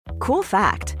Cool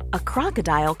fact, a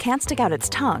crocodile can't stick out its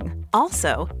tongue.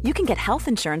 Also, you can get health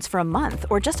insurance for a month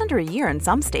or just under a year in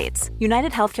some states.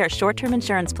 United Healthcare short-term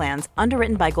insurance plans,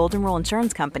 underwritten by Golden Rule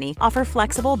Insurance Company, offer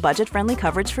flexible, budget-friendly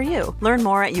coverage for you. Learn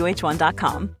more at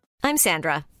uh1.com. I'm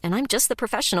Sandra, and I'm just the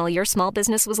professional your small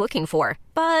business was looking for.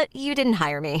 But you didn't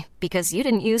hire me because you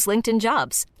didn't use LinkedIn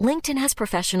Jobs. LinkedIn has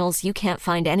professionals you can't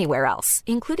find anywhere else,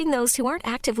 including those who aren't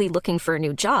actively looking for a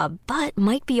new job, but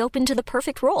might be open to the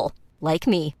perfect role, like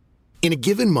me. In a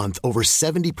given month, over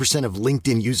 70% of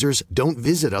LinkedIn users don't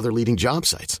visit other leading job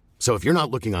sites. So if you're not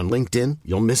looking on LinkedIn,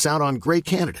 you'll miss out on great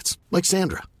candidates like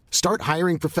Sandra. Start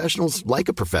hiring professionals like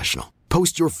a professional.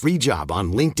 Post your free job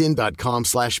on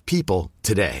linkedin.com/people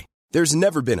today. There's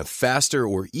never been a faster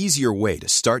or easier way to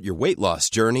start your weight loss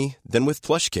journey than with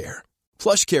PlushCare.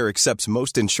 PlushCare accepts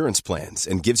most insurance plans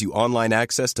and gives you online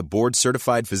access to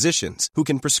board-certified physicians who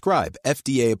can prescribe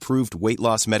FDA-approved weight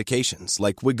loss medications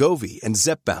like Wegovy and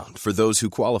Zepbound for those who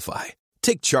qualify.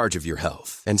 Take charge of your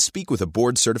health and speak with a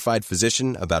board-certified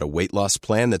physician about a weight loss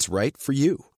plan that's right for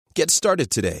you. Get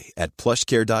started today at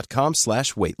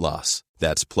plushcare.com/weight loss.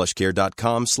 That's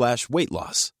plushcare.com/weight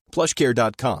loss.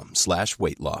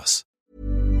 plushcare.com/weight loss.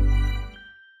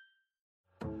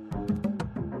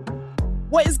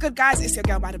 What is good, guys? It's your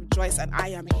girl, Madam Joyce, and I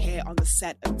am here on the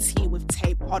set of Tea with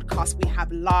Tay podcast. We have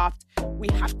laughed, we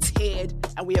have teared,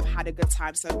 and we have had a good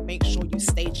time. So make sure you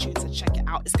stay tuned to check it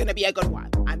out. It's going to be a good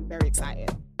one. I'm very excited.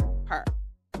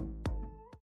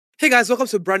 Hey guys, welcome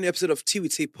to a brand new episode of Tea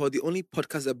with Tay Pod, the only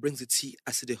podcast that brings the tea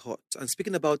as to the hot. And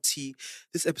speaking about tea,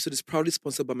 this episode is proudly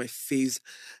sponsored by my faves,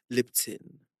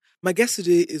 Lipton. My guest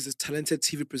today is a talented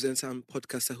TV presenter and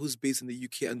podcaster who's based in the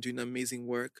UK and doing amazing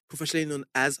work, professionally known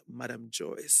as Madam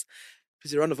Joyce.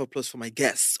 Please a round of applause for my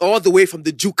guest, all the way from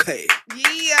the UK.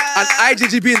 Yeah. And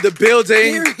IGGB in the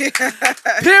building.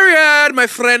 Period. My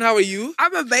friend, how are you?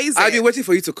 I'm amazing. I've been waiting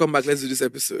for you to come back. Let's do this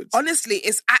episode. Honestly,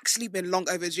 it's actually been long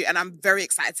overdue, and I'm very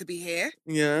excited to be here.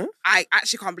 Yeah. I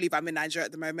actually can't believe I'm in Nigeria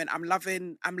at the moment. I'm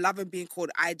loving being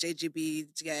called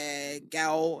IJGB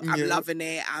girl. I'm loving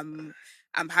it.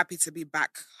 I'm happy to be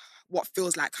back. What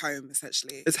feels like home,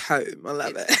 essentially. It's home. I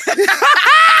love it.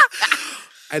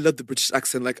 I love the British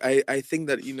accent. Like, I think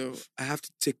that, I have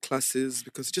to take classes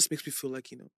because it just makes me feel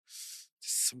like,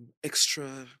 some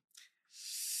extra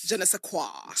je ne sais quoi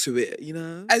to it,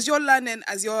 As you're learning,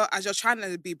 as you're trying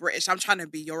to be British, I'm trying to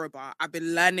be Yoruba. I've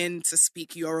been learning to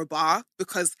speak Yoruba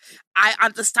because I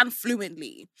understand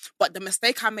fluently. But the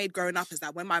mistake I made growing up is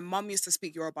that when my mum used to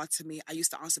speak Yoruba to me, I used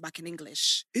to answer back in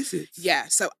English. Is it? Yeah.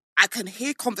 So I can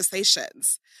hear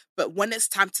conversations, but when it's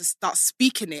time to start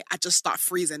speaking it, I just start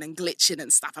freezing and glitching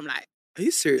and stuff. I'm like, are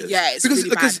you serious? Yeah, it's really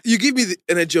bad. Because you give me the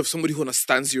energy of somebody who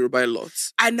understands Yoruba a lot.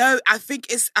 I know. I think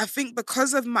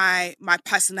because of my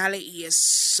personality is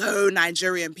so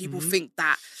Nigerian, people think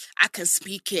that I can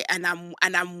speak it and I'm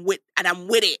with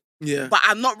it. Yeah. But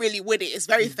I'm not really with it. It's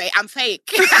very fake. I'm fake.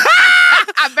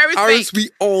 I'm very fake. Aren't we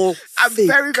all fake? I'm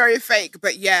very, very fake.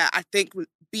 But yeah, I think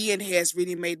being here has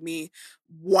really made me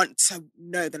want to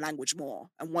know the language more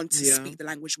and want to speak the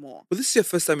language more. But this is your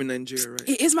first time in Nigeria, right?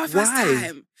 It is my first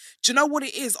time. Do you know what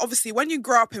it is? Obviously, when you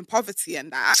grow up in poverty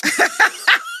and that,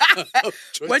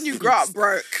 when you grow up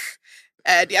broke,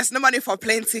 there's no money for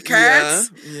plane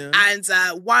tickets. Yeah. And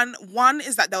one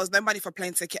is that there was no money for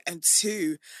plane ticket. And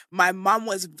two, my mum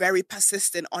was very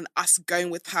persistent on us going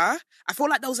with her. I feel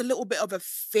like there was a little bit of a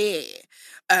fear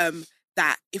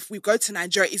that if we go to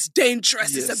Nigeria, it's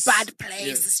dangerous, it's a bad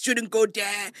place, you shouldn't go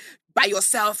there by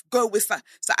yourself, go with her.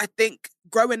 So I think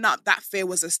growing up, that fear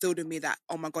was instilled in me that,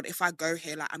 oh my God, if I go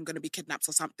here, like I'm going to be kidnapped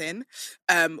or something,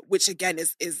 which again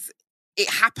is it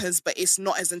happens, but it's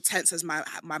not as intense as my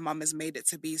mum has made it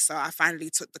to be. So I finally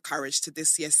took the courage to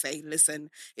this year say, listen,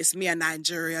 it's me and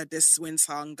Nigeria this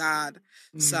winter on God.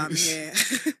 So I'm here.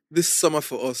 This summer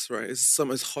for us, right? It's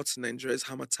hot in Nigeria. It's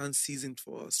Hamatan season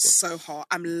for us. So hot.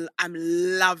 I'm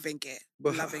loving it.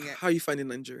 But loving it. How are you finding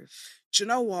Nigeria? Do you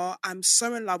know what? I'm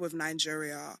so in love with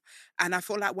Nigeria. And I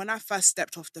feel like when I first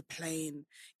stepped off the plane,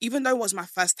 even though it was my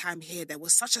first time here, there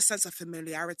was such a sense of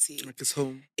familiarity. Like it's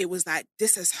home. It was like,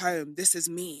 this is home. This is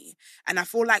me. And I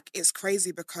feel like it's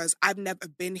crazy because I've never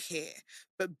been here.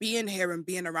 But being here and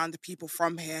being around the people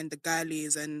from here and the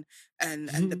girlies and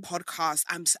the podcast,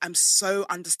 I'm so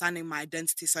understanding my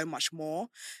identity so much more.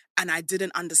 And I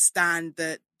didn't understand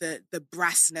the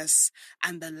brassness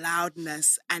and the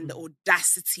loudness and the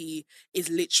audacity is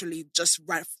literally just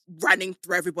running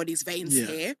through everybody's veins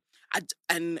here.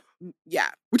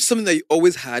 Which is something that you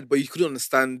always had, but you couldn't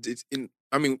understand it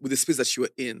with the space that you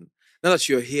were in. now that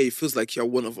you're here, it feels like you're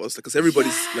one of us, because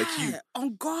everybody's like you. Oh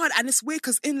God, and it's weird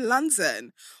because in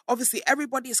London, obviously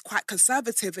everybody is quite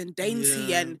conservative and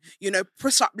dainty, and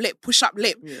push up lip,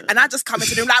 and I just come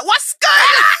into them like, what's going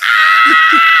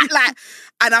on? Like,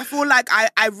 and I feel like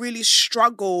I really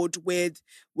struggled with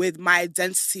my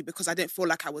identity because I didn't feel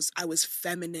like I was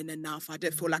feminine enough. I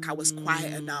didn't feel like I was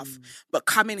quiet enough. But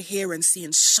coming here and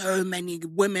seeing so many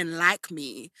women like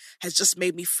me has just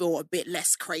made me feel a bit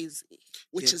less crazy,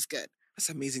 which is good. That's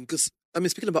amazing. Because, I mean,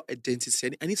 speaking about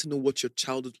identity, I need to know what your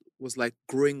childhood was like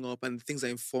growing up and things that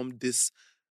informed this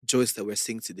Joyce that we're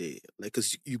seeing today. Like,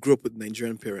 because you grew up with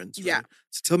Nigerian parents, right? Yeah.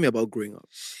 So tell me about growing up.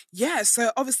 Yeah,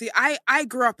 so obviously I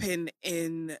grew up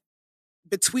in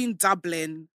between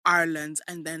Dublin, Ireland,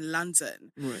 and then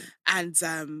London. Right.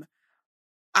 And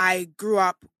I grew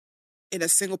up in a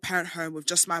single parent home with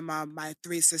just my mum, my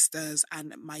 3 sisters,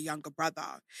 and my younger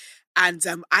brother. And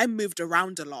I moved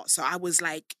around a lot. So I was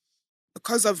like,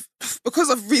 because of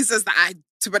reasons that I,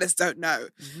 to be honest, don't know,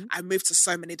 I moved to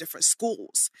so many different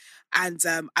schools. And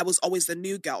I was always the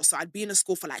new girl. So I'd be in a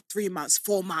school for like 3 months,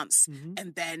 4 months.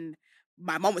 And then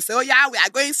my mom would say, oh yeah, we are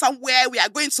going somewhere. We are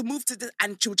going to move to this.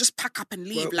 And she would just pack up and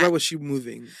leave. Where was she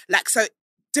moving? Like, so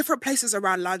different places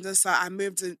around London. So I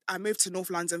moved to North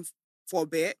London for a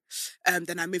bit.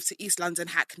 Then I moved to East London,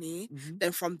 Hackney.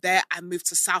 Then from there, I moved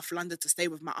to South London to stay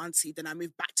with my auntie. Then I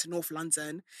moved back to North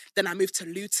London. Then I moved to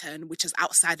Luton, which is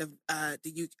outside of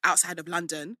outside of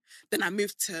London. Then I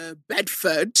moved to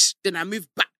Bedford. Then I moved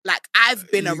back. Like,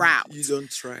 I've been around. You don't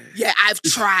try. Yeah, I've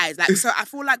tried. Like, so I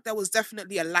feel like there was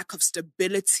definitely a lack of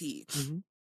stability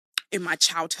in my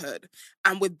childhood.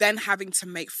 And with then having to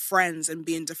make friends and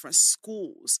be in different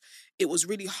schools, it was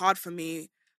really hard for me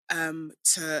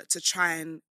to try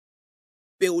and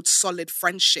build solid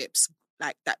friendships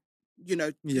like that,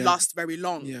 last very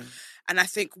long. Yeah. And I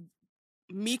think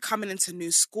me coming into new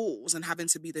schools and having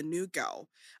to be the new girl,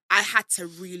 I had to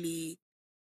really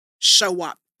show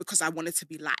up because I wanted to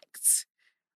be liked.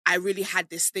 I really had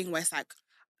this thing where it's like,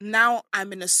 now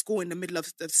I'm in a school in the middle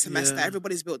of the semester. Yeah.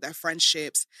 Everybody's built their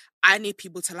friendships. I need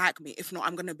people to like me. If not,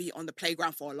 I'm going to be on the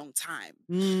playground for a long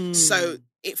time. So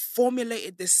it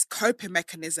formulated this coping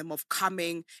mechanism of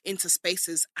coming into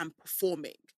spaces and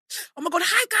performing. Oh my God,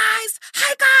 hi guys,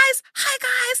 hi guys, hi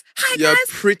guys, hi You're guys.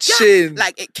 preaching. Yeah.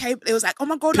 Like, it was like, oh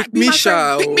my God, Pick like, be my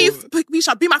Misha. friend. Pick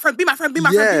Misha, be my friend, be my friend, be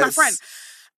my friend, be my friend.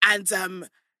 And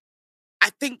I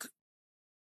think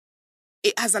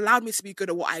it has allowed me to be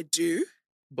good at what I do.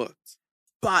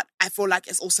 But I feel like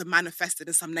it's also manifested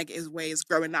in some negative ways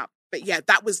growing up. But yeah,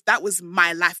 that was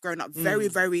my life growing up. Very,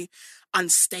 very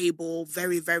unstable,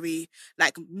 very, very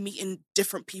like meeting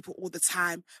different people all the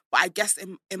time. But I guess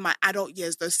in my adult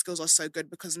years, those skills are so good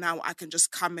because now I can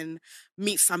just come and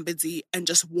meet somebody and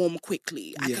just warm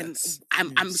quickly.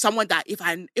 I'm someone that if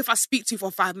I speak to you for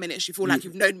 5 minutes, you feel like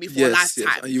you've known me for a lifetime.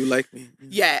 Yes, and you like me.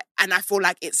 Yeah, and I feel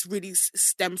like it's really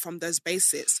stemmed from those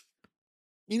bases.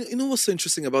 You know what's so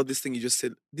interesting about this thing you just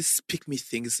said? This pick me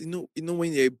thing is, you know,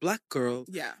 when you're a black girl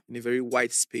in a very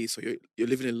white space, or you're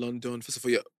living in London, first of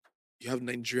all, you have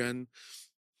Nigerian,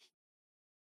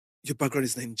 your background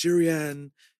is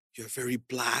Nigerian, you're very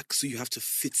black, so you have to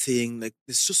fit in. Like,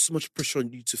 there's just so much pressure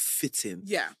on you to fit in.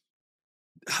 Yeah.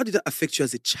 How did that affect you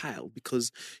as a child?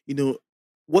 Because,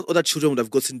 what other children would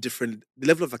have gotten different, the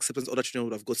level of acceptance other children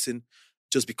would have gotten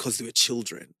just because they were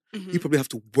children. You probably have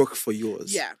to work for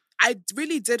yours. Yeah. I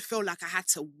really did feel like I had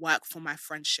to work for my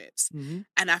friendships.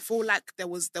 And I feel like there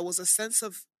was a sense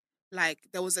of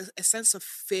a sense of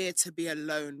fear to be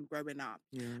alone growing up.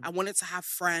 Yeah. I wanted to have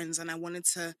friends and I wanted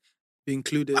to be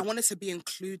included. I wanted to be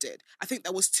included. I think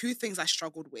there was 2 things I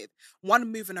struggled with.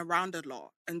 1, moving around a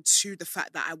lot, and 2, the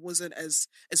fact that I wasn't as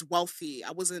wealthy.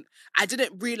 I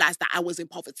didn't realize that I was in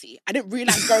poverty. I didn't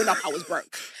realize growing up I was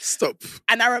broke. Stop.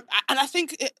 And I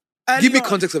think give me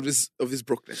context of this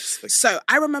brokenness. So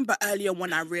I remember earlier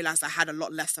when I realized I had a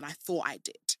lot less than I thought I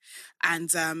did. And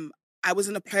I was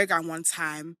in a playground one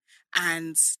time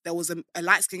and there was a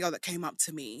light-skinned girl that came up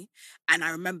to me, and I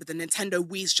remember the Nintendo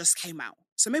Wii's just came out.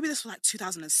 So maybe this was like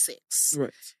 2006.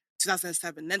 Right.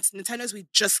 2007. Nintendo's Wii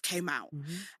just came out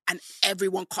and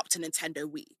everyone copped a Nintendo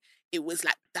Wii. It was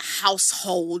like the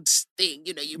household thing,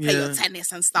 you play your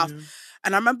tennis and stuff. Yeah.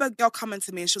 And I remember a girl coming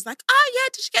to me and she was like, oh yeah,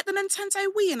 did you get the Nintendo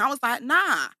Wii? And I was like,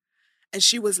 nah. And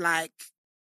she was like,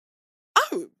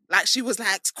 oh, like she was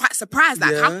like quite surprised.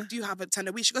 Like, how do you have a Nintendo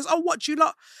Wii? She goes, oh, what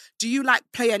do you like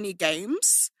play any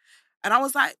games? And I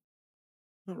was like,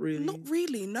 not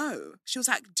really, no. She was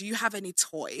like, do you have any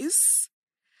toys?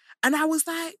 And I was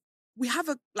like, we have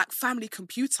a family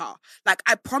computer. Like,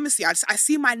 I promise you, I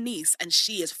see my niece and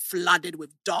she is flooded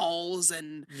with dolls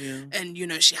and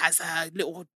she has a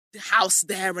little house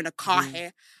there and a car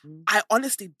here. I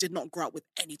honestly did not grow up with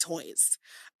any toys.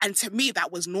 And to me,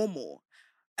 that was normal.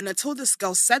 And until this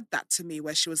girl said that to me,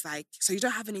 where she was like, so you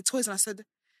don't have any toys? And I said,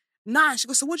 nah. And she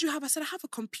goes, so what do you have? I said, I have a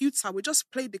computer. We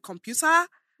just played the computer.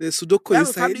 There's Sudoku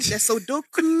inside. There's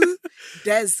Sudoku.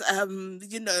 There's,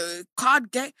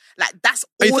 card game. Like, that's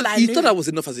all I knew. You thought that was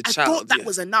enough as a child? I thought that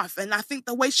was enough. And I think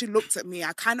the way she looked at me,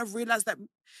 I kind of realized that,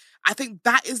 I think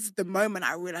that is the moment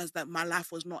I realized that my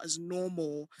life was not as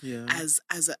normal as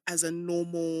a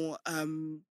normal,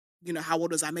 how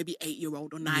old was I? Maybe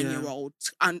 8-year-old or 9-year-old,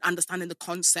 understanding the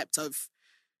concept of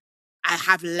I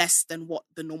have less than what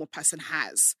the normal person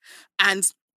has. And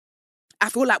I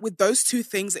feel like with those two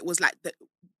things, it was like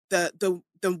the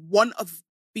one of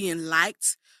being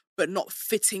liked, but not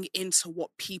fitting into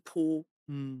what people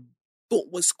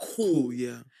thought was cool.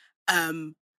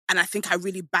 And I think I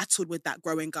really battled with that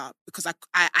growing up because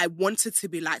I wanted to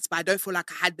be liked, but I don't feel like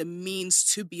I had the means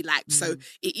to be liked. So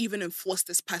it even enforced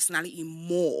this personality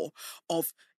more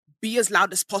of be as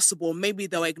loud as possible. Maybe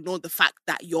they'll ignore the fact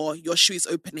that your shoe is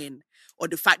opening, or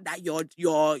the fact that your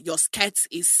skirt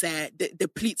is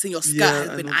the pleats in your skirt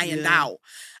have been ironed out.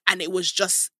 And it was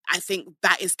just, I think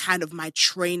that is kind of my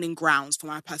training grounds for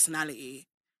my personality.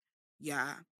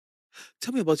 Yeah.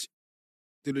 Tell me about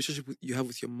the relationship you have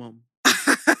with your mom.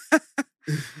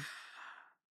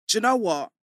 Do you know what?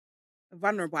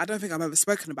 Vulnerable. I don't think I've ever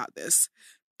spoken about this.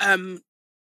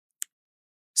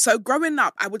 So growing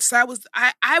up, I would say I was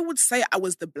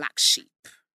the black sheep.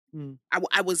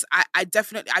 I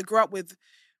definitely grew up with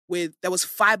there was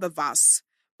 5 of us,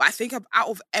 but I think out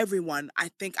of everyone,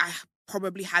 I think I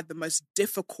probably had the most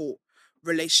difficult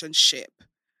relationship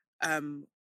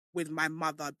with my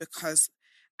mother, because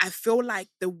I feel like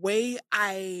the way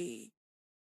I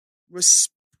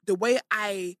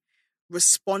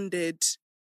responded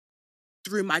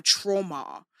through my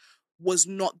trauma was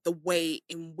not the way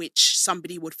in which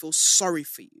somebody would feel sorry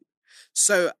for you.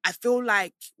 So I feel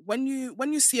like when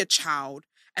you see a child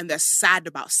and they're sad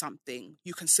about something,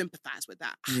 you can sympathize with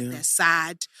that. They're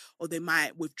sad, or they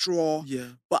might withdraw.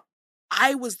 But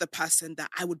I was the person that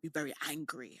I would be very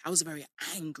angry. I was a very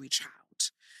angry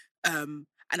child. And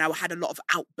I had a lot of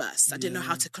outbursts. I didn't know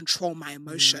how to control my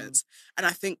emotions. And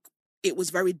I think it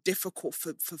was very difficult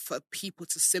for people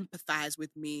to sympathize with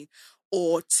me,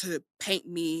 or to paint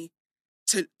me,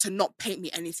 to not paint me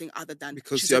anything other than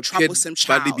because she's a troublesome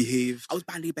child. Badly behaved. I was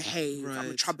badly behaved. Right.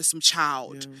 I'm a troublesome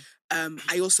child.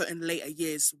 I also in later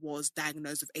years was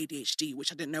diagnosed with ADHD,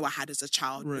 which I didn't know I had as a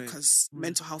child, because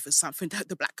mental health is something that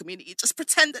the Black community just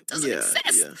pretend that doesn't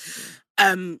exist.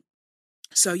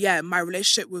 So my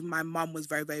relationship with my mum was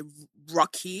very, very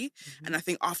rocky. And I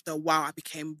think after a while I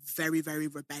became very, very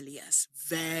rebellious.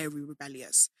 Very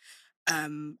rebellious. I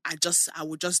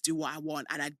would just do what I want.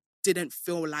 And I didn't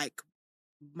feel like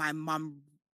my mum,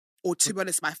 or to be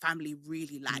honest, my family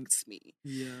really liked me.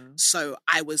 So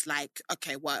I was like,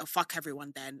 okay, well, fuck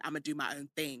everyone then. I'm going to do my own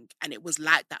thing. And it was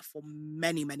like that for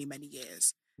many, many, many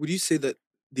years. Would you say that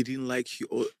they didn't like you,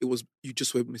 or it was you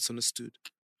just were misunderstood?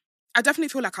 I definitely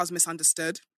feel like I was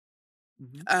misunderstood.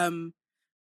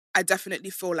 I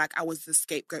definitely feel like I was the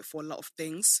scapegoat for a lot of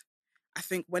things. I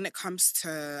think when it comes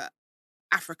to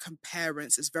African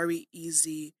parents, it's very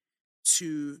easy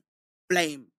to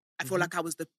blame. I feel like I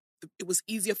was it was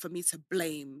easier for me to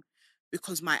blame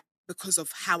because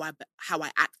of how I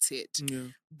acted,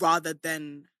 rather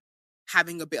than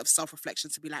having a bit of self-reflection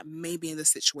to be like, maybe in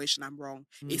this situation I'm wrong.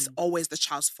 It's always the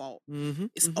child's fault.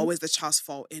 It's always the child's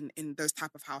fault in those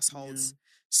type of households.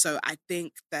 So I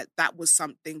think that was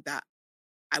something that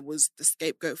I was the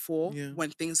scapegoat for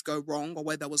when things go wrong, or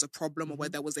where there was a problem, or where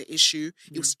there was an issue.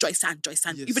 It was Joyce. Yes.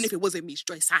 Even if it wasn't me, it's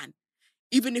Joyce.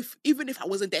 Even if I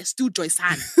wasn't there, still Joyce.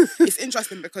 It's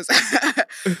interesting because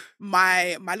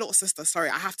my little sister, sorry,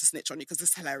 I have to snitch on you because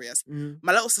this is hilarious.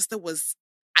 My little sister was,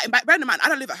 bear in mind, I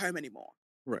don't live at home anymore.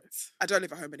 Right. I don't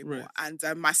live at home anymore. Right.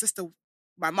 And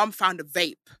my mum found a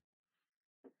vape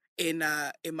in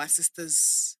my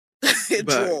sister's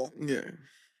drawer. Yeah.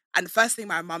 And the first thing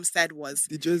my mum said was,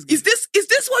 is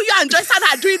this what you and Joyce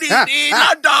are doing in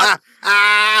London?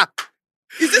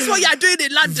 Is this what you're doing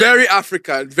in London? Very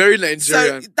African, very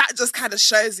Nigerian. So that just kind of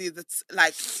shows you that,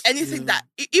 like, anything that,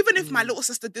 even if my little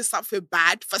sister did something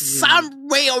bad, for some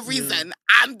way or reason,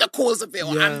 I'm the cause of it,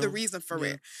 or I'm the reason for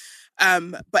it.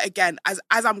 But again, as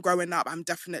I'm growing up,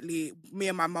 me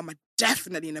and my mum are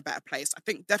definitely in a better place. I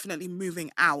think definitely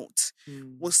moving out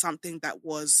was something that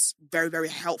was very, very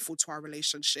helpful to our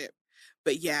relationship.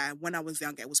 But yeah, when I was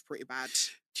younger, it was pretty bad.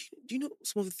 Do you know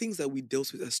some of the things that we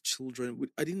dealt with as children?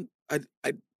 I mean,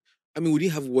 we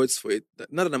didn't have words for it.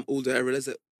 Now that I'm older, I realize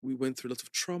that we went through a lot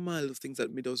of trauma, a lot of things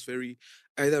that made us very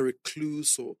either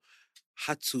recluse or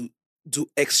had to do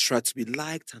extra to be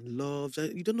liked and loved.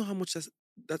 And you don't know how much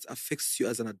that affects you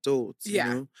as an adult. Yeah.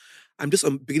 You know, I'm just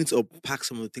beginning to unpack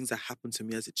some of the things that happened to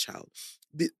me as a child.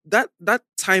 That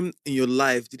time in your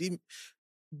life, did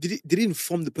it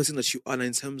inform the person that you are now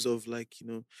in terms of, like, you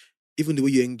know, even the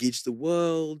way you engage the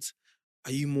world?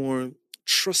 Are you more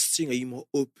trusting? Are you more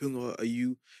open, or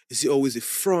is it always a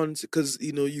front? Because,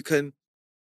 you know, you can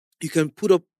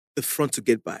put up a front to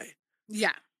get by.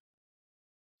 Yeah.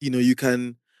 You know, you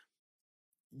can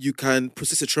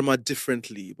process a trauma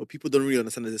differently, but people don't really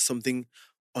understand that there's something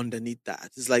underneath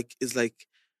that. It's like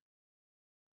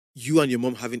you and your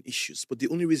mom having issues, but the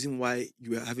only reason why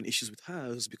you were having issues with her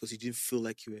was because you didn't feel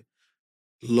like you were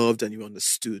loved and you were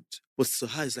understood. But to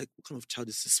her, it's like, what kind of child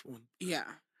is this one? Yeah.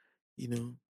 You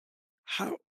know,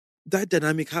 how that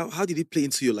dynamic, how did it play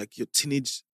into your, like, your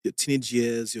teenage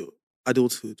years, your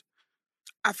adulthood?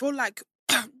 I feel like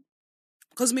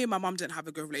because me and my mum didn't have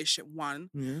a good relationship, one.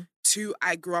 Yeah. Two,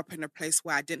 I grew up in a place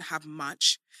where I didn't have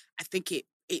much. I think it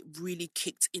really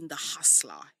kicked in the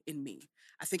hustler in me.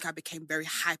 I think I became very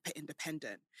hyper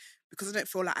independent because I didn't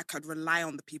feel like I could rely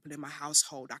on the people in my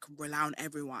household. I could rely on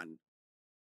everyone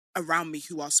around me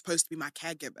who are supposed to be my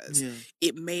caregivers. Yeah.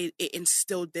 It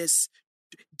instilled this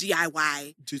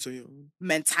DIY Do it on your own.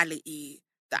 mentality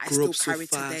that I Grew still up so carry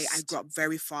today. I fast. grew up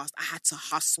very fast. I had to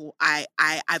hustle.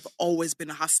 I've always been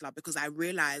a hustler because I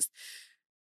realized,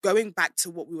 going back to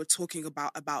what we were talking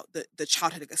about the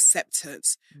childhood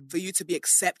acceptance, for you to be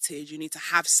accepted, you need to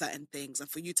have certain things. And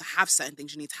for you to have certain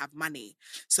things, you need to have money.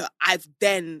 So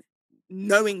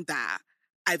knowing that,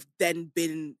 I've then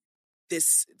been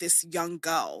this young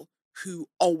girl who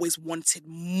always wanted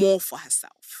more for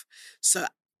herself. So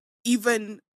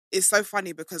even, it's so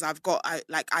funny because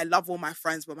I love all my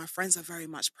friends, but my friends are very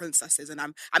much princesses, and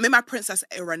I'm in my princess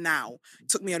era now. It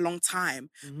took me a long time,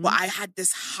 but I had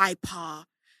this hyper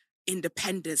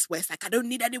independence where it's like, I don't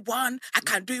need anyone. I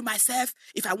can do it myself.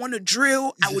 If I want to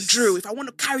drill, I will drill. If I want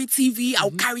to carry TV,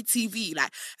 I'll carry TV.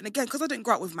 Like, and again, because I didn't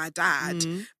grow up with my dad,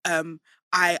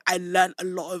 I learned a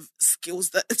lot of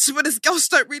skills that some of these girls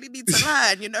don't really need to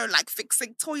learn, you know, like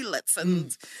fixing toilets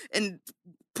and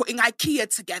putting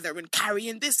IKEA together and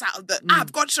carrying this out of the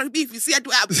I've got to show me if you see I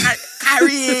do it,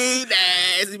 I'm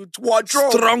carrying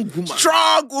wardrobe.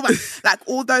 Strong woman. Like,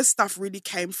 all those stuff really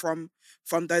came from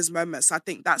those moments. I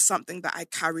think that's something that I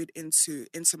carried into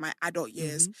my adult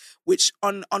years, which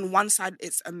on one side,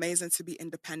 it's amazing to be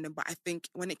independent, but I think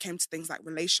when it came to things like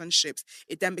relationships,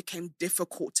 it then became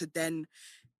difficult to then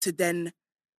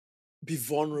be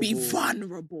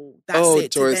vulnerable. That's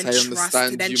it. Joyce, to then I trust,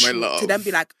 understand you, my love. To then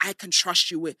be like, I can trust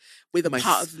you with a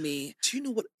part of me. Do you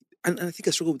know what? And I think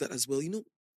I struggle with that as well. You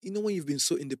know when you've been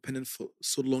so independent for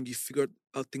so long, you figured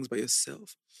out things by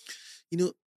yourself. You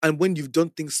know, and when you've done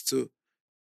things to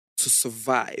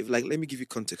survive, like, let me give you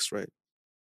context, right?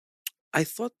 I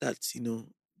thought that, you know,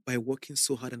 by working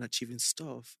so hard and achieving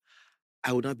stuff,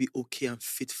 I would not be okay and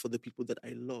fit for the people that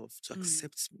I love to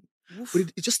accept me. Oof.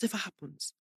 But it just never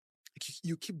happens. Like,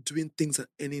 you keep doing things and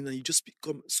earning, and you just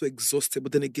become so exhausted.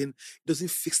 But then again, it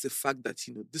doesn't fix the fact that,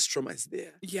 you know, this trauma is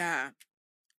there. Yeah.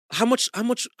 How much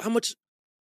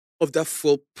of that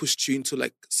fuel pushed you into,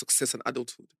 like, success and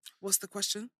adulthood? What's the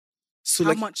question? So,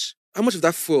 how like, much? How much of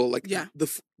that fuel, like, Yeah.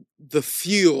 the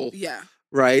fuel, Yeah.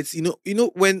 right? You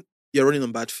know when you're running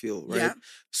on bad fuel, right? Yeah.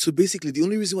 So basically, the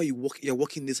only reason why you're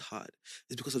working this hard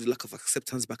is because of the lack of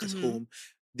acceptance back at home.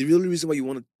 The only reason why you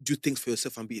want to do things for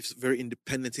yourself and be very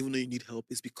independent, even though you need help,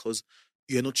 is because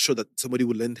you're not sure that somebody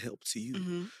will lend help to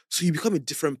you. So you become a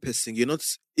different person. You're not,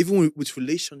 even with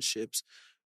relationships,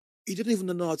 you don't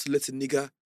even know how to let a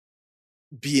nigga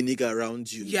be a nigga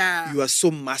around you. Yeah. You are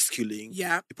so masculine.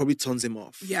 Yeah. It probably turns him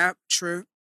off. Yeah, true.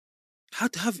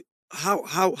 How's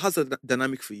that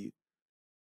dynamic for you?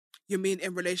 You mean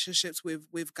in relationships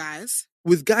with guys?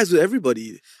 With guys, with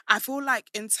everybody. I feel like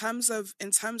in terms of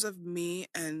me,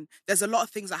 and there's a lot of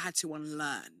things I had to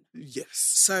unlearn. Yes.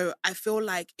 So I feel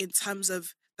like in terms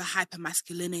of the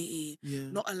hypermasculinity, Yeah.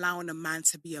 not allowing a man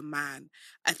to be a man,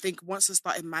 I think once I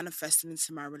started manifesting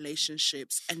into my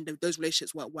relationships and those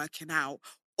relationships weren't working out,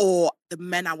 or the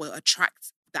men I was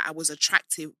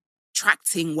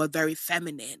attracting were very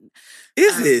feminine.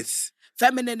 Is it?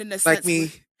 Feminine in a sense. Like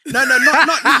me? No, not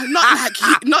like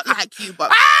you, not like you,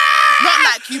 but not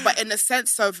like you, but in the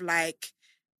sense of like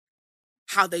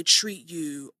how they treat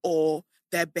you or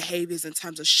their behaviors in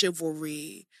terms of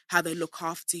chivalry, how they look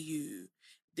after you.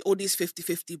 all these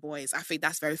 50-50 boys. I think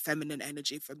that's very feminine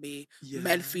energy for me. Yeah.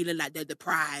 Men feeling like they're the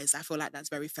prize. I feel like that's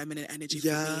very feminine energy for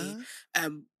me.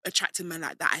 Attracting men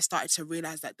like that, I started to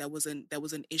realize that there was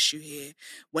an issue here.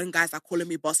 When guys are calling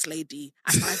me boss lady,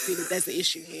 I started feeling there's an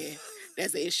issue here.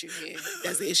 There's an issue here.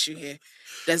 There's an issue here.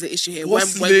 There's an issue here. When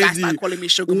guys start calling me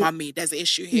sugar mommy, there's an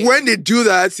issue here. When they do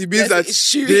that, it means that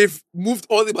they've moved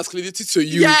all the masculinity to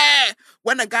you. Yeah.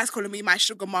 When a guy's calling me my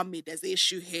sugar mommy, there's an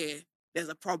issue here. There's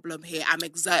a problem here. I'm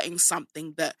exerting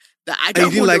something that I don't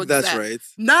want to exert. You didn't like that, right?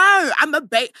 No, I'm a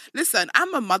Listen,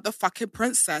 I'm a motherfucking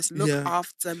princess. Look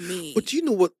after me. But do you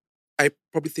know what I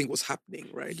probably think was happening,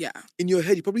 right? Yeah. In your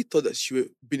head, you probably thought that you were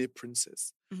being a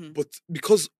princess. But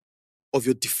because of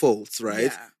your defaults,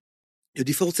 right? Yeah. Your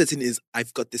default setting is,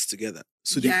 I've got this together.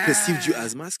 So they perceived you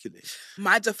as masculine.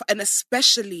 And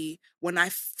especially when I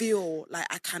feel like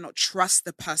I cannot trust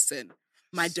the person,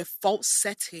 my default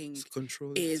setting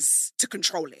is to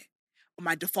control it.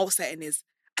 My default setting is,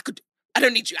 I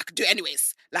don't need you. I could do it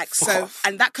anyways. Like, Fuck so, off.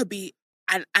 and that could be,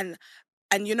 and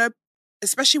you know,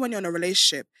 especially when you're in a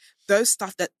relationship, those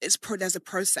stuff there's a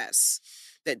process.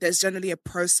 That there's generally a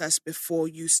process before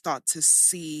you start to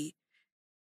see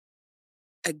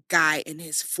a guy in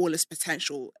his fullest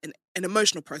potential, an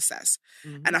emotional process.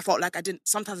 And I felt like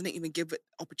sometimes I didn't even give it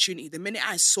opportunity. The minute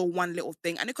I saw one little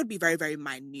thing, and it could be very, very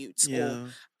minute, or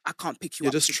I can't pick you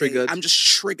up. You're just triggered. I'm just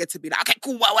triggered to be like, okay,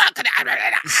 cool, well,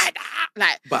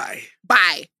 like,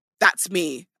 bye. That's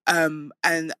me. And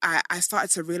I started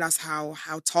to realize how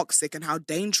toxic and how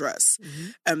dangerous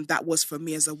that was for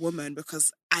me as a woman,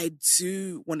 because I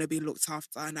do want to be looked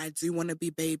after and I do want to be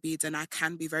babied and I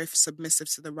can be very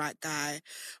submissive to the right guy,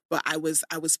 but I was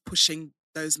pushing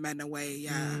those men away.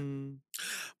 Yeah.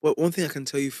 Well, one thing I can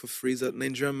tell you for free is that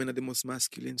Nigerian men are the most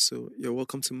masculine, so you're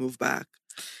welcome to move back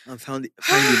and find the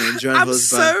Nigerian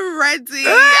husband. I'm so ready.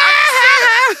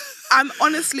 I'm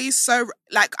honestly so,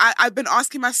 like, I've been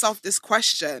asking myself this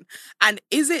question, and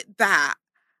is it that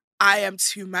I am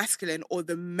too masculine, or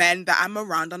the men that I'm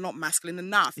around are not masculine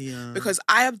enough? Yeah. Because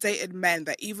I have dated men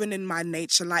that even in my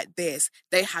nature like this,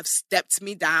 they have stepped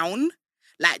me down.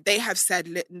 Like, they have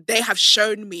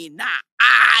shown me, nah,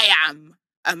 I am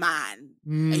a man.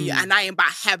 And I ain't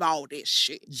about to have all this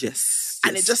shit. Yes.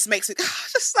 And it just makes it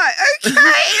just like, okay,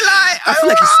 like, I feel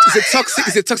like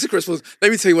it's a toxic response. Let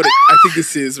me tell you what I think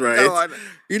this is, right? Go on.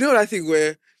 You know what I think,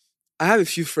 where I have a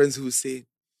few friends who say,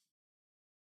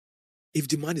 if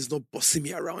the man is not bossing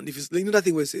me around, if it's, you know that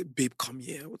thing where you say, babe, come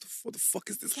here. What the fuck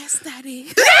is this? Yes,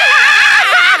 daddy.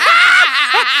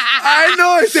 I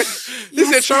know. This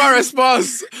is a trauma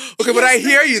response. Okay, but I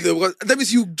hear you though. Because that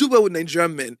means you do well with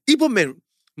Nigerian men. Igbo men,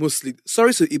 mostly.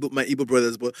 Sorry to my Igbo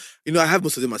brothers, but you know, I have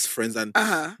most of them as friends and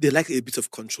they like a bit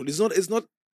of control. It's not.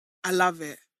 I love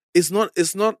it. It's not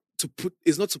to put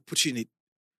you in it.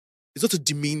 It's not to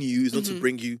demean you. It's not to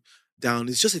bring you down.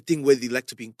 It's just a thing where they like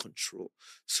to be in control.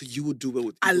 So you would do well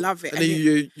with Igbo. I love it. And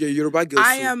then you're Yoruba girl.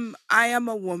 I am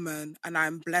a woman, and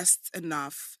I'm blessed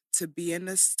enough to be in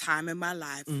this time in my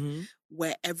life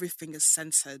where everything is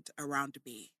centered around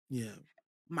me. Yeah.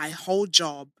 My whole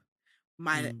job,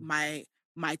 my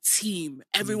team,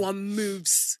 everyone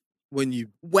moves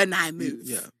when I move.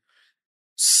 Yeah.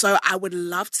 So I would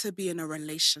love to be in a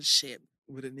relationship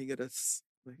with a nigga that's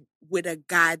like, with a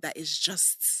guy that's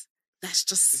just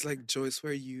it's like Joyce,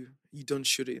 where you don't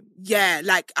shoot it. Yeah,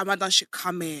 like Amadan should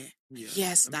come here. Yeah.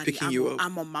 Yes, daddy,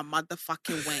 I'm on my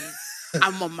motherfucking way.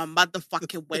 I'm on my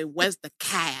motherfucking way. Where's the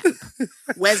cab?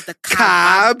 Where's the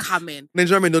cab? I'm coming.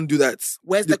 Nigerian men don't do that.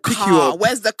 Where's the car?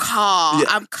 Where's the car? Yeah.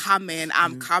 I'm coming,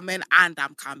 and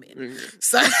I'm coming.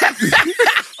 So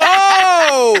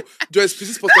oh, Joyce, please,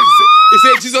 this podcast it's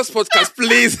a Jesus podcast,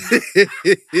 please.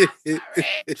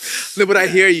 No, but I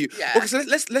hear you. Yeah. Okay, so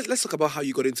let's talk about how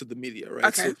you got into the media, right?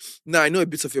 Okay. So now I know a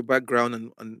bit of your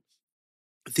background and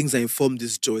things that informed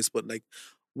this, Joyce, but like,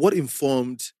 what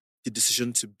informed the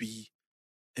decision to be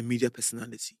a media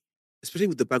personality, especially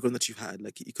with the background that you've had?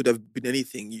 Like, it could have been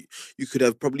anything. You could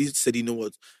have probably said, you know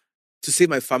what, to save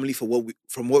my family from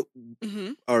what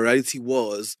our reality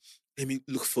was, let me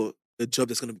look for a job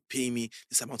that's going to pay me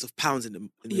this amount of pounds in the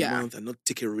month and not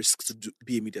take a risk to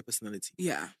be a media personality.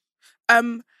 Yeah.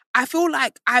 I feel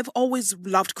like I've always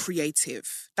loved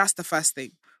creative. That's the first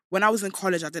thing. When I was in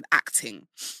college, I did acting.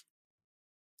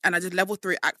 And I did level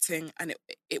 3 acting, and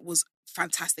it was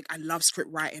fantastic. I love script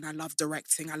writing. I love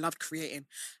directing. I love creating.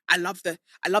 I love the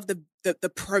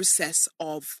process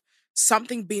of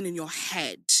something being in your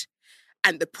head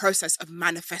and the process of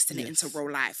manifesting it into real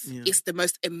life. Yeah. It's the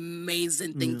most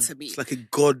amazing thing to me. It's like a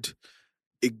god.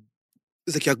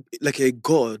 It's like a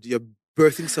god. You're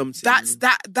birthing something.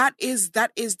 That is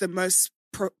the most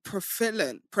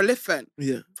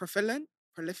Yeah.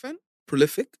 prolific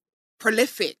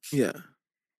Prolific. Yeah.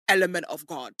 element of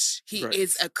God. He Right.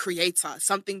 is a creator,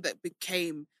 something that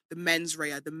became the mens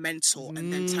rea, the mental,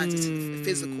 and then turns into the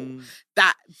physical.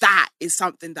 That is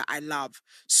something that I love.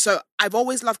 So I've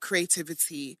always loved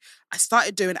creativity. I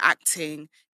started doing acting.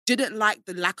 Didn't like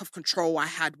the lack of control I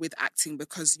had with acting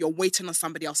because you're waiting on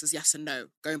somebody else's yes and no.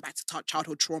 Going back to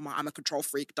childhood trauma, I'm a control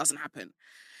freak. Doesn't happen.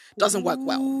 Doesn't work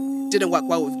well. Didn't work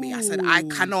well with me. I said, I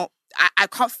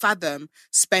can't fathom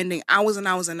spending hours and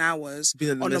hours and hours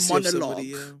on a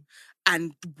monologue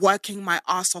and working my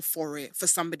ass off for it for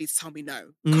somebody to tell me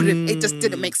no. It just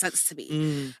didn't make sense to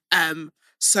me.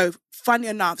 So funny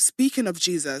enough, speaking of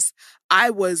Jesus, I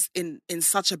was in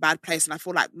such a bad place, and I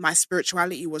feel like my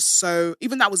spirituality was so,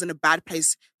 even though I was in a bad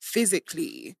place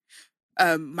physically,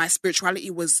 my spirituality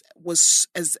was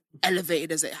as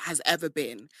elevated as it has ever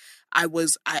been. I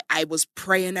was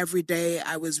praying every day.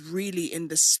 I was really in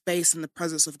the space and the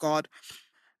presence of God.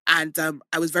 And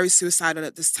I was very suicidal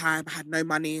at this time. I had no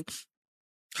money.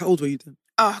 How old were you then?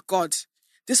 Oh God.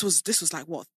 This was like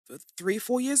what,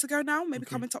 3-4 years ago now? Maybe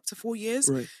coming up to 4 years.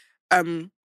 Right.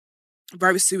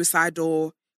 Very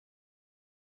suicidal.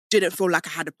 Didn't feel like I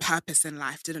had a purpose in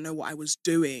life. Didn't know what I was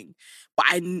doing. But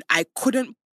I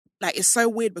couldn't, like, it's so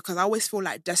weird because I always feel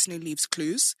like destiny leaves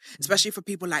clues, especially for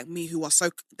people like me who are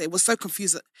they were so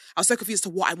confused. I was so confused to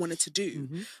what I wanted to do.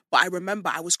 But I remember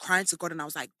I was crying to God and I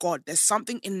was like, God, there's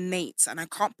something innate and I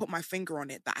can't put my finger on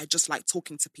it that I just like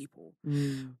talking to people.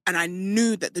 And I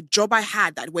knew that the job I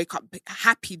had that I'd wake up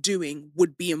happy doing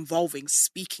would be involving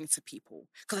speaking to people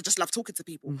because I just love talking to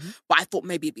people. But I thought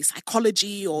maybe it'd be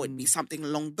psychology or it'd be something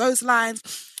along those lines.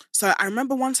 So I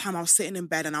remember one time I was sitting in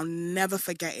bed and I'll never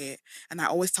forget it. And I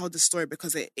always tell the story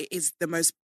because it is the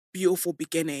most beautiful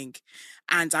beginning.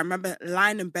 And I remember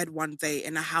lying in bed one day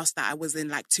in a house that I was in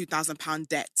like £2,000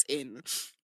 debt in.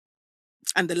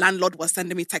 And the landlord was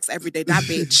sending me texts every day, that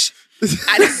bitch.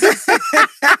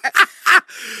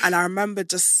 And I remember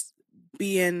just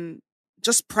being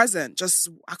just present.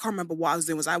 I can't remember what I was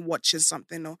doing. Was I watching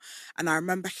something? And I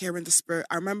remember hearing the Spirit.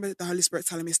 I remember the Holy Spirit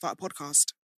telling me to start a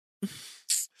podcast.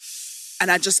 And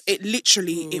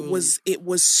it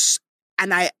was,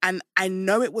 and I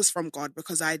know it was from God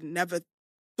because I'd never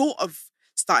thought of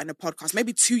starting a podcast.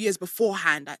 Maybe 2 years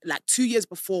beforehand, like 2 years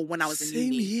before when I was in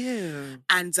uni. Yeah.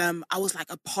 And I was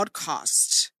like, a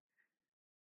podcast.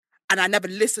 And I never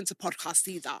listened to podcasts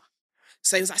either.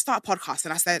 So he was like, start a podcast.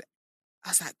 And I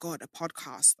was like, God, a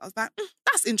podcast. I was like,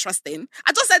 that's interesting.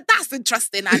 I just said, that's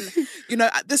interesting. And,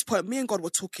 at this point, me and God were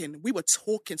talking. We were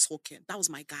talking. That was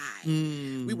my guy.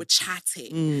 We were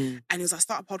chatting. And he was like,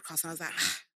 start a podcast. And I was like,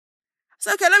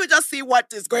 so, okay, let me just see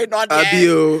what is going on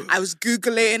here. I was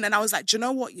Googling and I was like, do you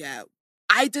know what? Yeah,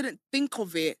 I didn't think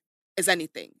of it as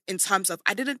anything in terms of,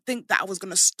 I didn't think that I was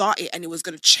going to start it and it was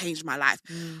going to change my life.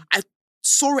 I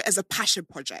saw it as a passion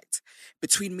project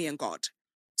between me and God.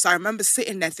 So I remember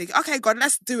sitting there thinking, okay, God,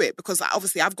 let's do it. Because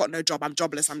obviously I've got no job. I'm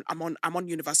jobless. I'm on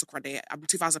universal credit. I'm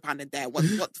 £2,000 in debt. What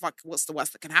the fuck? What's the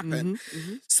worst that can happen?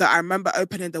 So I remember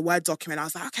opening the Word document. I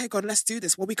was like, okay, God, let's do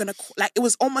this. What are we going to call? Like, it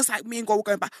was almost like me and God were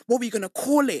going back. What are we going to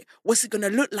call it? What's it going to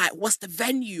look like? What's the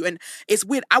venue? And it's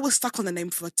weird. I was stuck on the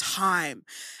name for a time.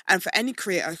 And for any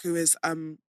creator who is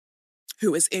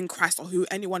in Christ or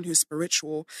anyone who's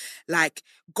spiritual, like,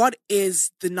 God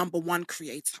is the number one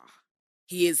creator.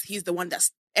 He's the one that's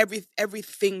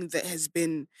everything that has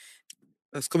been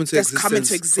that's come into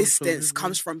existence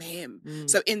comes from him.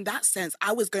 So in that sense,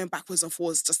 I was going backwards and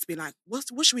forwards just to be like, what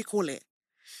should we call it?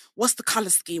 What's the color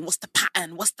scheme? What's the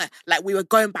pattern? We were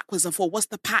going backwards and forwards. What's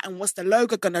the pattern? What's the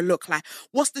logo going to look like?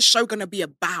 What's the show going to be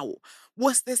about?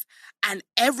 What's this? And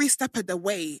every step of the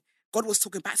way, God was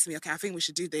talking back to me. Okay, I think we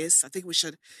should do this. I think we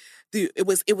should do. It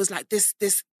was like this.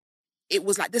 It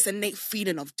was like this innate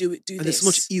feeling of do this. And there's so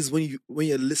much ease when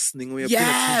you're listening, when you're paying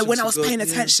attention. Yeah, when I was paying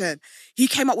attention. He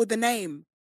came up with the name.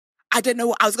 I didn't know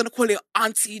what I was going to call it,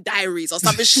 Auntie Diaries or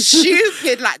something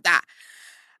stupid like that.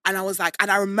 And I was like,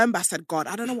 and I remember I said, God,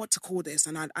 I don't know what to call this.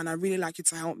 And I really like you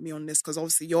to help me on this because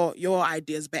obviously your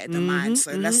idea is better than mine.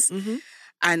 So let's,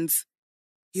 and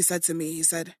he said to me, he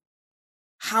said,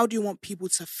 how do you want people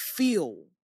to feel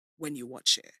when you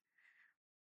watch it?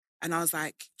 And I was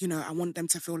like, I want them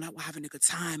to feel like we're having a good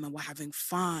time and we're having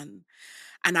fun.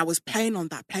 And I was playing on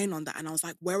that. And I was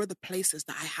like, where are the places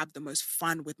that I have the most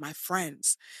fun with my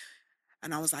friends?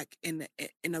 And I was like, in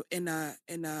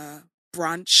a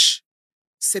brunch,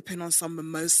 sipping on some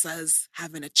mimosas,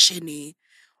 having a chinny,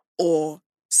 or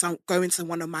going to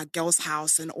one of my girls'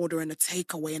 house and ordering a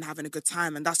takeaway and having a good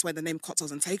time. And that's where the name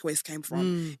Cocktails and Takeaways came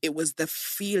from. It was the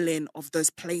feeling of those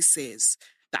places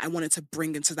that I wanted to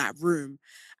bring into that room.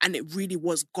 And it really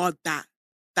was God that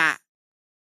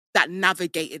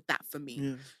navigated that for me.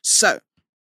 Yeah. So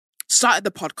started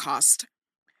the podcast,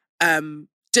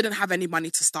 didn't have any money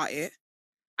to start it.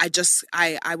 I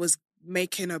was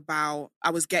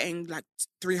getting like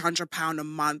 £300 a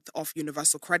month off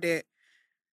Universal Credit.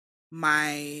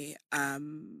 My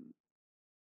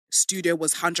studio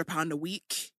was £100 a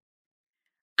week,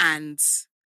 and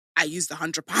I used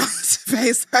 £100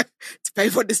 to pay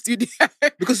for the studio.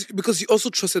 Because you also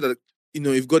trusted that,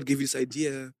 if God gave you this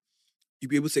idea, you'd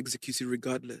be able to execute it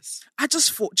regardless. I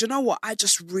just thought, do you know what? I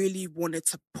just really wanted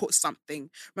to put something.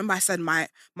 Remember I said my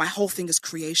whole thing is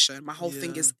creation. My whole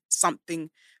thing is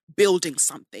something, building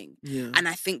something. Yeah. And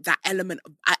I think that element,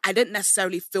 I didn't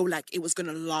necessarily feel like it was going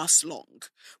to last long,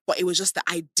 but it was just the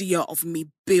idea of me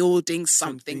building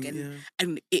something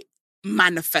and it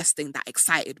manifesting that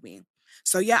excited me.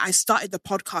 So yeah, I started the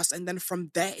podcast, and then from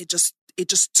there it just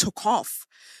took off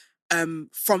from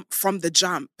the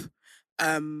jump.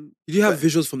 Did you have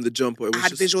visuals from the jump? Or it was I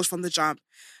had visuals from the jump.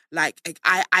 Like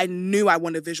I knew I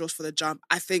wanted visuals for the jump.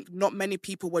 I think not many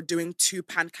people were doing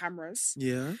 2-pan cameras.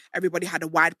 Yeah. Everybody had a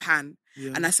wide pan.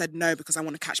 Yeah. And I said no, because I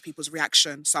want to catch people's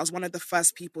reaction. So I was one of the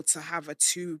first people to have a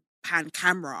 2-pan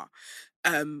camera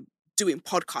doing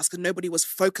podcasts, because nobody was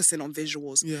focusing on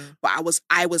visuals. Yeah. But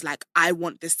I was like, I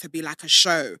want this to be like a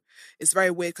show. It's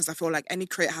very weird, because I feel like any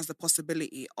creator has the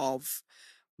possibility of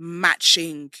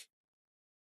matching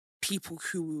people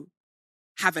who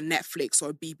have a Netflix or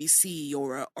a BBC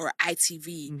or a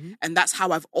ITV. Mm-hmm. And that's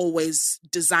how I've always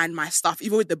designed my stuff.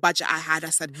 Even with the budget I had, I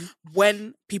said,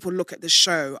 when people look at the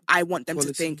show, I want them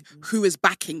to think, who is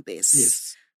backing this?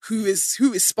 Yes. Who is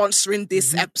sponsoring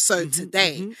this episode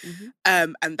today?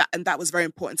 And that was very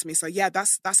important to me. So yeah,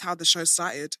 that's how the show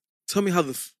started. Tell me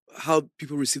how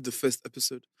people received the first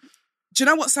episode. Do you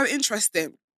know what's so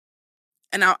interesting?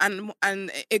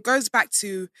 And it goes back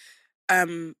to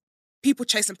people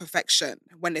chasing perfection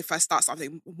when they first start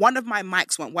something. One of my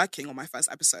mics weren't working on my first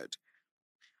episode.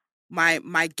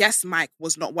 My guest mic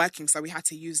was not working, so we had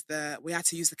to use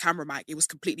the camera mic. It was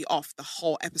completely off the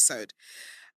whole episode,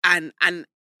 and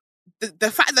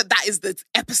the fact that is the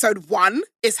episode 1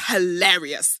 is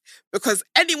hilarious, because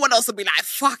anyone else would be like,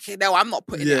 "Fuck it, no, I'm not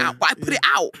putting it out," but I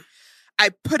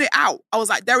put it out. I was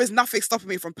like, there is nothing stopping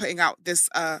me from putting out this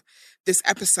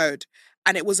episode.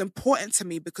 And it was important to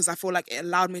me because I feel like it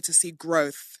allowed me to see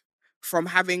growth from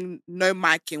having no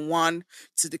mic in one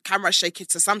to the camera shaking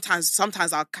to sometimes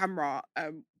our camera,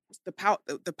 the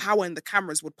power in the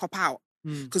cameras would pop out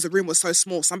because the room was so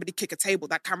small. Somebody kick a table,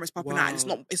 that camera's popping out,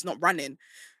 and it's not running.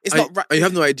 You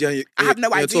have no idea. I have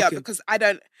no idea because I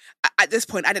don't. At this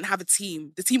point, I didn't have a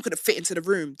team. The team couldn't fit into the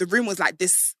room. The room was like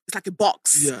this. It's like a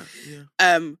box.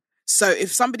 Yeah. So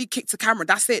if somebody kicked the camera,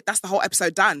 that's it. That's the whole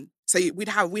episode done. So we'd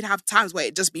have times where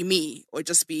it'd just be me or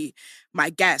just be my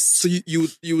guest. So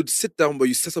you would sit down, but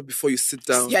you set up before you sit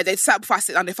down. Yeah, they'd set up before I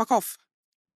sit down. They fuck off.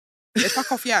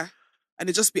 Yeah. And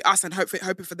it'd just be us and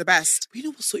hoping for the best. But you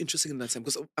know what's so interesting in that time?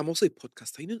 Because I'm also a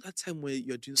podcaster. You know that time where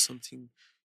you're doing something,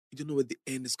 you don't know where the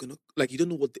end is gonna. Like you don't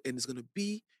know what the end is gonna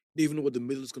be. You don't even know what the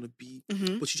middle is gonna be.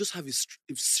 Mm-hmm. But you just have a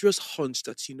serious hunch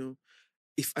that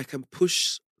if I can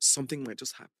push, something might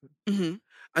just happen. Mm-hmm.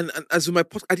 And as with my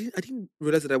podcast, I didn't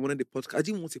realize that I wanted a podcast. I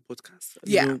didn't want a podcast.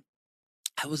 Yeah.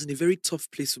 I was in a very tough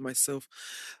place with myself.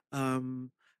 I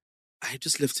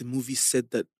just left a movie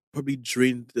set that probably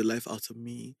drained the life out of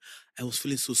me. I was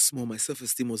feeling so small. My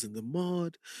self-esteem was in the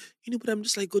mud. But I'm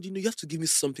just like, God, you have to give me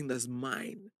something that's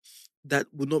mine, that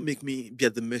would not make me be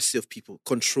at the mercy of people.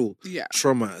 Control. Yeah.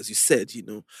 Trauma, as you said,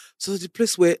 So the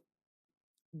place where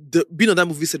being on that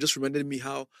movie set just reminded me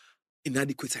how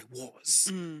inadequate I was.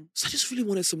 So I just really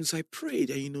wanted something. So I prayed,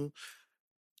 and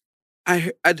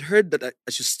I'd heard that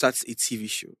I should start a TV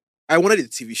show. I wanted a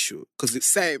TV show because it's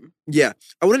same. Yeah,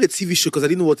 I wanted a TV show because I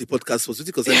didn't know what a podcast was.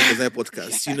 Because I was a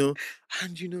podcast, and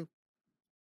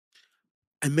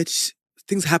I met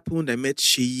things happened. I met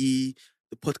Sheyi.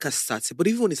 The podcast started, but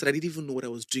even when it started, I didn't even know what I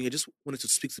was doing. I just wanted to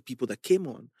speak to people that came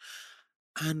on,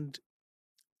 and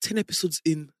 10 episodes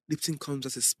in, Lipton comes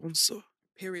as a sponsor.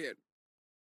 Period.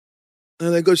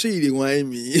 And I got Sheyi, you didn't whine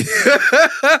me.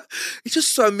 It's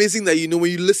just so amazing that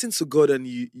when you listen to God and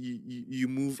you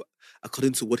move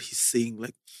according to what He's saying,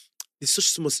 like there's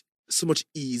so much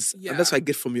ease, and that's what I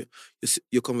get from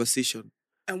your conversation.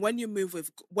 And when you move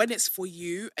when it's for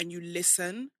you and you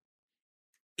listen,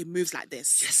 it moves like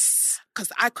this. Yes,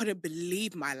 because I couldn't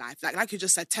believe my life. Like you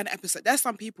just said, 10 episodes. There's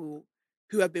some people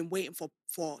who have been waiting for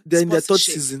they're in their third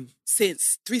season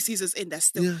since 3 seasons in. They're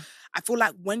still. Yeah. I feel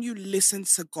like when you listen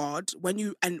to God,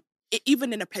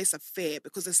 even in a place of fear,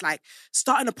 because it's like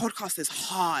starting a podcast is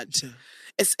hard. Yeah.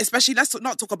 It's, especially, let's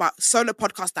not talk about solo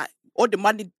podcasts that all the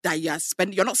money that you're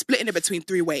spending, you're not splitting it between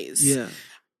 3 ways. Yeah.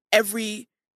 Every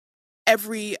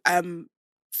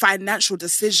financial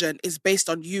decision is based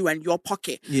on you and your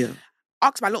pocket. Yeah.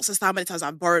 Ask my little sister how many times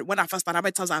I've borrowed, when I first started, how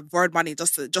many times I've borrowed money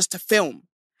just to film.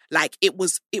 Like, it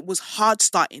was hard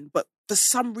starting, but for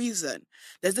some reason,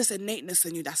 there's this innateness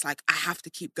in you that's like, I have to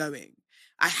keep going.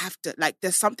 I have to, like,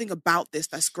 there's something about this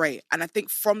that's great. And I think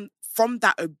from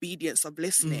that obedience of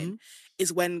listening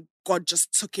is when God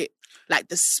just took it, like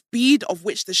the speed of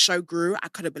which the show grew, I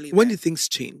couldn't believe When it. did things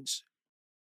change?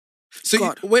 So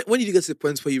God. when did you get to the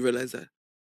point where you realize that,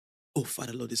 oh,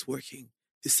 Father Lord, is working.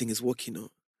 This thing is working on.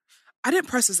 I didn't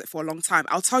process it for a long time.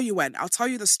 I'll tell you when. I'll tell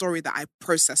you the story that I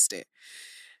processed it.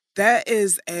 There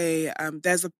is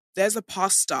there's a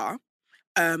pastor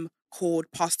called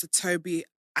Pastor Toby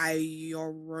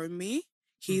Ayoromi.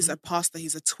 He's a pastor,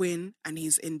 he's a twin, and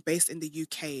he's based in the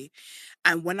UK.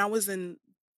 And when I was in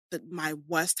my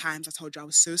worst times, I told you I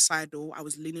was suicidal, I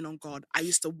was leaning on God. I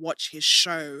used to watch his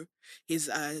show,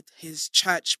 his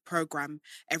church program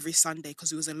every Sunday,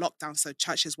 because he was in lockdown, so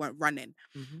churches weren't running.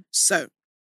 So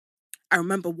I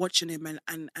remember watching him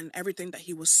and everything that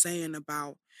he was saying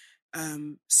about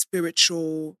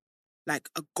spiritual, like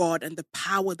a God and the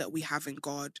power that we have in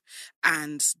God,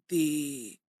 and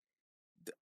the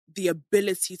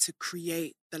ability to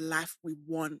create the life we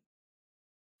want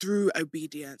through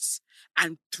obedience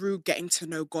and through getting to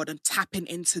know God and tapping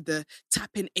into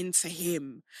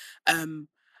him.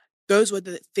 Those were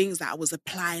the things that I was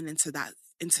applying into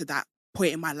that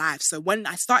point in my life. So when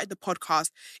I started the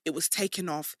podcast, it was taking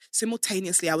off.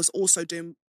 Simultaneously, I was also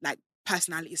doing like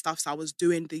personality stuff. So I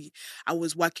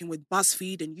was working with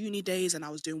BuzzFeed and uni days, and I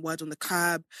was doing Word on the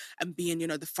Curb and being,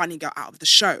 the funny girl out of the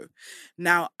show.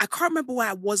 Now, I can't remember where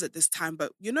I was at this time,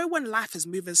 but when life is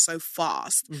moving so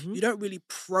fast, you don't really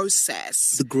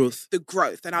process The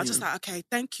growth. And I was just like, okay,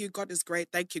 thank you, God is great.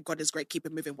 Thank you, God is great. Keep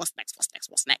it moving. What's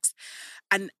next?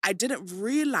 And I didn't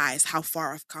realize how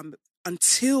far I've come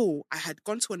until I had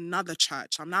gone to another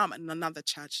church. I'm in another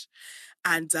church.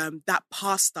 And that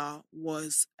pastor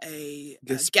was a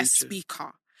guest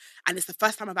speaker. And it's the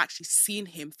first time I've actually seen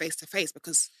him face to face,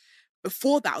 because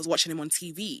before that I was watching him on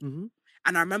TV.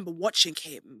 And I remember watching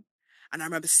him, and I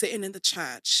remember sitting in the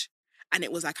church, and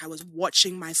it was like I was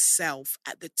watching myself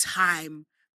at the time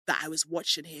that I was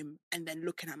watching him, and then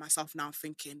looking at myself now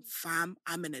thinking, fam,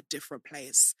 I'm in a different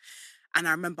place. And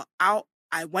I remember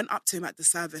I went up to him at the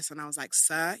service and I was like,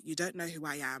 sir, you don't know who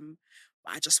I am,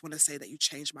 but I just want to say that you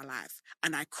changed my life.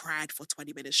 And I cried for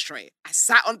 20 minutes straight. I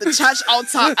sat on the church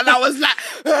altar and I was like,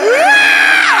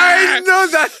 I know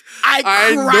that. I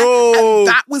cried. know. And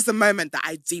that was the moment that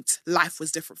I deeped life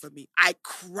was different for me. I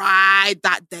cried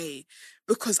that day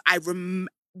because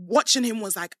watching him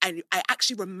was like, I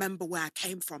actually remember where I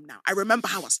came from now. I remember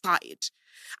how I started.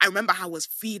 I remember how I was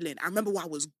feeling. I remember what I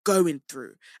was going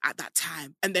through at that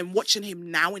time. And then watching him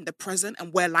now in the present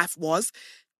and where life was,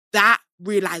 that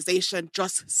realization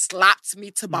just slapped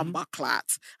me to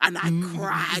Bambaklat. And I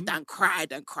cried and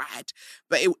cried and cried.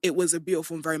 But it was a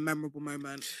beautiful and very memorable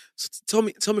moment. So tell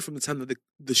me from the time that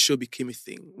the show became a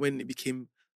thing, when it became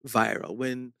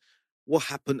viral, what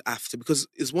happened after? Because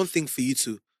it's one thing for you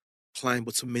to climb,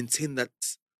 but to maintain that,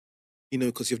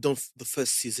 because you've done the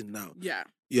first season now. Yeah.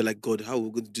 You're like, God, how are we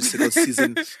going to do second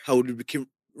season? How would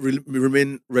we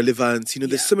remain relevant?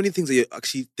 There's so many things that you're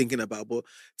actually thinking about. But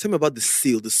tell me about the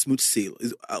smooth sail.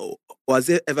 Or has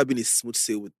there ever been a smooth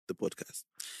sail with the podcast?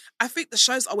 I think the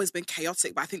show's always been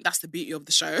chaotic, but I think that's the beauty of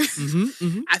the show.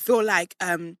 I feel like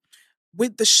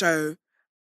with the show,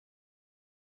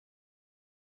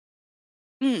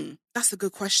 that's a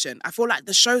good question. I feel like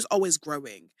the show's always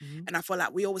growing, and I feel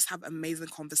like we always have amazing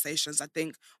conversations. I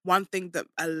think one thing that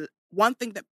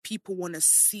people want to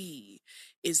see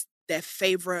is their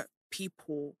favorite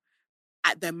people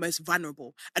at their most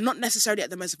vulnerable, and not necessarily at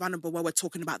the most vulnerable where we're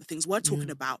talking about the things we're talking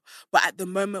about, but at the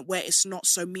moment where it's not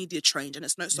so media trained and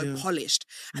it's not so polished.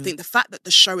 I think the fact that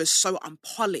the show is so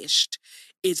unpolished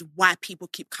is why people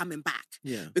keep coming back.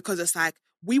 Because it's like,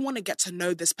 we want to get to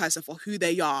know this person for who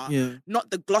they are, not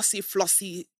the glossy,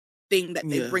 flossy thing that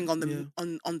they bring on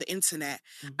the internet.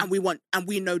 And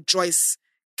we know Joyce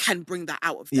can bring that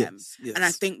out of them. Yes. And I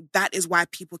think that is why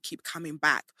people keep coming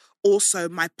back. Also,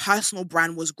 my personal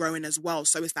brand was growing as well.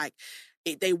 So it's like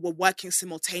they were working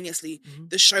simultaneously.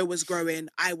 The show was growing,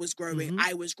 I was growing,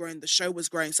 the show was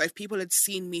growing. So if people had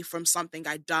seen me from something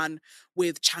I'd done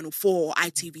with Channel 4 or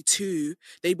ITV2,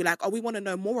 they'd be like, oh, we want to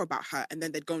know more about her. And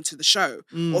then they'd go into the show.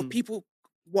 Or people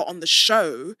were on the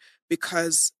show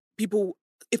because people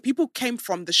if people came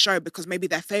from the show because maybe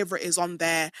their favorite is on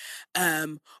there,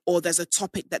 or there's a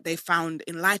topic that they found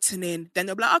enlightening, then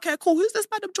they'll be like, okay, cool, who's this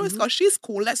Madam Joyce girl? She's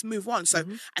cool, let's move on. So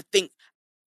I think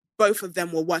both of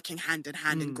them were working hand in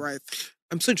hand in growth.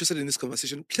 I'm so interested in this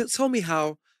conversation. Tell me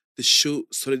how the show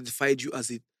solidified you as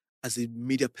a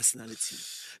media personality.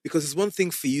 Because it's one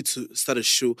thing for you to start a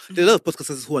show. There are a lot of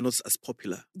podcasters who are not as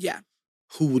popular. Yeah.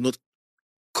 Who will not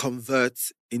convert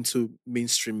into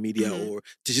mainstream media or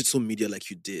digital media like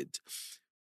you did.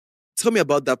 Tell me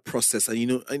about that process.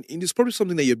 And, and it's probably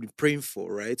something that you've been praying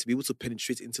for, right? To be able to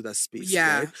penetrate into that space,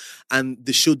 right? And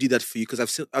the show did that for you,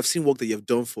 because I've seen work that you've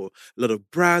done for a lot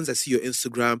of brands. I see your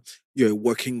Instagram. You're a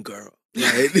working girl,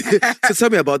 right? So tell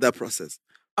me about that process.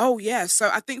 Oh, yeah. So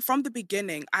I think from the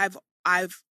beginning, I've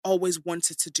always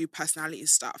wanted to do personality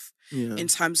stuff in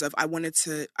terms of I wanted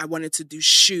to do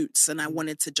shoots, and I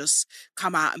wanted to just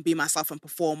come out and be myself and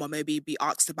perform, or maybe be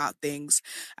asked about things.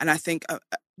 And I think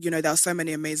there are so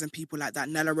many amazing people like that.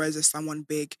 Nella Rose is someone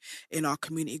big in our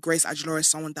community. Grace Aguilera is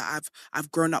someone that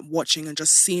I've grown up watching and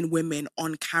just seen women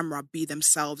on camera be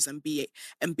themselves and be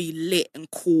lit and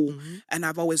cool. And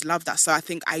I've always loved that. So I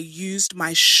think I used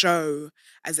my show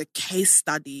as a case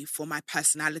study for my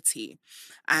personality.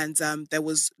 And there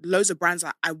was loads of brands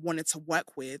that I wanted to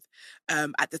work with.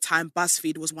 At the time,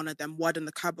 BuzzFeed was one of them. Word on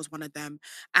the Curb was one of them.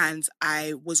 And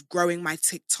I was growing my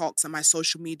TikToks and my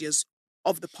social medias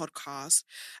of the podcast,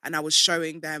 and I was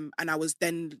showing them, and I was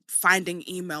then finding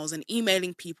emails and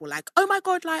emailing people like, oh my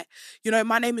God, like,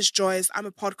 my name is Joyce. I'm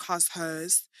a podcast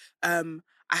host. I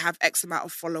have X amount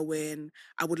of following.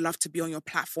 I would love to be on your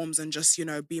platforms and just,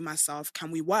 be myself.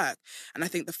 Can we work? And I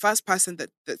think the first person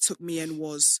that took me in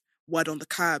was Word on the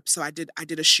Curb. So I did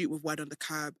a shoot with Word on the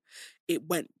Curb. It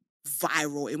went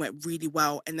viral. It went really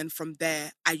well. And then from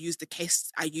there, I used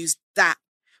that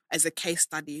as a case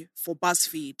study for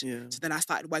BuzzFeed. Yeah. So then I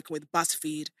started working with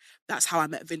BuzzFeed. That's how I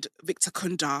met Victor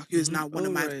Kunda, who is now one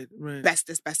of my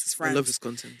bestest friends. I love his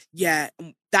content. Yeah.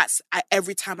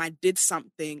 Every time I did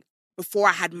something, before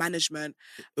I had management,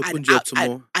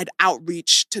 I'd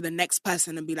outreach to the next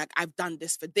person and be like, I've done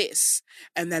this for this.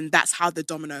 And then that's how the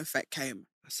domino effect came.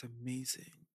 That's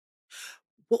amazing.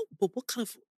 What kind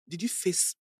of, did you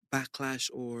face backlash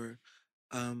or,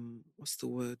 what's the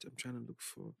word I'm trying to look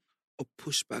for? Or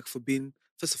pushback for being,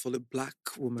 first of all, a Black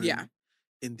woman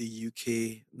in the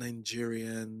UK,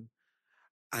 Nigerian,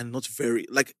 and not very,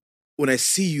 like, when I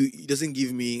see you, it doesn't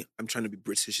give me, I'm trying to be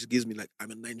British. It gives me like, I'm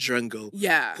a Nigerian girl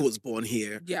who was born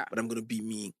here, but I'm going to be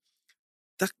me.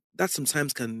 That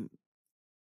sometimes can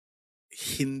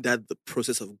hinder the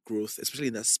process of growth, especially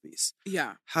in that space.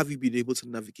 Yeah. Have you been able to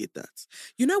navigate that?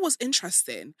 You know what's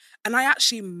interesting? And I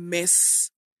actually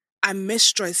miss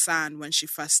Joyce when she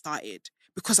first started,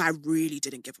 because I really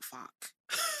didn't give a fuck.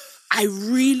 I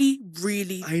really,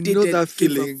 really didn't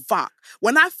give a fuck.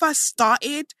 When I first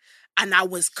started and I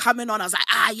was coming on, I was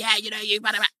like, you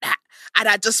better that. And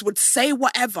I just would say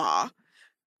whatever.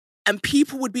 And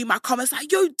people would be in my comments like,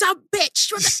 you dumb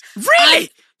bitch. Really?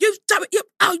 You dumb,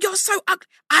 you're so ugly.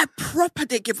 I proper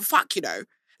didn't give a fuck,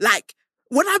 Like,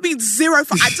 when I mean zero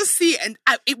fuck, I just see it and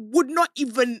it wouldn't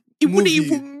even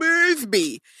move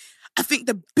me. I think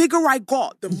the bigger I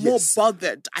got, the more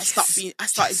bothered I started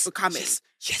becoming.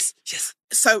 Yes.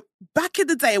 So back in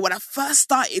the day when I first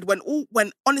started,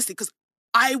 when honestly, because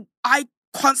I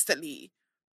constantly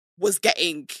was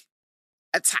getting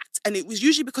attacked, and it was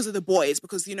usually because of the boys,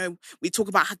 because we talk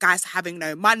about guys having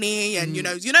no money, and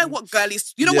what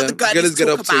girlies, what the girlies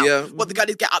talk about, what the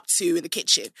girlies get up to in the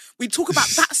kitchen. We talk about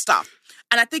that stuff,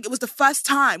 and I think it was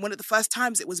one of the first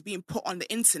times it was being put on the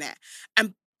internet,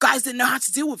 and guys didn't know how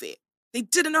to deal with it. They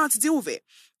didn't know how to deal with it.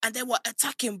 And they were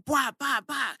attacking, bah,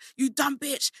 you dumb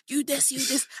bitch, you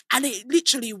this. And it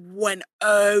literally went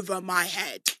over my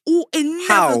head.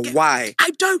 Why?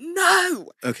 I don't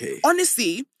know. Okay.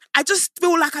 Honestly, I just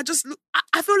feel like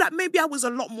I feel like maybe I was a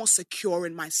lot more secure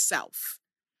in myself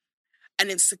and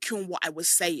insecure in what I was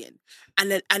saying,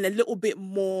 and a little bit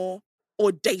more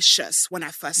audacious when I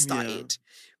first started,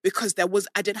 because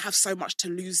I didn't have so much to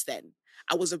lose then.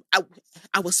 I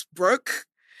was broke.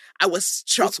 I was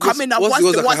coming up. What's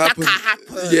the worst that can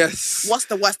happen? Yes. What's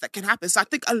the worst that can happen? So I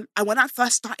think when I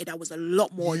first started, I was a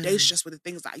lot more audacious with the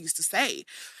things that I used to say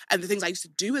and the things I used to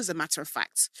do, as a matter of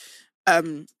fact.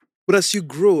 But as you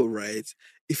grow, right,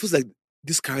 it feels like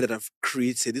this career that I've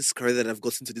created, this career that I've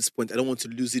gotten to this point, I don't want to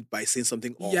lose it by saying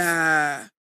something off. Yeah.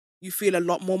 You feel a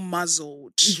lot more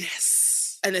muzzled.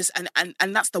 Yes. And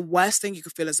that's the worst thing you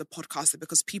could feel as a podcaster,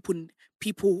 because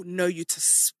people know you to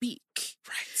speak.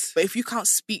 Right. But if you can't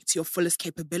speak to your fullest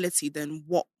capability, then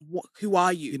who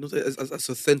are you? As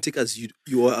authentic as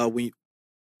you are when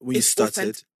you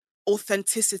started.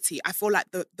 authenticity. I feel like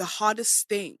the hardest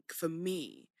thing for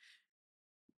me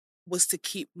was to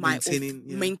keep my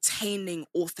maintaining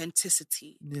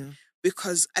authenticity. Yeah.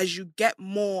 Because as you get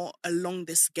more along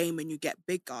this game and you get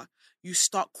bigger, you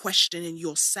start questioning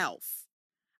yourself.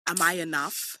 Am I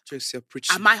enough? Joyce, you're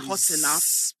preaching. Am I hot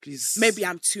enough? Please. Maybe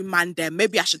I'm too man there.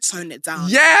 Maybe I should tone it down.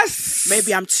 Yes!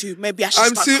 Maybe I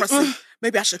should crossing.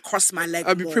 Maybe I should cross my leg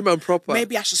I'll be more. prim and proper.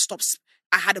 Maybe I should stop.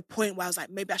 I had a point where I was like,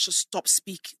 maybe I should stop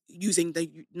using the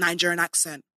Nigerian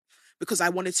accent because I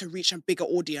wanted to reach a bigger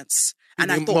audience.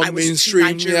 And I thought I was too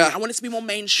Nigerian. Yeah. I wanted to be more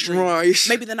mainstream. Right.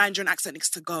 Maybe the Nigerian accent needs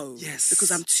to go. Yes.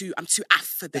 Because I'm too af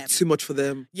for them. It's too much for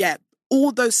them. Yeah.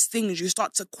 All those things, you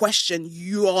start to question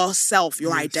yourself,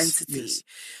 your identity. Yes.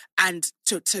 And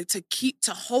to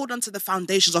hold on to the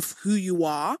foundations of who you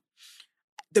are,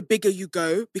 the bigger you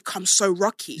go, becomes so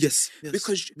rocky. Yes.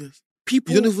 Because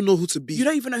people... You don't even know who to be. You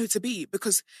don't even know who to be.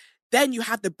 Because then you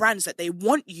have the brands that they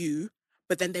want you,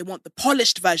 but then they want the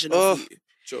polished version of you.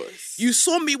 Joyce. You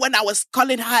saw me when I was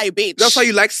calling her a bitch. That's why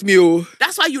you liked me, oh.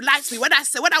 That's why you liked me. When I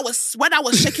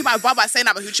was shaking my baba saying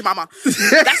I'm a hoochie mama.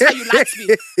 That's why you liked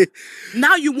me.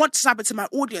 Now you want to happen to my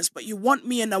audience, but you want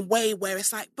me in a way where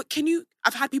it's like, but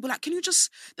I've had people like, there's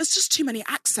just too many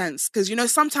accents. Because,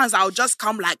 sometimes I'll just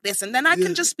come like this and then I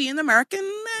can just be an American.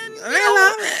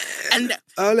 And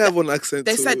I only have one accent.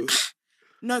 They said,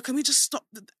 no, can we just stop?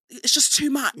 It's just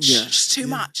too much. Yeah, just too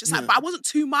much. It's like, but I wasn't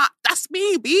too much. That's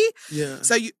me, B. Yeah.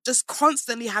 So you just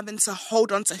constantly having to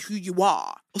hold on to who you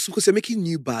are. Also, because you're making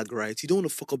new bag, right? You don't want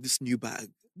to fuck up this new bag.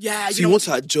 Yeah. So you want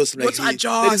to adjust. You want to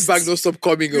adjust. Let this bag don't stop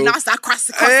coming. You now start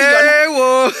crossing. Hey,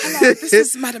 whoa. Hello, this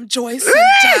is Madam Joyce.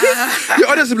 And, your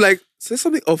audience will be like, so there's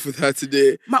something off with her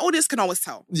today. My audience can always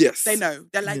tell. Yes. They know.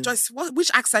 They're like, Joyce,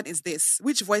 which accent is this?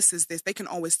 Which voice is this? They can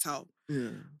always tell.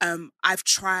 Yeah. I've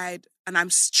tried, and I'm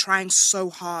trying so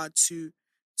hard to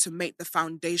make the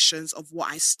foundations of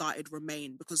what I started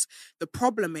remain. Because the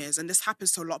problem is, and this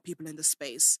happens to a lot of people in the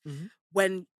space,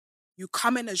 when you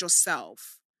come in as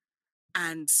yourself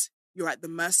and you're at the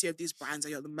mercy of these brands,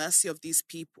 and you're at the mercy of these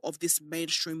people, of this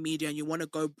mainstream media, and you want to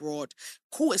go broad,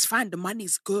 cool, it's fine, the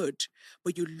money's good,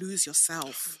 but you lose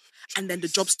yourself. And then the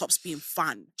job stops being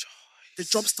fun. The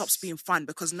job stops being fun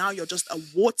because now you're just a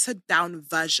watered down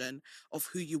version of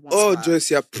who you once were.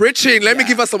 Joyce, you're preaching. Let me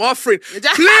give her some offering.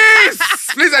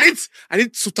 Please, I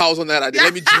need 2,000 naira.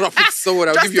 Let me drop it somewhere.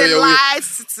 I'll give you your way.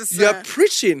 You're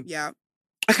preaching. Yeah.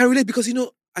 I can relate because,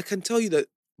 I can tell you that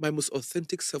my most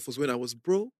authentic self was when I was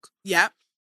broke. Yeah.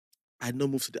 I had not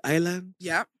moved to the island.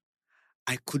 Yeah.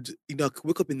 I could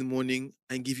wake up in the morning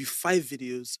and give you 5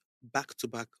 videos back to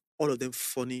back, all of them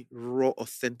funny, raw,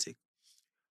 authentic.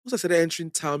 Once I started entering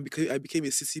town, because I became a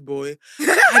sissy boy,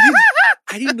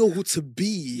 I didn't know who to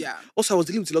be. Yeah. Also, I was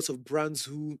dealing with lots of brands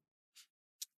that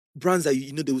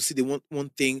they will say they want one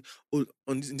thing. Oh,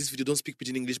 in this video, don't speak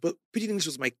pidgin English. But pidgin English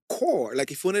was my core.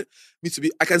 Like, if you wanted me to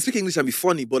be, I can speak English and be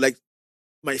funny, but like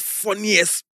my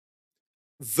funniest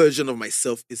version of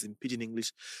myself is in pidgin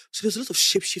English. So there's a lot of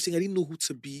shape shifting. I didn't know who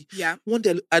to be. Yeah. One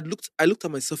day I looked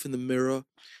at myself in the mirror.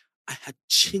 I had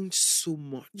changed so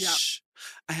much. Yeah.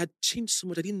 I had changed so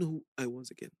much. I didn't know who I was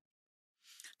again.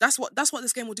 That's what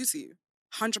this game will do to you.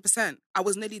 100%. I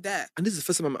was nearly there. And this is the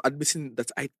first time I'm admitting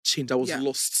that I changed. I was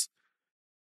lost.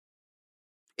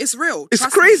 It's real. It's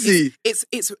Trust crazy. Me.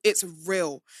 It's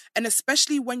real. And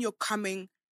especially when you're coming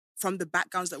from the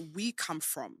backgrounds that we come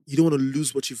from. You don't want to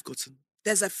lose what you've gotten.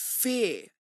 There's a fear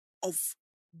of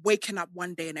waking up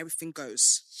one day and everything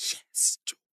goes. Yes.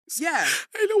 Yeah.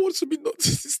 I don't want to be not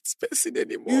this person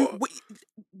anymore.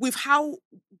 With how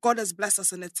God has blessed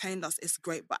us and attained us, it's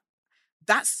great. But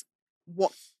that's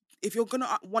what, if you're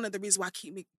gonna, one of the reasons why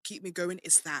keep me going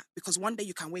is that, because one day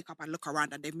you can wake up and look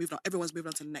around and they've moved on, everyone's moved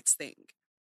on to the next thing.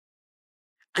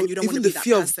 And you don't want to be that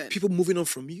person. Even the fear of people moving on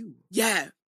from you. Yeah.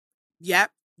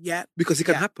 Because it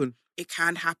can happen. It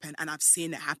can happen, and I've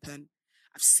seen it happen.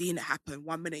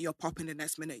 1 minute you're popping, the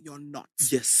next minute you're not.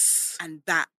 Yes. And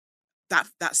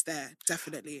that's there,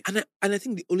 definitely. And I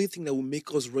think the only thing that will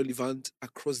make us relevant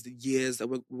across the years that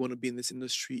we want to be in this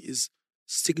industry is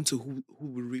sticking to who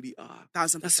we really are.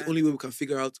 1,000%. That's the only way we can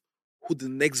figure out who the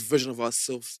next version of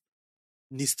ourselves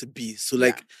needs to be. So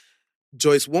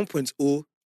Joyce 1.0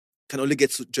 can only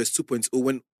get to Joyce 2.0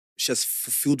 when she has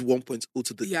fulfilled 1.0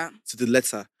 to the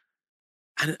letter.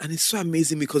 And it's so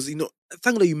amazing because,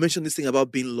 thank God you mentioned this thing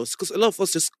about being lost, because a lot of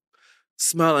us just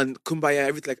smile and kumbaya,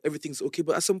 everything's okay.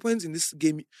 But at some point in this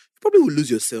game, you probably will lose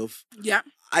yourself. Yeah.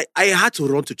 I had to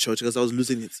run to church because I was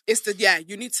losing it.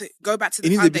 You need to go back to the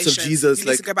foundations. You need a bit of Jesus. You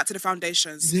need to go back to the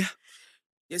foundations. Yeah.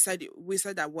 we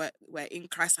said that we're in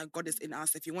Christ and God is in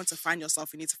us. If you want to find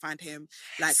yourself, you need to find Him.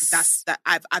 Like that.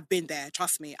 I've been there.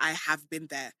 Trust me, I have been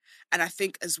there. And I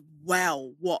think as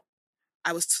well, what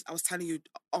I was telling you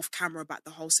off camera about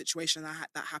the whole situation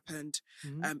that happened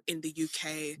in the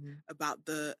UK about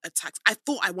the attacks. I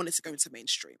thought I wanted to go into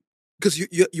mainstream because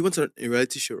you went on a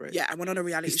reality show, right? Yeah, I went on a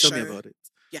reality Please show. tell me about it.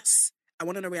 Yes, I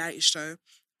went on a reality show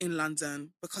in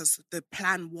London because the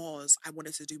plan was I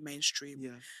wanted to do mainstream.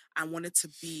 Yeah. I wanted to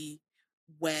be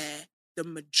where the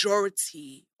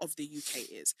majority of the UK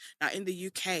is. Now, in the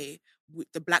UK,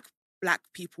 the black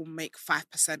people make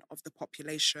 5% of the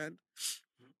population.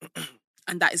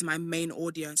 And that is my main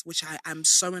audience, which I am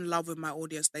so in love with my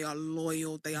audience. They are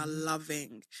loyal. They are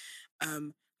loving.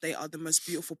 They are the most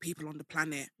beautiful people on the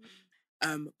planet.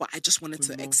 But I just wanted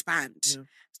to expand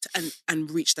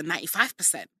and reach the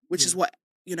 95%, which is what,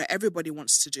 everybody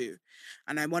wants to do.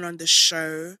 And I went on the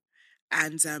show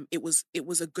and it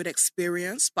was a good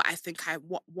experience. But I think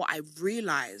what I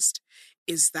realized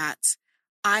is that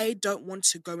I don't want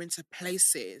to go into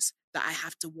places that I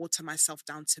have to water myself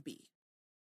down to be.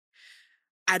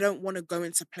 I don't want to go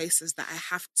into places that I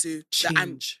have to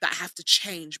change. That I have to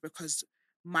change because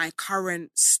my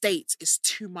current state is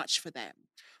too much for them.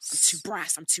 I'm too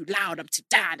brass. I'm too loud. I'm too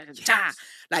da.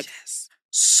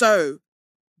 So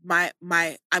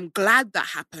I'm glad that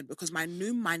happened because my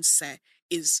new mindset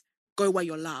is go where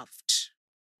you're loved.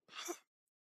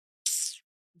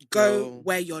 Go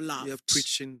where you're loved. You're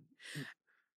preaching.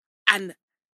 And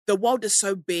the world is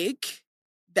so big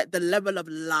that the level of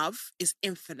love is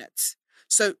infinite.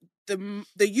 So the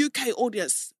UK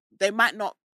audience, they might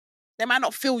not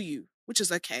feel you, which is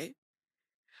okay.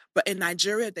 But in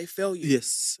Nigeria, they feel you.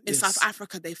 Yes. In South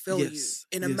Africa, they feel you.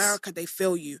 In America, they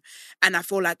feel you. And I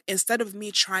feel like instead of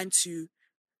me trying to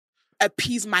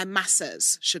appease my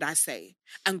masses, should I say,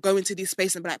 and go into these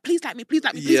spaces and be like, please like me, please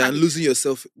like me, please like me. Yeah, losing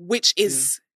yourself. Which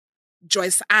is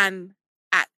Joyce Ann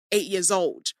at 8 years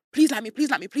old. Please like me, please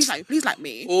like me, please like me, please like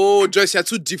me. Oh, Joyce, you're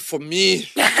too deep for me.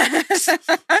 You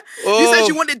said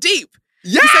you wanted deep.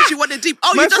 Yeah. You said you wanted deep.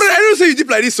 Oh, my friend, I don't say you deep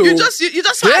like this. So. You just I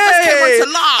just came on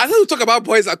to laugh. I thought we talk about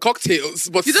boys and cocktails,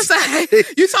 but you just said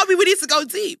you told me we need to go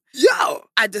deep. Yeah.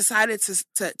 I decided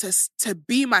to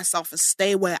be myself and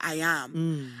stay where I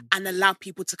am and allow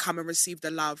people to come and receive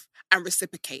the love and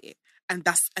reciprocate it. And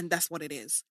that's what it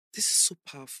is. This is so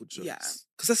powerful, Joyce. Yeah.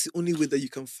 Because that's the only way that you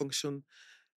can function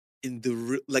in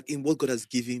in what God has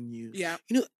given you. Yeah.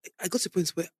 I got to a point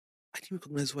where I didn't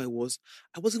recognize who I was.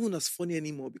 I wasn't even as funny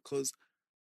anymore because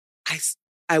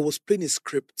I was playing a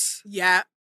script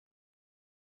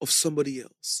of somebody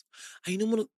else. And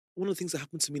one of the things that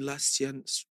happened to me last year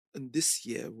and this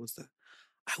year was that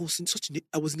I was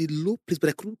in a low place, but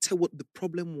I couldn't tell what the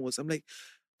problem was. I'm like,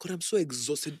 God, I'm so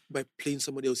exhausted by playing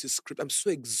somebody else's script. I'm so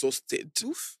exhausted.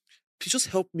 Oof. Please just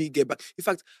help me get back. In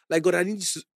fact, like, God, I need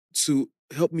you to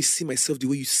help me see myself the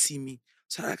way you see me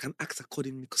so that I can act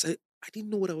accordingly because I didn't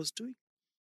know what I was doing.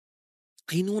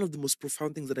 And one of the most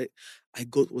profound things that I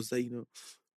got was that,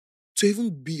 to even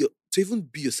be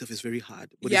yourself is very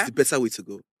hard, but it's the better way to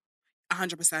go.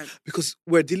 100%. Because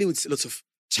we're dealing with lots of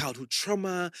childhood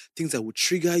trauma, things that will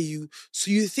trigger you.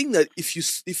 So you think that if you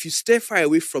stay far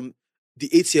away from the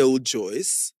 8-year-old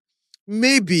Joyce,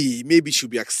 maybe she'll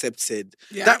be accepted.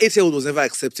 Yeah. That 8-year-old was never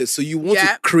accepted. So you want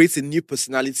to create a new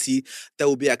personality that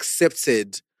will be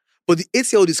accepted. But the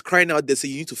 8-year-old is crying out there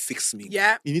saying, you need to fix me.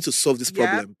 Yeah. You need to solve this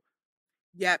problem.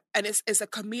 Yeah. And it's a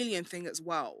chameleon thing as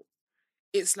well.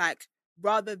 It's like,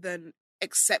 rather than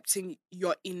accepting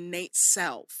your innate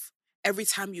self, every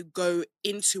time you go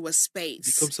into a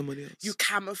space, become somebody else. You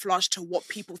camouflage to what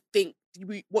people think,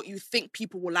 what you think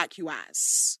people will like you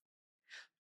as.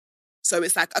 So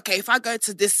it's like, okay, if I go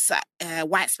to this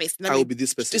white space, I will be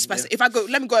this person. Yeah. If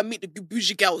let me go and meet the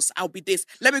bougie girls, I'll be this.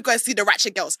 Let me go and see the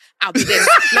ratchet girls, I'll be this.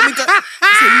 Let me go.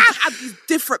 So you have these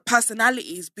different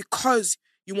personalities because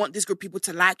you want this group of people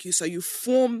to like you. So you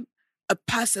form a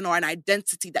person or an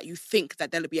identity that you think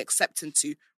that they'll be accepting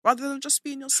to, rather than just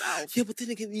being yourself. Yeah, but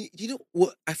then again, you know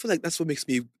what? I feel like that's what makes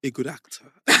me a good actor.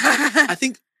 I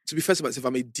think, to be fair to myself,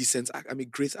 I'm a decent actor. I'm a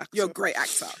great actor. You're a great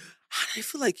actor. I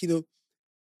feel like,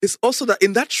 it's also that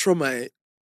in that trauma,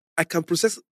 I can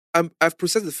process, I've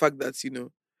processed the fact that,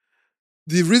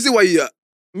 the reason why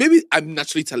maybe I'm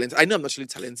naturally talented. I know I'm naturally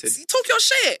talented. You talk your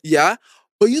shit. Yeah.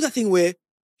 But that thing where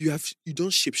you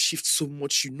don't shape shift so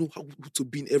much, you know how to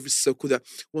be in every circle that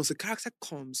once a character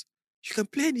comes, you can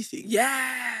play anything.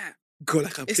 Yeah. Girl, I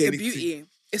can play anything. Beauty.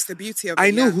 It's the beauty of it. I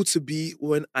know who to be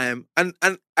when I am, and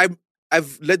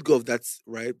I've let go of that,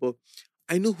 right? But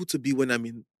I know who to be when I'm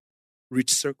in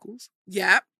rich circles.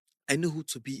 Yeah. I know who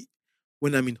to be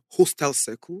when I'm in hostile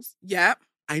circles. Yeah.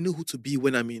 I know who to be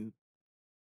when I'm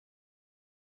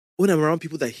around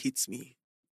people that hate me.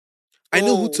 I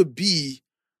know who to be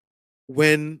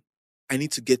when I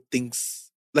need to get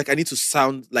things, like I need to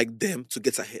sound like them to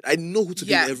get ahead. I know who to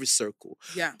be in every circle.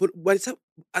 Yeah. But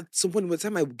at some point, by the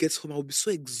time I get home, I will be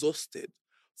so exhausted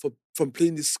from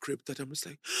playing this script that I'm just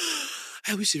like,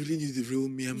 I wish I really knew the real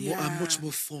me. I'm much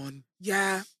more fun.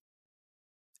 Yeah.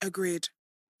 Agreed.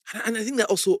 And I think that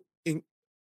also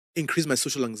increased my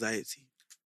social anxiety.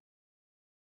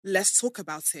 Let's talk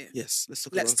about it. Yes, let's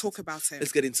talk about it. it.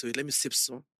 Let's get into it. Let me sip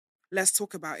some. Let's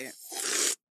talk about it.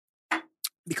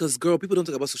 Because, girl, people don't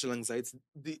talk about social anxiety.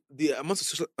 The amount of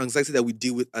social anxiety that we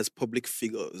deal with as public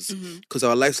figures, because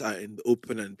our lives are in the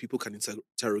open and people can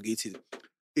interrogate it,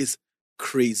 is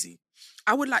crazy.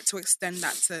 I would like to extend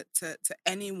that to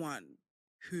anyone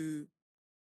who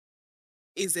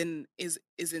is in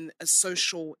a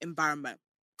social environment.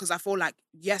 Because I feel like,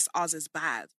 yes, ours is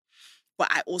bad, but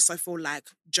I also feel like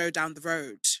Joe down the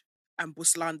road and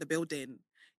Buslan the building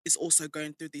is also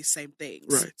going through these same things.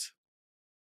 Right.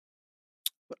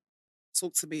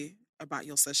 Talk to me about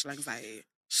your social anxiety.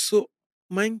 So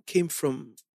mine came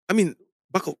from,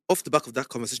 off the back of that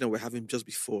conversation that we're having just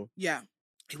before. Yeah.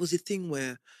 It was a thing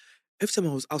where every time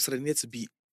I was outside, I needed to be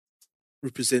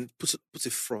put a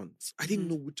front. I didn't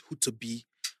know who to be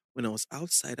when I was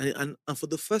outside. And for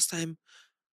the first time,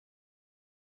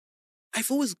 I've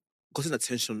always gotten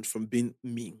attention from being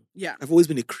me. Yeah. I've always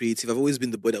been a creative. I've always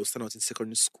been the boy that would stand out in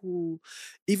secondary school.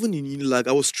 Even in Unilag,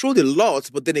 I was trolled a lot,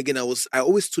 but then again, I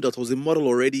always stood out. I was a model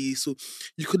already. So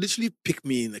you could literally pick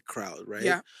me in a crowd, right?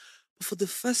 Yeah. But for the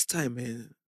first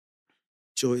time,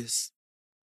 Joyce,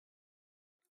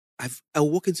 I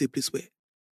walk into a place where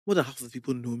more than half of the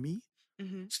people know me.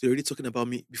 So they're already talking about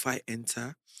me before I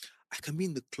enter. I can be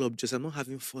in the club just, I'm not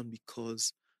having fun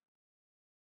because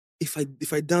if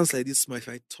I dance like this, if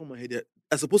I turn my head,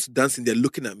 I'm supposed to dance and they're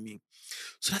looking at me.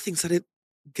 So that thing started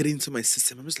getting into my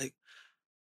system. I'm just like,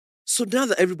 so now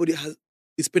that everybody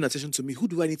is paying attention to me, who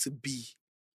do I need to be?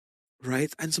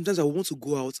 Right? And sometimes I want to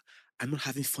go out. I'm not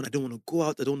having fun. I don't want to go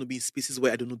out. I don't want to be in spaces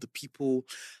where I don't know the people.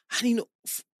 And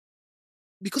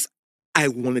because I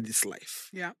wanted this life.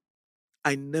 Yeah.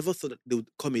 I never thought that there would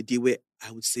come a day where I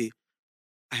would say,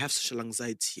 I have social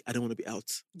anxiety. I don't want to be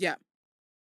out. Yeah.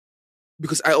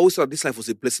 Because I always thought this life was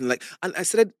a blessing. And I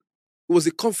said it was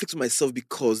a conflict with myself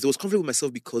because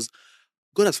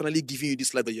God has finally given you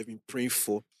this life that you've been praying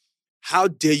for. How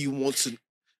dare you want to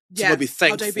not be thankful?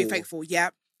 How dare you be thankful? Yeah.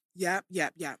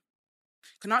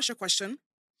 Can I ask you a question?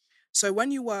 So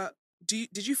when you were,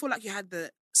 did you feel like you had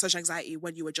the social anxiety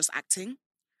when you were just acting?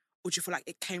 Or do you feel like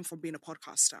it came from being a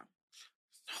podcaster?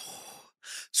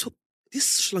 So this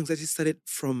social anxiety started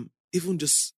from even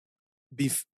just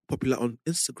being popular on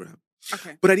Instagram.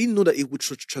 Okay. But I didn't know that it would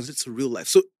translate to real life.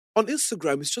 So on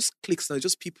Instagram, it's just clicks now, it's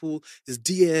just people, it's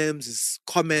DMs, it's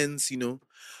comments,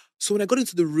 So when I got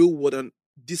into the real world and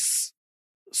this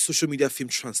social media film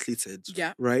translated,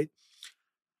 right?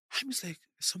 I'm just like,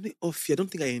 something off here. I don't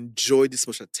think I enjoy this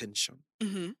much attention.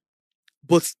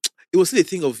 But it was still a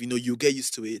thing of, you get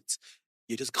used to it.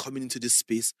 You're just coming into this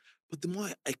space. But the more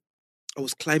I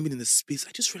was climbing in the space,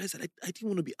 I just realized that I didn't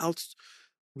want to be out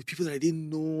with people that I didn't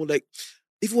know. Like,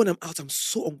 even when I'm out, I'm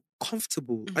so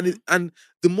uncomfortable. And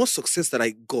the more success that I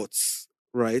got,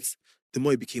 right, the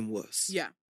more it became worse. Yeah.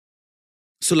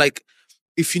 So,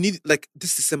 if you need,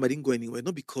 this December, I didn't go anywhere.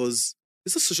 Not because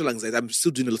it's a social anxiety. I'm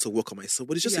still doing a lot of work on myself.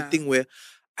 But it's just a thing where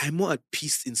I'm more at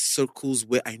peace in circles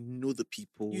where I know the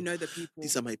people. You know the people.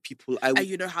 These are my people. And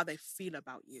you know how they feel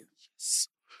about you. Yes.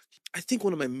 I think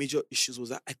one of my major issues was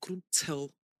that I couldn't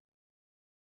tell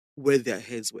where their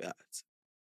heads were at.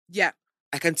 Yeah.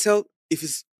 I can tell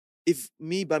if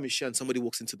me, Bamisha, and somebody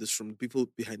walks into this room, people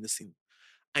behind the scene,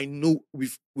 I know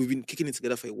we've been kicking it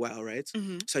together for a while, right?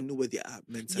 So I know where they are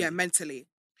mentally. Yeah, mentally.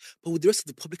 But with the rest of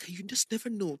the public, you just never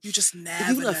know. You just never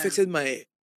It even affected my,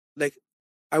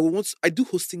 I do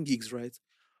hosting gigs, right?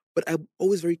 But I'm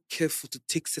always very careful to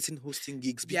take certain hosting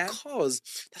gigs because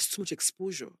that's too much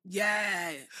exposure.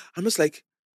 Yeah. I'm just like,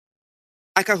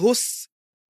 I can host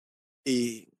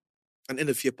an end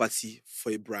of year party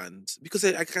for a brand because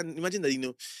I can imagine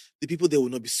that, the people there will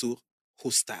not be so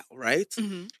hostile, right?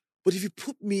 But if you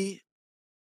put me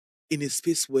in a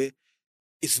space where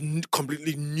it's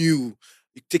completely new,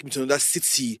 you take me to another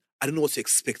city, I don't know what to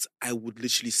expect, I would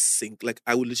literally sink.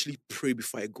 I would literally pray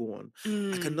before I go on.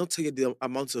 I cannot tell you the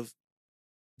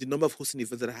number of hosting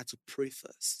events that I had to pray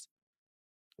first.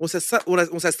 Once I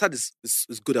start this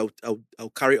is good, I'll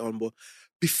carry on. But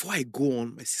before I go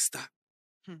on, my sister,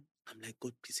 I'm like,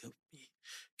 God, please help me.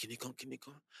 Can you come?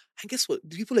 And guess what?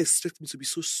 The people expect me to be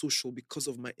so social because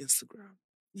of my Instagram.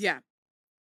 Yeah.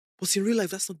 But in real life,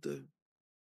 that's not the.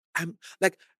 I'm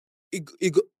like,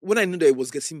 when I knew that it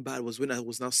was getting bad was when I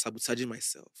was now sabotaging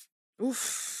myself.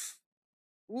 Oof.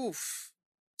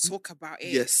 Talk about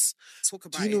it. Yes. Talk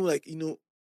about Do you know, it. like,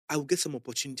 I will get some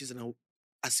opportunities, and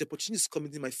as the opportunities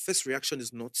coming in, my first reaction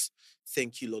is not,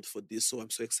 thank you, Lord, for this. So I'm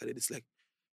so excited. It's like,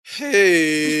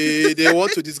 hey, they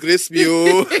want to disgrace me,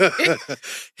 oh.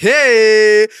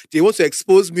 Hey, they want to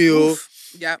expose me, oh.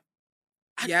 Yeah.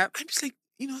 I'm just like,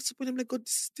 at some point, I'm like, God,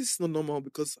 this is not normal,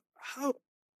 because how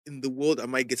in the world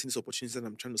am I getting this opportunity and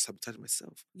I'm trying to sabotage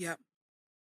myself? Yeah.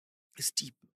 It's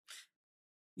deep.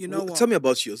 You know what? Tell me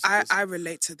about yours. I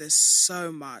relate to this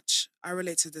so much.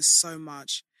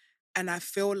 And I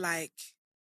feel like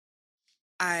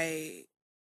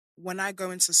when I go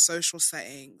into social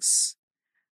settings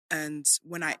and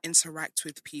when I interact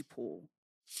with people,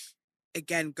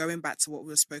 again, going back to what we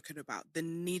were spoken about, the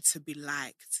need to be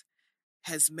liked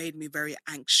has made me very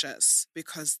anxious,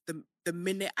 because the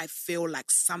minute I feel like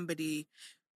somebody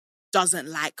doesn't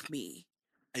like me,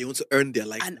 and you want to earn their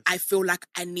likeness, and I feel like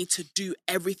I need to do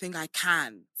everything I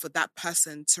can for that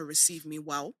person to receive me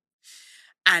well.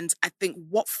 And I think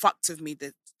what fucked with me,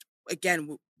 that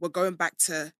again, we're going back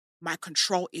to my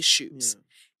control issues,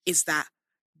 is that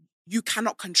you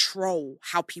cannot control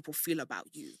how people feel about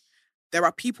you. There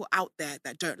are people out there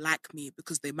that don't like me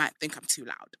because they might think I'm too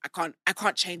loud. I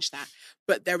can't change that.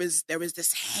 But there is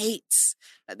this hate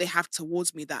that they have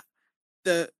towards me, that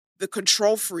the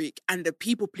control freak and the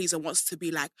people pleaser wants to be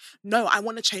like, no, I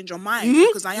want to change your mind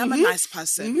because I am a nice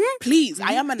person. Please,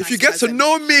 I am a nice person. If you get to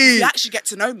know me. If you actually get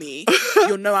to know me,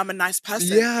 you'll know I'm a nice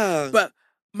person. Yeah. But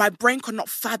my brain could not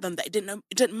fathom that it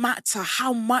didn't matter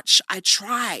how much I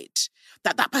tried,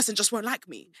 that person just won't like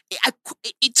me.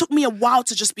 It took me a while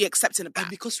to just be accepting of that. And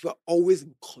because we're always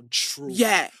in control.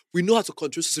 Yeah. We know how to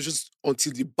control situations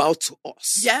until they bow to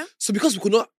us. Yeah. So because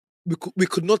we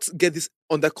could not get this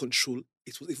under control,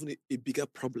 it was even a bigger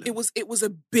problem. It was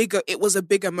a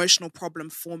big emotional problem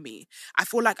for me. I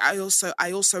feel like I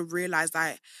also realized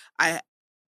I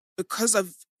because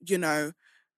of,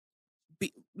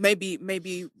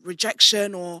 maybe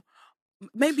rejection, or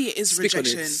maybe it is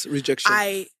rejection. Rejection.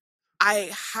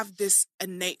 I have this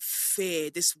innate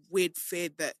fear, this weird fear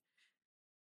that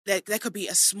there could be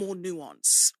a small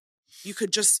nuance. You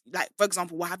could just, like, for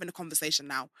example, we're having a conversation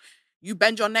now. You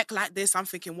bend your neck like this, I'm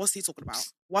thinking, what's he talking about?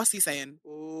 What's he saying?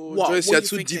 Oh, what? Joyce, what you're you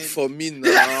too thinking? deep for me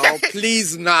now.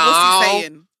 Please now. What's he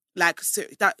saying?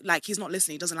 Like he's not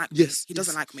listening. He doesn't like me. Yes, He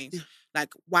doesn't like me. Yeah. Like,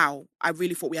 wow, I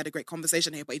really thought we had a great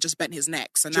conversation here, but he just bent his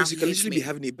neck. So Joyce, now you he can hates literally me. be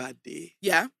having a bad day.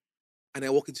 Yeah. And I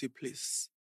walk into a place,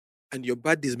 and your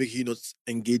bad day is making you not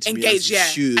engage me Engage, as you yeah.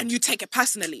 should. And you take it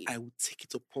personally. I will take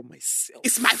it upon myself.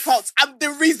 It's my fault. I'm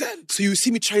the reason. So you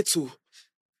see me try to,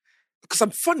 because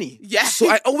I'm funny. Yeah. So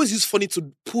I always use funny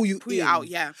to pull you Pull in. you out,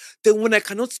 yeah. Then when I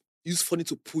cannot use funny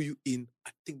to pull you in, I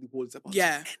think the world is about to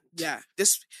end. Yeah.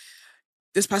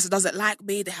 This person doesn't like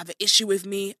me. They have an issue with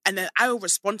me. And then I will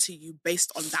respond to you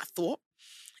based on that thought.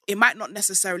 It might not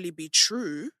necessarily be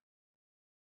true,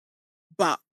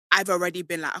 but I've already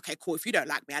been like, okay, cool. If you don't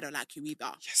like me, I don't like you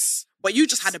either. Yes. But you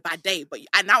just had a bad day.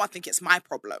 And now I think it's my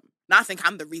problem. Now I think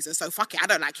I'm the reason. So fuck it. I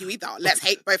don't like you either. Let's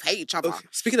both hate each other. Okay.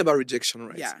 Speaking about rejection,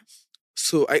 right? Yeah.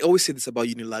 So I always say this about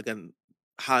Unilag and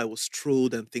how I was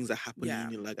trolled and things that happen Yeah.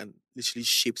 in Unilag, and literally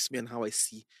shapes me and how I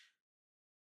see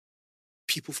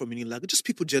people from Unilag, just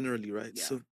people generally, right? Yeah.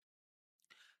 So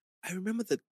I remember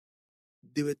that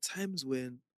there were times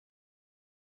when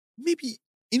maybe,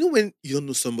 when you don't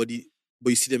know somebody, but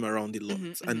you see them around a lot,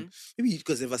 and maybe you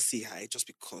guys never say hi just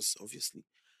because, obviously.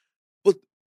 But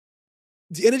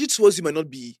the energy towards you might not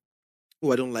be,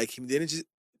 oh, I don't like him. The energy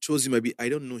towards you might be, I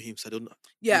don't know him, so I don't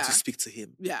need to speak to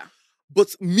him. Yeah.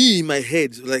 But me in my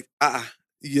head, like,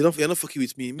 you're not fucking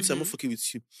with me. I'm not fucking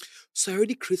with you. So I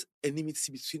already create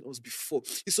enmity between us before.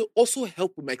 It's also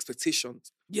help with my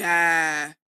expectations.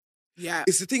 Yeah. Yeah.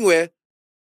 It's the thing where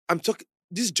I'm talking,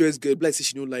 this Joyce girl, Blind says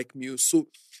she don't like me. So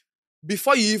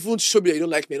before you even show me that you don't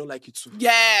like me, I don't like you too.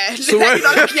 Yeah. So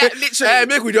literally.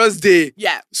 make we just day.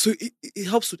 Yeah. So it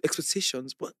helps with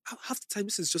expectations. But half the time,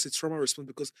 this is just a trauma response,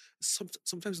 because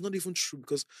sometimes it's not even true,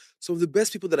 because some of the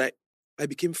best people that I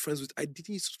became friends with, I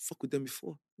didn't used to fuck with them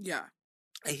before. Yeah.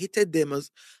 I hated them and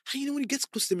when you get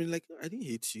close to them, you're like, I didn't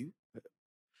hate you. And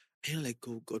you're like,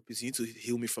 oh God, please, you need to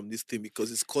heal me from this thing,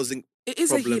 because it's causing It is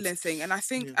problems. a healing thing. And I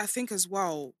think as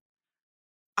well,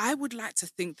 I would like to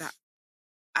think that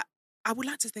I would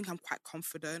like to think I'm quite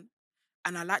confident,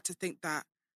 and I like to think that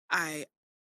I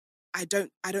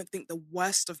don't think the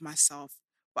worst of myself.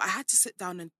 But I had to sit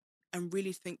down and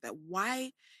really think that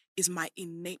why is my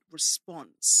innate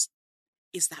response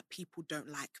is that people don't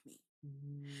like me.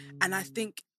 And I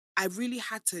think I really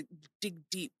had to dig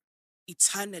deep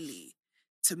eternally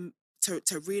to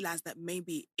realize that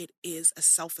maybe it is a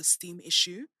self-esteem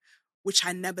issue, which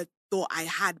I never thought I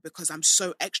had because I'm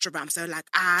so extrovert. I'm so like,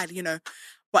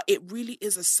 but it really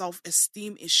is a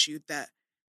self-esteem issue that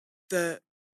the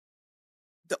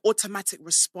automatic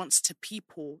response to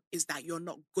people is that you're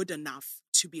not good enough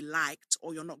to be liked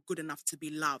or you're not good enough to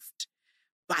be loved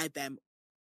by them.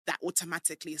 That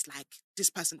automatically is like, this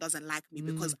person doesn't like me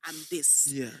because I'm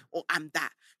this or I'm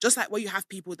that. Just like where you have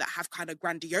people that have kind of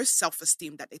grandiose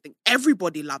self-esteem that they think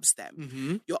everybody loves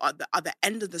them. You're at the other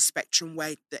end of the spectrum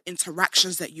where the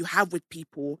interactions that you have with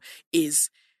people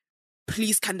is,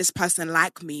 please, can this person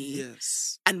like me?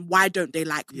 Yes. And why don't they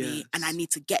like me? And I need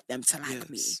to get them to like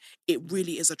me. It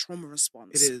really is a trauma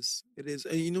response. It is.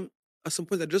 And at some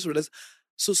point I just realized,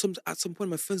 at some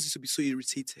point my friends used to be so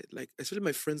irritated. Like, especially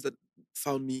my friends that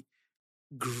found me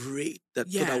great, that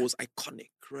thought I was iconic,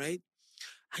 right?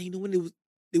 And when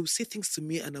they would say things to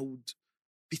me and I would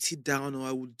beat it down, or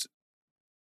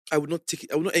I would not take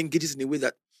it, I would not engage it in a way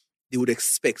that they would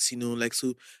expect, like,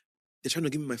 so they're trying to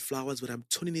give me my flowers, but I'm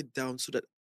turning it down so that,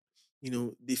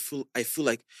 I feel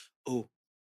like, oh,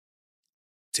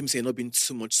 Taymesan, you're not being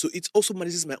too much. So it also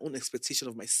manages my own expectation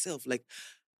of myself. Like,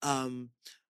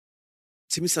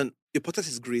 Taymesan, your podcast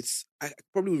is great. I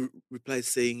probably reply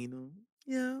saying,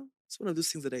 yeah, it's one of those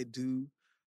things that I do,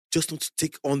 just not to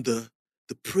take on the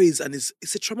praise. And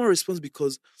it's a trauma response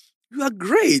because you are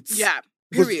great. Yeah.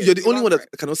 Because Period. you're the only one that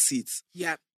cannot see it.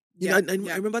 Yeah. I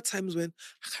remember times when,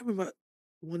 I can't remember,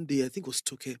 one day, I think it was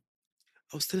Toke, I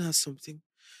was telling her something.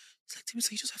 It's like,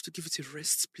 Taymesan, you just have to give it a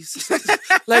rest, please.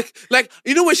 like,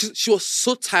 when she was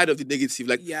so tired of the negative.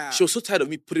 Like, she was so tired of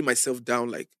me putting myself down.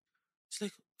 Like, she's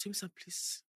like, Taymesan,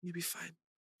 please, you'll be fine.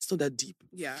 It's not that deep.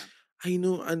 Yeah.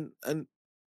 And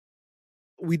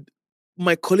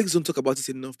my colleagues don't talk about it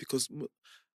enough because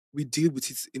we deal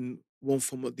with it in one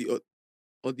form or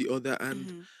the other.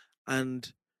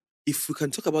 And if we can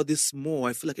talk about this more,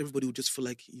 I feel like everybody would just feel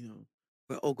like,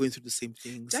 we're all going through the same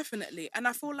things. Definitely. And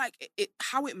I feel like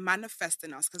how it manifests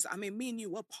in us, because me and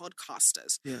you were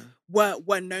podcasters. Yeah.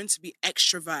 We're known to be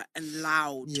extrovert and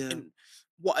loud Yeah. and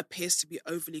what appears to be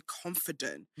overly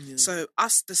confident. Yeah. So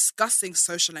us discussing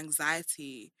social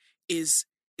anxiety is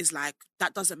like,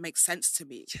 that doesn't make sense to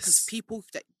me, because people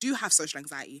that do have social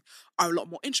anxiety are a lot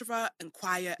more introvert and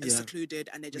quiet and secluded,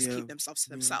 and they just keep themselves to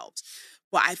themselves.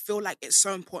 But I feel like it's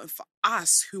so important for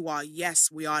us who are, yes,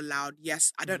 we are loud.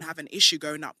 Yes, I don't have an issue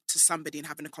going up to somebody and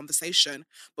having a conversation,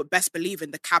 but best believe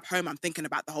in the cab home, I'm thinking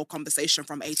about the whole conversation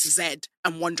from A to Z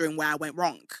and wondering where I went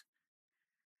wrong.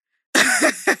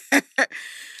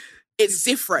 It's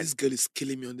different. This girl is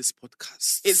killing me on this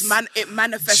podcast. It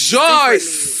manifests Joyce!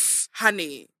 differently.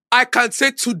 Honey. I can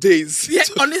take 2 days. Yeah,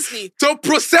 honestly. To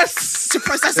process. To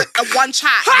process it at one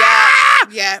chat.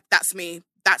 Yeah, that's me.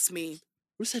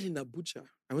 Recently in Abuja,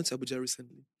 I went to Abuja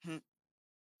recently.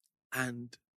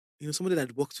 And, somebody that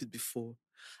I'd worked with before,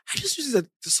 I just noticed that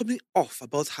there's something off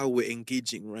about how we're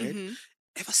engaging, right?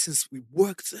 Ever since we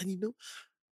worked, and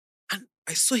and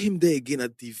I saw him there again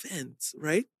at the event,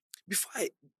 right? Before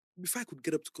I could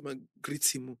get up to come and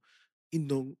greet him, in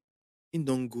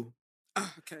Nongo.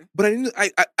 Oh, okay. But I didn't.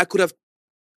 I could have.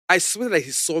 I swear that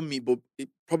he saw me, but he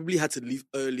probably had to leave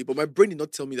early. But my brain did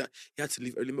not tell me that he had to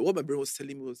leave early. What my brain was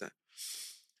telling me was that,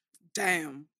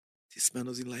 damn, this man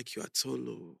doesn't like you at all.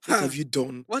 Oh. What have you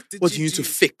done? What do you need to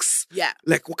fix? Yeah.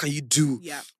 Like, what can you do?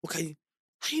 Yeah. What can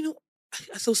you?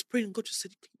 As I was praying, God just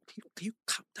said, "Can you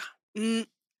calm down?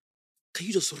 Can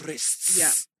you just rest?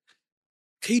 Yeah.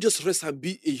 Can you just rest and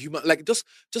be a human? Like, just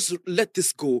let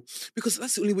this go, because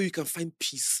that's the only way you can find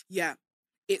peace." Yeah.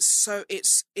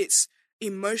 It's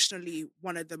emotionally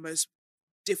one of the most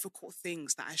difficult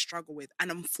things that I struggle with. And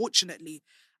unfortunately,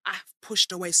 I've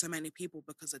pushed away so many people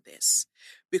because of this.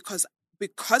 Because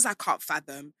I can't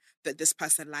fathom that this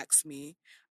person likes me,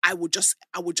 I would just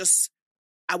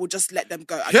let them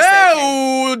go.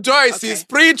 Joyce is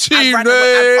preaching.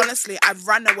 I've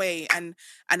run away, and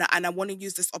I want to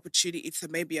use this opportunity to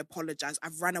maybe apologize.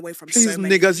 I've run away from so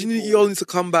many niggas, people. you all need to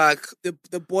come back.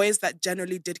 The boys that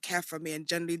generally did care for me and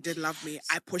generally did love me,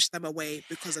 I pushed them away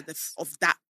because of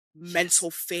that mental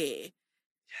fear.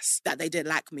 Yes, that they didn't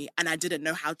like me, and I didn't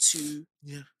know how to.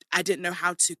 Yeah. I didn't know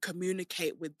how to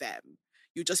communicate with them.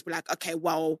 You just be like, okay,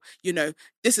 well,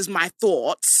 this is my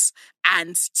thoughts.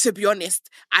 And to be honest,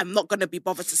 I'm not going to be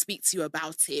bothered to speak to you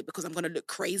about it because I'm going to look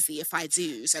crazy if I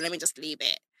do. So let me just leave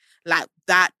it. Like,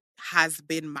 that has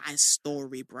been my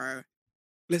story, bro.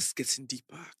 Let's get in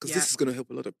deeper, because this is going to help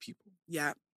a lot of people.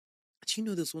 Yeah. Do you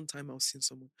know there's one time I was seeing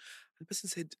someone, and the person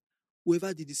said,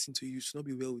 whoever did this thing to you should not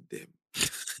be well with them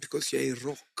because you're a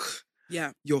rock.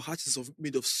 Yeah. Your heart is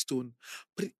made of stone.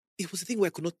 But it was a thing where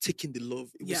I could not take in the love.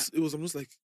 It was almost like,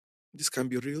 this can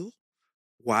be real.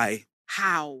 Why?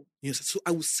 How? So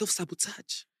I will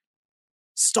self-sabotage.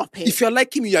 Stop it. If you're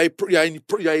liking me, you're a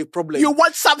problem. You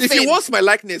want something. If you want my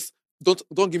likeness,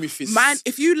 don't give me fists. Man,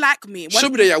 if you like me, show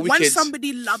me that you're wicked. When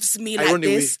somebody loves me I like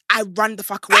this, I run the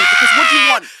fuck away. Because what do you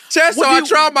want? Chest or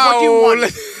trauma. What do you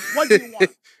want? What do you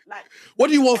want? Like, what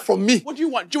do you want from me? What do you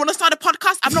want? Do you want to start a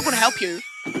podcast? I'm not going to help you.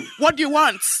 What do you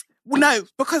want? Well, no,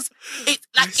 because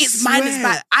it's mine is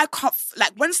bad. I can't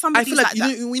when somebody's I feel like,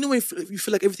 that. You know when you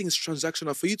feel like everything is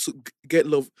transactional. For you to get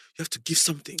love, you have to give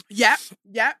something. Yeah.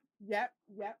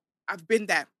 I've been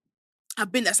there.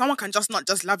 Someone can just not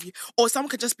just love you, or someone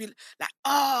can just be like,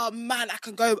 oh man,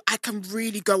 I can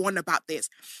really go on about this.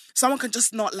 Someone can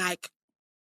just not like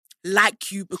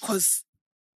you because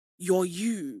you're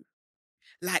you.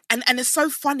 Like, and it's so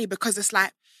funny because it's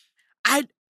like,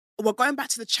 we're going back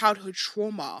to the childhood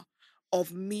trauma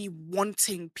of me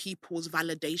wanting people's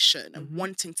validation and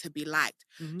wanting to be liked.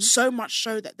 So much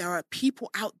so that there are people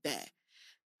out there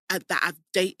that I've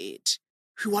dated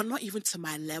who are not even to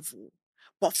my level.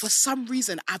 But for some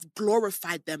reason, I've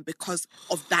glorified them because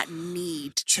of that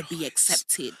need to be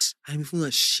accepted. I'm even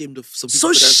ashamed of some people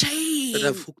that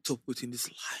I've hooked up with in this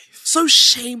life. So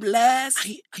shameless.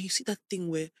 And you see that thing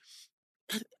where,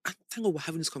 and thank God we're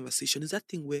having this conversation, is that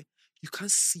thing where you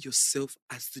can't see yourself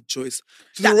as the Joyce.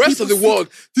 To the rest of the world,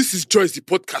 this is Joyce, the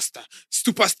podcaster,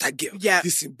 superstar girl. Yeah.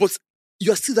 But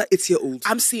you're still that 8-year-old.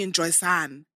 I'm seeing Joyce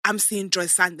Ann,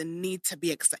 the need to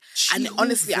be accepted. And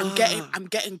honestly, I'm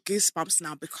getting goosebumps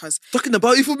now because... Talking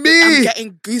about it for me! I'm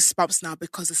getting goosebumps now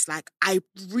because it's like, I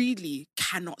really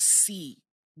cannot see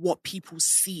what people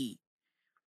see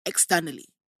externally.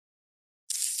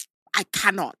 I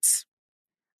cannot.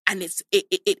 And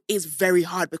it is very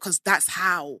hard because that's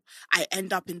how I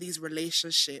end up in these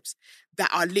relationships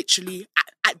that are literally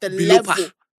at the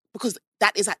level, because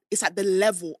it's at the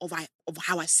level of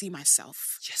how I see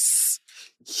myself. Yes,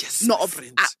 not my of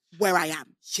friend. At where I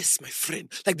am. Yes, my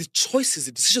friend. Like the choices,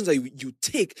 the decisions that you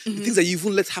take, the things that you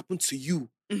even let happen to you,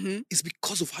 is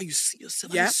because of how you see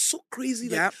yourself. Yeah, it's so crazy.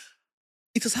 Like,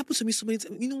 it has happened to me so many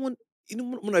times. One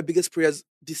of my biggest prayers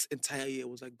this entire year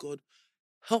was like, God,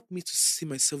 help me to see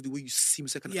myself the way you see me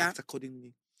so I can act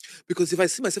accordingly. Because if I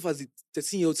see myself as the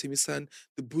 13-year-old Taymesan,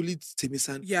 the bullied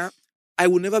Taymesan, I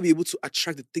will never be able to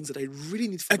attract the things that I really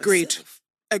need for myself.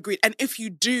 Agreed. And if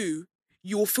you do,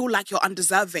 you will feel like you're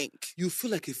undeserving. You feel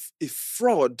like a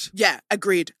fraud. Yeah,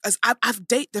 agreed. As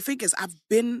the thing is, I've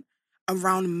been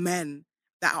around men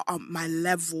that are on my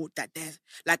level, that they're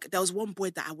like, there was one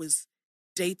boy that I was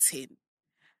dating.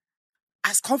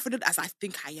 As confident as I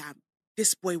think I am,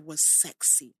 this boy was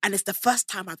sexy. And it's the first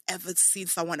time I've ever seen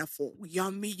someone I thought,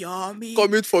 yummy.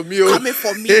 Coming for me.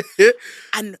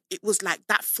 And it was like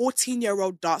that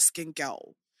 14-year-old dark-skinned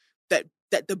girl that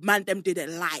the man them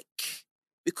didn't like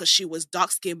because she was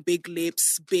dark-skinned, big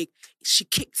lips, she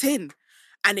kicked in.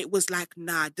 And it was like,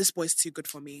 nah, this boy's too good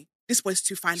for me. This boy's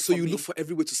too fine for me. So you look for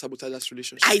every way to sabotage that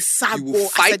relationship. You will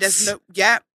fight. I said, there's no,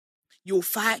 you'll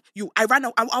fight.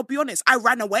 I'll be honest, I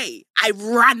ran away.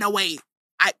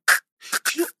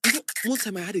 One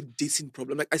time I had a dating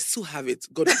problem. Like, I still have it.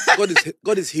 God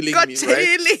is healing me, right?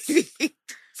 Healing me.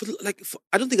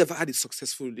 I don't think I've had a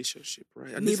successful relationship,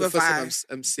 right? And this is the first time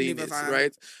I'm saying it, Neither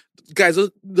right? Guys,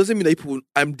 doesn't mean that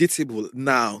I'm dateable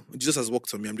now. Jesus has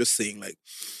worked on me. I'm just saying, like,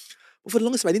 but for the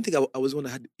longest time, I didn't think I was the one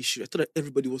that had the issue. I thought that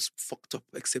everybody was fucked up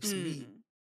except me.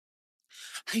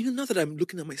 And now that I'm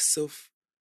looking at myself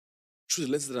through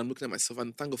the lens that I'm looking at myself,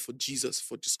 and thank God for Jesus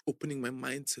for just opening my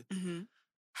mind to,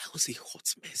 I was a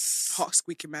hot mess. Hot,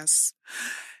 squeaky mess.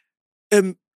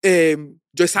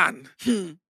 Joyce Ann,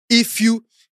 if you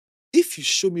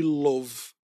show me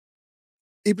love,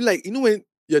 it'd be like, when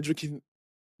you're drinking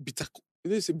bitter,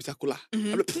 you say bitter cola.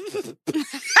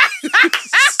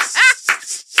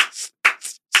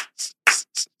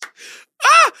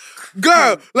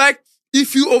 Girl, like,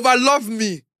 if you overlove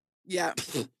me,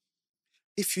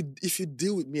 if you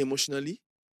deal with me emotionally,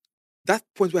 that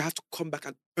point where I have to come back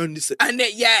and earn this. And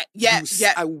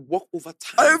I will work over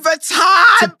time.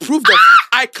 To prove that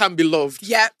I can be loved.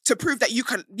 Yeah, to prove that you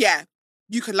can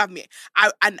love me.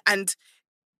 And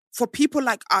for people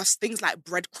like us, things like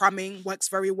breadcrumbing works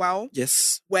very well.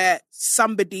 Yes. Where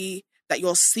somebody that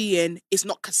you're seeing is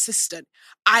not consistent.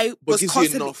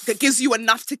 That gives you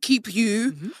enough to keep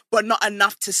you, but not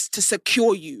enough to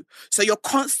secure you. So you're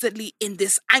constantly in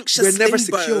this anxious limbo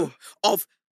secure. Of,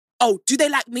 oh, do they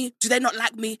like me? Do they not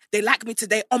like me? They like me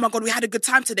today. Oh my God, we had a good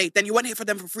time today. Then you weren't here for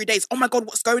them for 3 days. Oh my God,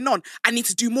 what's going on? I need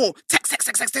to do more. Text.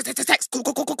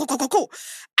 Call.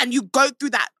 And you go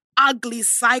through that ugly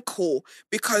cycle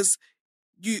because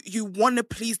you want to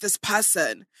please this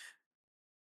person,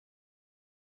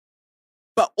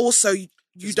 but also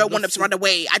you don't want them to run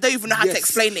away. I don't even know how to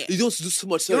explain it. You don't do so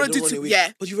much so You you don't don't do run too- away.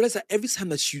 yeah. But you realize that every time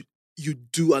that you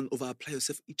do and over apply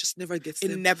yourself, it just never gets It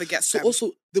them. never gets So them.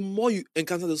 also, the more you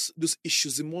encounter those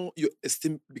issues, the more your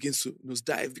esteem begins to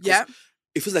nosedive because Yeah.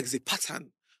 it feels like it's a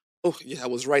pattern. Oh yeah, I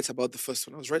was right about the first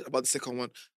one. I was right about the second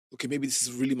one. Okay, maybe this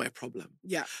is really my problem.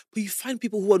 Yeah. But you find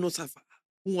people who are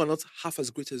not half as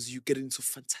great as you get into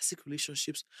fantastic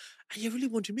relationships, and you're really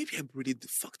wondering, maybe I'm really the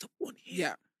fucked up one here.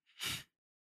 Yeah.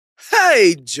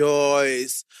 Hey,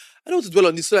 Joyce. I don't want to dwell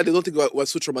on this so that they don't think we're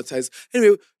so traumatized.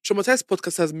 Anyway, traumatized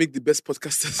podcasters make the best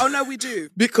podcasters. Oh no, we do.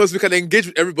 Because we can engage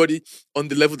with everybody on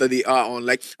the level that they are on.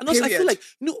 Like, and also I feel Period.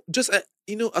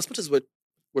 like, as much as we're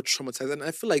traumatized, and I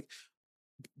feel like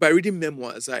by reading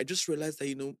memoirs, I just realized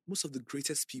that, most of the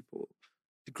greatest people,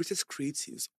 the greatest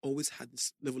creatives always had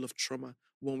this level of trauma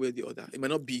one way or the other. It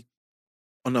might not be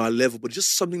on our level, but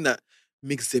just something that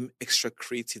makes them extra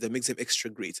creative, that makes them extra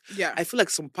great. Yeah. I feel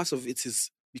like some part of it is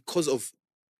because of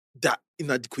that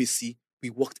inadequacy,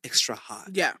 we worked extra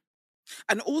hard. Yeah.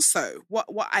 And also, what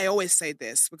I always say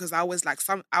this, because I always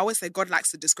say God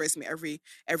likes to disgrace me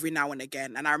every now and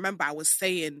again. And I remember I was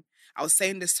saying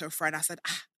this to a friend. I said,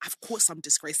 I've caught some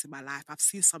disgrace in my life. I've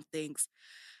seen some things.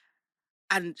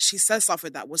 And she said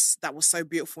something that was so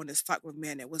beautiful and it stuck with me.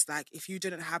 And it was like, if you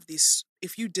didn't have these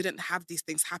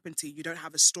things happen to you, you don't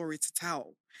have a story to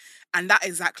tell. And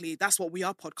that's what we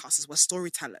are, podcasters. We're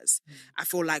storytellers. I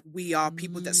feel like we are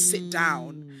people that sit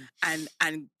down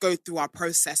and go through our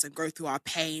process and go through our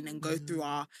pain and go through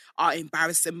our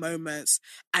embarrassing moments.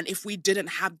 And if we didn't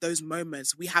have those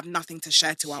moments, we have nothing to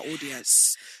share to our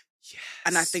audience. Yes.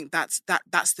 And I think that's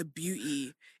the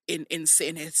beauty in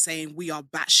sitting here saying we are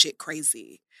batshit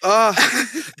crazy.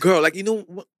 Girl,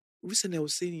 recently I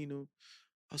was saying,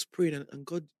 I was praying and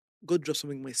God dropped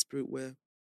something in my spirit where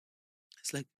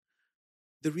it's like,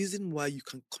 the reason why you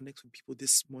can connect with people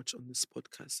this much on this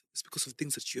podcast is because of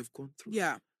things that you have gone through.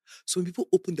 Yeah. So when people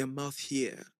open their mouth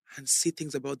here and say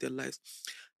things about their lives,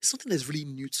 it's something that's really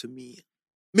new to me.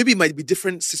 Maybe it might be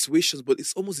different situations, but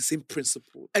it's almost the same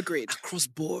principle. Agreed. Across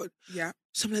board. Yeah.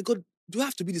 So I'm like, God, do I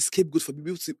have to be the scapegoat for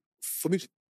me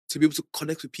to be able to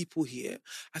connect with people here?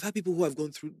 I've had people who have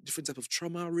gone through different types of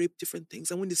trauma, rape, different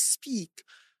things. And when they speak,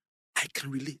 I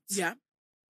can relate. Yeah.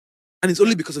 And it's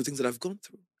only because of things that I've gone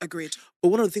through. Agreed. But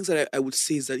one of the things that I would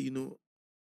say is that,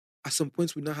 at some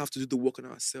points we now have to do the work on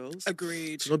ourselves.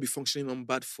 Agreed. To not be functioning on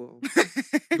bad fall.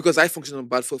 Because I functioned on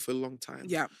bad fall for a long time.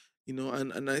 Yeah.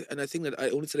 And I think that I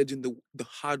only started doing the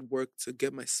hard work to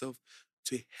get myself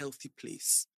to a healthy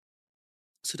place.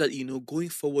 So that, going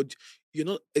forward, you're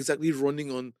not exactly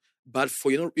running on bad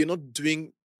fall. You're not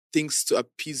doing things to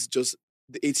appease just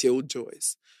the 8-year-old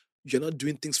Joyce. You're not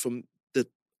doing things from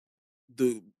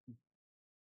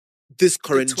this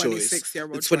current the Joyce.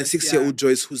 26-year-old The 26-year-old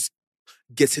Joyce who's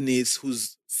getting it,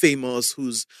 who's famous,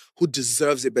 who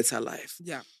deserves a better life.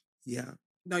 Yeah. Yeah.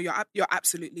 No, you're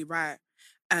absolutely right.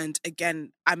 And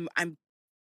again, I'm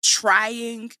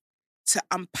trying to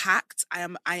unpack. I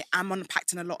am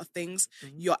unpacked in a lot of things.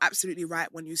 Mm-hmm. You're absolutely right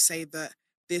when you say that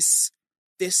this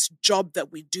job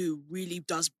that we do really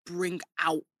does bring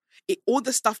out all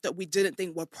the stuff that we didn't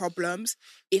think were problems.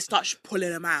 It starts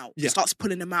pulling them out. Yeah. It starts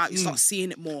pulling them out. You start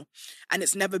seeing it more. And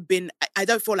it's never been, I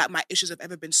don't feel like my issues have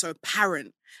ever been so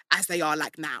apparent as they are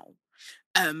like now.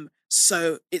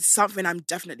 So it's something I'm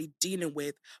definitely dealing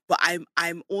with, but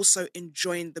I'm also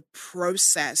enjoying the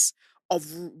process of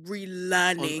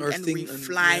relearning and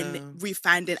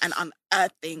refinding and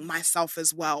unearthing myself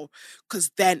as well.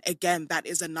 Because then again, that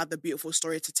is another beautiful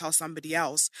story to tell somebody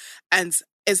else. And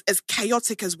as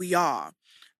chaotic as we are,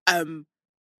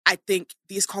 I think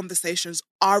these conversations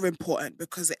are important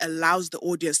because it allows the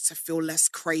audience to feel less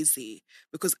crazy.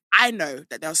 Because I know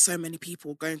that there are so many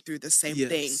people going through the same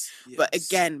thing. Yes. But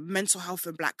again, mental health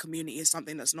in Black community is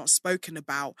something that's not spoken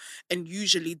about. And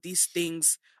usually these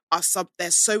things are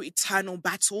they're so eternal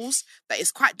battles that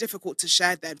it's quite difficult to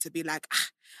share them, to be like,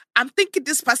 I'm thinking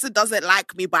this person doesn't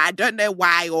like me, but I don't know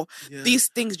why. Or these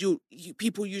things,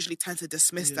 people usually tend to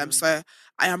dismiss them. So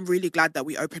I am really glad that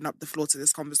we opened up the floor to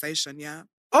this conversation. Yeah.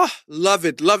 Oh, love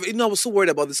it. Love it. I was so worried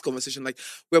about this conversation. Like,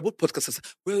 we're both podcasters.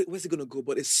 Where's it going to go?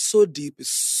 But it's so deep. It's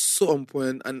so on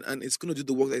point. And it's going to do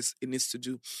the work that it needs to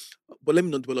do. But let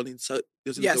me not dwell on it. So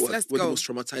let's go. We're the most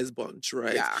traumatized bunch,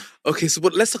 right? Yeah. Okay,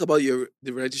 but let's talk about the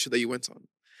reality show that you went on.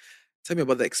 Tell me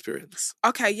about the experience.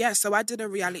 Okay, yeah. So I did a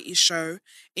reality show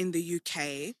in the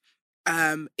UK.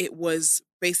 It was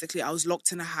basically, I was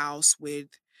locked in a house with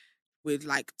with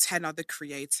like 10 other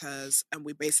creators, and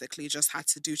we basically just had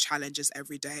to do challenges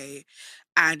every day,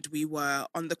 and we were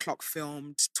on the clock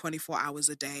filmed 24 hours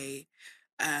a day.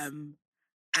 And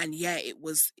yeah, it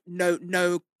was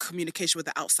no communication with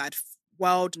the outside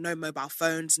world, no mobile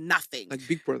phones, nothing. Like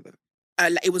Big Brother.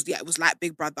 It was like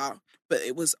Big Brother, but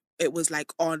it was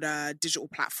like on digital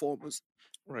platforms.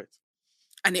 Right.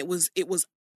 And it was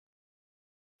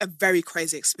a very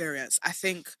crazy experience. I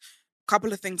think a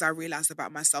couple of things I realized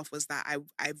about myself was that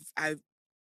I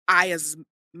as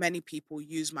many people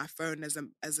use my phone as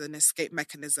an escape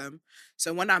mechanism.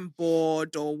 So when I'm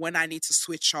bored or when I need to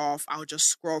switch off, I'll just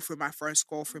scroll through my phone.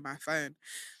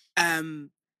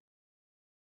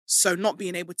 So not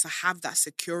being able to have that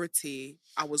security,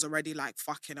 I was already like,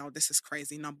 fucking hell, this is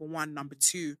crazy. Number one. Number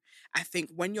two, I think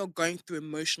when you're going through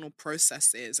emotional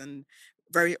processes and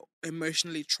very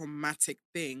emotionally traumatic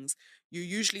things, you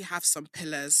usually have some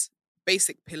pillars,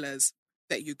 basic pillars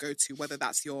that you go to, whether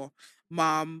that's your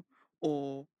mom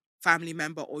or family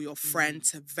member or your friend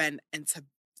to vent and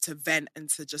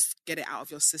to just get it out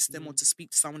of your system or to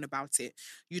speak to someone about it.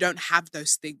 You don't have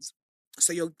those things.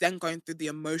 So you're then going through the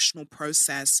emotional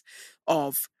process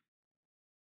of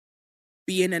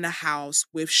being in a house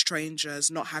with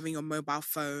strangers, not having your mobile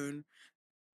phone.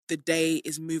 The day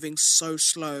is moving so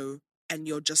slow and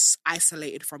you're just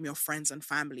isolated from your friends and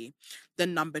family.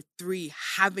 Then number three,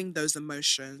 having those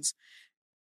emotions,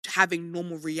 having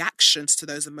normal reactions to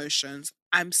those emotions.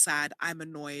 I'm sad, I'm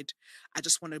annoyed, I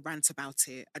just want to rant about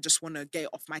it, I just want to get it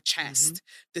off my chest.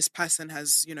 This person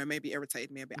has, maybe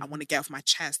irritated me a bit, I want to get off my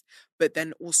chest. But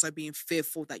then also being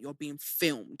fearful that you're being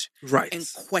filmed, Right. and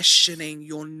questioning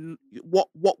what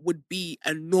would be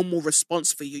a normal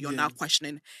response for you. You're now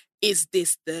questioning, is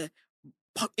this a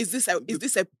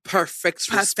perfect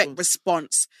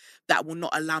response that will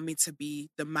not allow me to be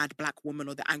the mad black woman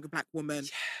or the angry black woman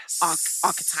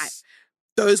archetype?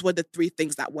 Those were the three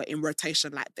things that were in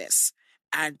rotation like this.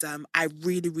 And I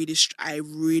really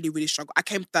struggled. I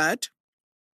came third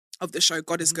of the show.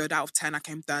 God is good. Out of 10, I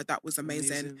came third. That was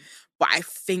amazing. But I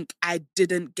think I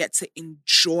didn't get to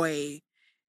enjoy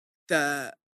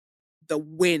the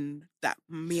win that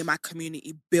me and my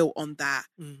community built on that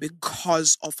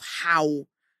because of how,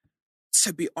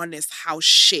 to be honest, how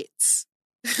shit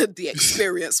the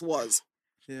experience was.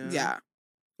 Yeah.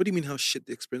 What do you mean how shit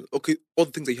the experience? Okay, all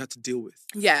the things that you had to deal with.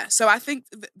 Yeah, so I think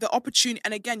the opportunity,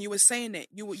 and again, you were saying it,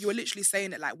 you were literally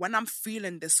saying it, like, when I'm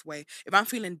feeling this way, if I'm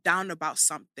feeling down about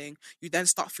something, you then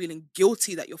start feeling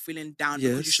guilty that you're feeling down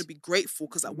because you should be grateful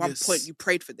because at one point you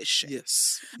prayed for this shit.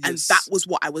 And that was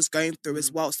what I was going through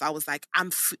as well. So I was like,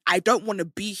 I don't want to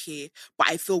be here, but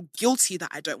I feel guilty that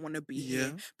I don't want to be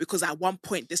here because at one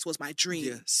point this was my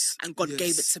dream and God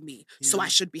gave it to me. So I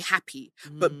should be happy.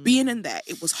 But being in there,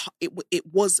 it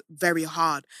was very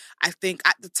hard. I think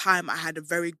at the time I had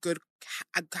very good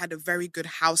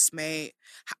housemate.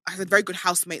 I had very good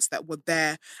housemates that were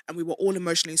there, and we were all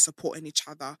emotionally supporting each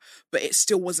other. But it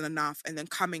still wasn't enough. And then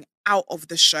coming out of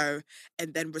the show,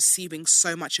 and then receiving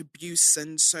so much abuse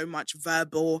and so much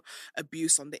verbal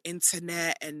abuse on the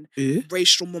internet and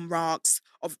racial remarks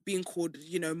of being called,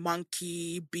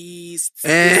 monkey, beast,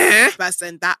 this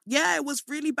person, that. Yeah, it was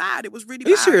really bad. It was really bad.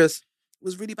 Are you serious? It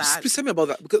was really bad. Please tell me about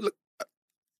that, because look,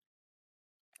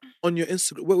 on your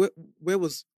Instagram, where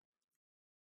was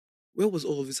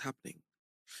all of this happening?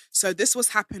 So this was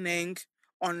happening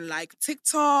on like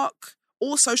TikTok,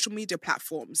 all social media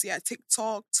platforms. Yeah,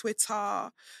 TikTok, Twitter.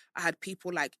 I had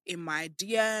people like in my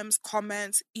DMs,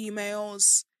 comments,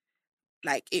 emails.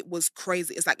 Like, it was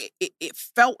crazy. It's like it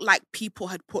felt like people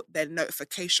had put their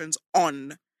notifications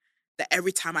on, that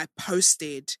every time I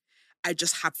posted, I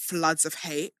just had floods of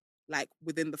hate, like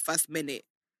within the first minute.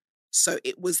 So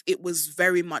it was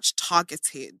very much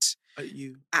targeted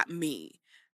at me.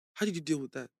 How did you deal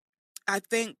with that? I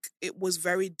think it was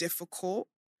very difficult.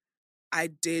 I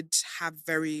did have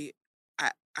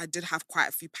quite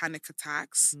a few panic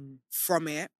attacks from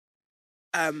it.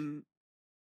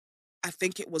 I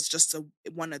think it was just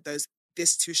one of those,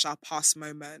 this too shall pass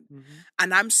moment.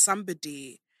 And I'm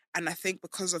somebody, and I think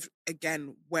because of,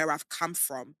 again, where I've come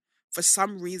from, for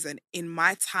some reason, in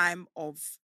my time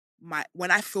of when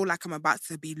I feel like I'm about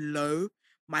to be low,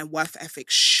 my worth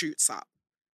ethic shoots up.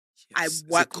 Yes,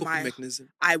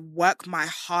 I work my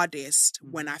hardest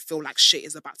when I feel like shit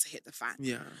is about to hit the fan.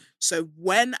 Yeah. So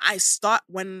when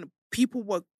people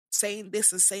were saying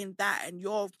this and saying that, and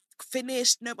you're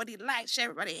finished, nobody likes you,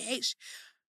 everybody hates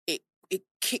you, it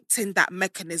kicked in that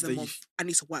mechanism of, I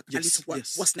need to work,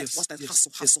 what's next,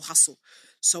 hustle.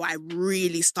 So I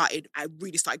really started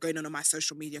going on my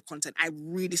social media content. I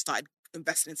really started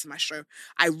invested into my show,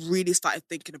 I really started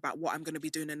thinking about what I'm going to be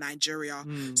doing in Nigeria.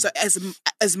 So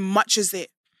as much as it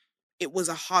was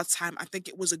a hard time, I think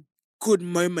it was a good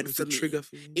moment for me. Trigger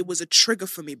for you. It was a trigger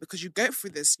for me because you go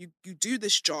through this, you do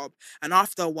this job, and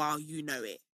after a while, you know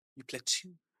it. You plateau.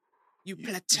 You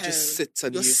plateau. You just sit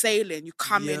and you're sailing. You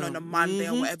come in on a Monday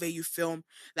or Mhm. whatever you film.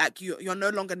 Like you're no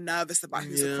longer nervous about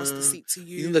who's across the seat to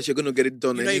you. You know that you're gonna get it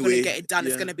done. You know anyway. you're gonna get it done. Yeah.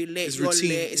 It's gonna be lit. It's You're routine.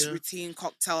 lit. It's routine.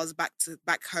 Cocktails. Back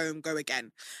home. Go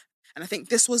again. And I think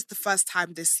this was the first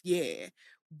time this year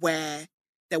where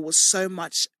there was so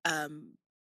much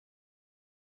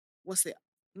what's it?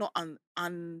 Not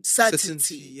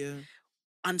uncertainty. Yeah.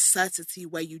 Uncertainty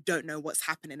where you don't know what's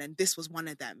happening, and this was one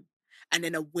of them. And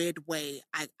in a weird way,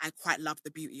 I quite love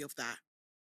the beauty of that.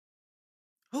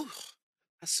 Oh,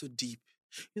 that's so deep.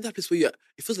 You know that place where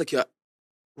it feels like you're at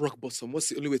rock bottom. What's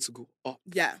the only way to go? Up.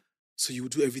 Yeah. So you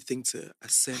would do everything to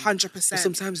ascend. 100%. But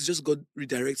sometimes it's just God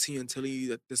redirecting you and telling you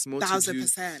that there's more to do.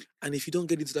 1,000%. And if you don't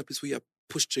get into that place where you're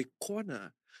pushed to a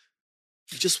corner,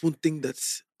 you just won't think that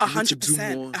you need to do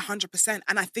more. 100%.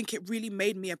 And I think it really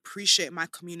made me appreciate my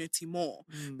community more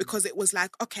because it was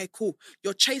like, okay, cool.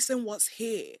 You're chasing what's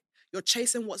here. You're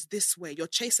chasing what's this way. You're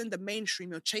chasing the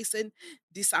mainstream. You're chasing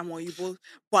this and what you both.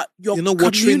 But you're not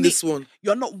watching this one.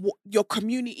 You're not. Your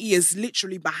community is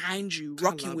literally behind you,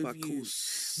 rocking with you,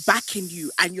 backing you,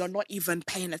 and you're not even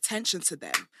paying attention to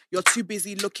them. You're too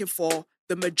busy looking for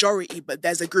the majority, but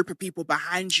there's a group of people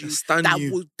behind you that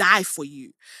will die for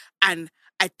you. And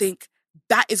I think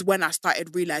that is when I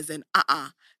started realizing,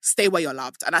 stay where you're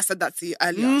loved. And I said that to you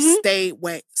earlier.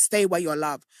 Mm-hmm. Stay where you're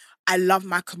loved. I love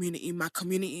my community. My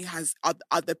community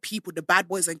are the people, the bad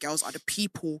boys and girls are the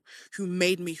people who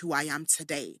made me who I am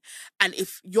today. And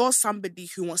if you're somebody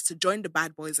who wants to join the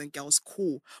bad boys and girls,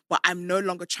 cool. But I'm no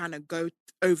longer trying to go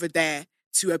over there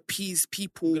to appease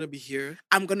people.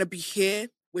 I'm going to be here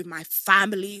with my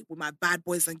family, with my bad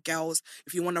boys and girls.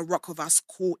 If you want to rock with us,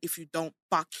 cool. If you don't,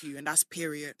 fuck you. And that's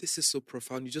period. This is so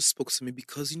profound. You just spoke to me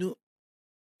because,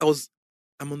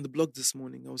 I'm on the blog this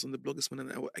morning.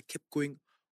 And I kept going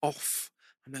off.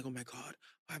 I'm like, oh my God,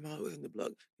 why am I always on the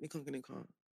blog?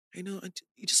 I know, and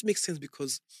it just makes sense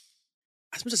because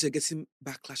as much as you're getting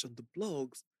backlash on the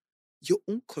blogs, your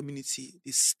own community,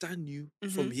 they stand you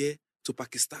from here to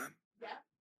Pakistan. Yeah.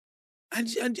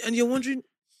 And you're wondering,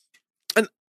 and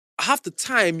half the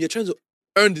time you're trying to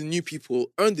earn the new people,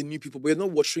 but you're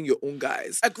not watching your own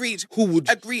guys. Agreed. Who would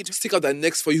stick out their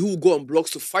necks for you, who will go on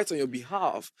blogs to fight on your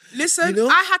behalf. Listen,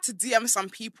 I had to DM some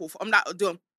people from that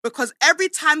doing because every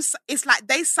time it's like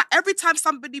every time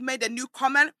somebody made a new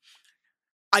comment,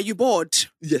 are you bored?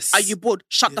 Yes. Are you bored?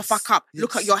 Shut the fuck up. Yes.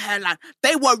 Look at your hairline.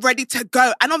 They were ready to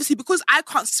go. And obviously, because I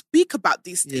can't speak about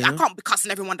these things, I can't be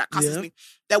cussing everyone that cusses me.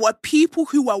 There were people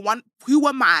who were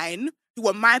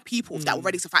my people that were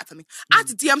ready to fight for me. I had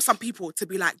to DM some people to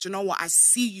be like, do you know what? I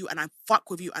see you and I fuck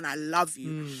with you and I love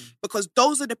you. Because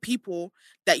those are the people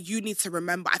that you need to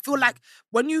remember. I feel like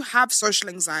when you have social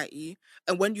anxiety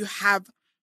and when you have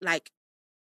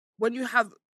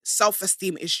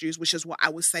self-esteem issues, which is what I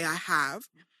would say I have,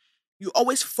 you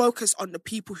always focus on the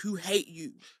people who hate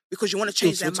you because you want to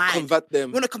change their mind. Convert them.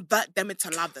 You want to convert them into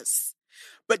lovers.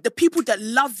 But the people that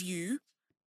love you,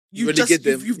 you've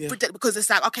because it's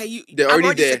like, okay, they're I'm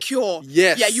already there. Secure.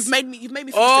 Yes. Yeah, you've made me feel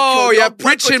secure. Oh, you're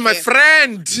preaching, my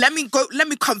friend. Let me go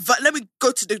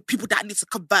to the people that I need to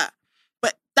convert.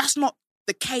 But that's not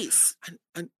the case.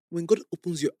 And when God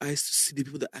opens your eyes to see the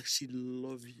people that actually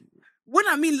love you. When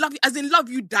I mean love you, as in love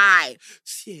you die.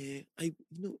 Yeah,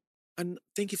 and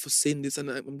thank you for saying this, and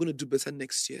I'm going to do better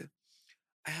next year.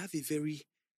 I have a very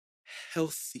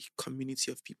healthy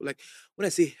community of people. Like, when I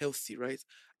say healthy, right,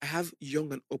 I have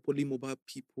young and upwardly mobile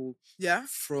people. Yeah.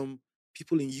 From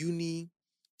people in uni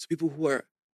to people who are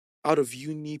out of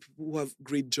uni, people who have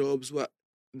great jobs, who are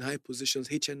in high positions,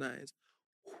 HNIs,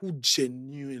 who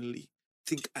genuinely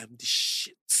think I'm the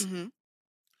shit. Mm-hmm.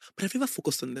 But I've never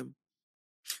focused on them.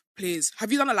 Please.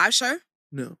 Have you done a live show?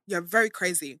 No. You're very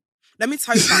crazy. Let me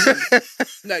tell you something.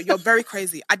 No, you're very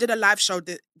crazy. I did a live show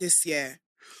this year.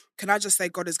 Can I just say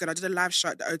God is good? I did a live show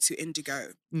at the O2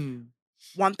 Indigo.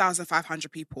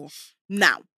 1,500 people.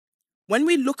 Now, when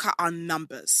we look at our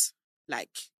numbers, like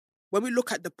when we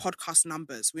look at the podcast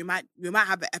numbers, we might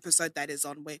have an episode that is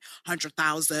on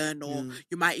 100,000, or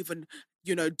you might even,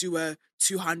 do a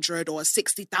 200 or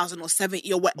 60,000 or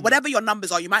 70 or whatever your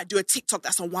numbers are. You might do a TikTok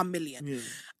that's on 1 million. Yeah.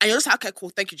 And you're just like, okay, cool.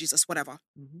 Thank you, Jesus, whatever.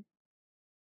 Mm-hmm.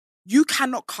 You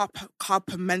cannot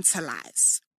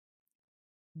compartmentalize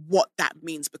what that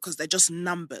means because they're just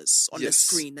numbers on the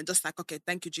screen. They're just like, okay,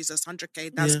 thank you, Jesus,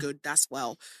 100K, that's good, that's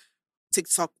well.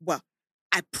 TikTok, well,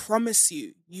 I promise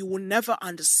you, you will never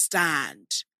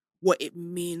understand what it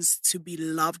means to be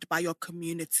loved by your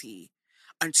community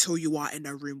until you are in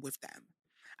a room with them.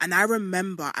 And I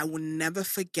remember, I will never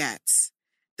forget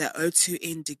the O2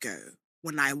 Indigo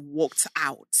when I walked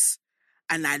out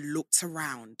and I looked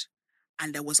around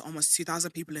and there was almost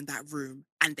 2,000 people in that room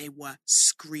and they were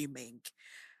screaming.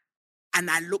 And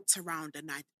I looked around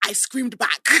and I screamed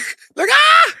back. Like,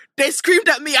 ah! They screamed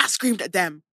at me, I screamed at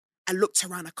them. I looked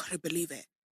around, I couldn't believe it.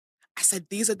 I said,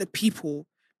 these are the people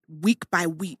week by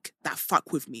week that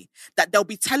fuck with me. That they'll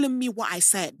be telling me what I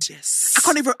said. Yes. I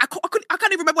can't even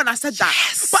remember when I said that.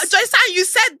 But Joyce, you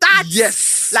said that.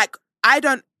 Yes. Like,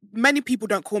 many people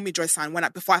don't call me Joyce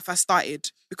before I first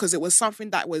started, because it was something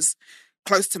that was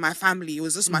close to my family. It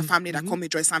was just my family that called me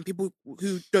Joyce. People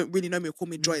who don't really know me call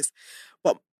me Joyce.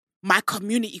 But my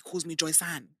community calls me Joyce.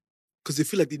 Because they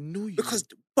feel like they know you.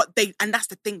 And that's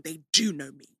the thing, they do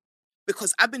know me.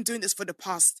 Because I've been doing this for the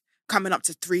past coming up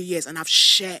to 3 years and I've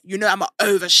shared, I'm an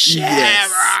oversharer.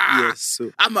 Yes.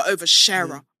 So, I'm an oversharer.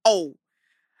 Yeah. Oh,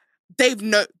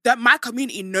 that my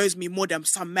community knows me more than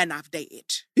some men I've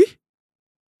dated.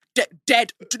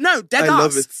 Dead I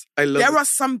love it. There are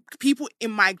some people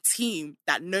in my team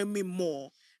that know me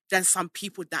more than some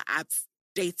people that I've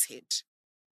dated.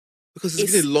 Because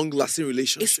it's been a long-lasting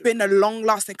relationship. It's been a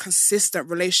long-lasting, consistent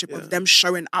relationship of them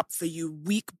showing up for you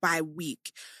week by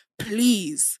week.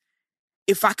 Please,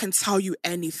 if I can tell you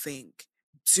anything,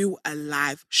 do a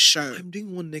live show. I'm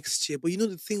doing one next year. But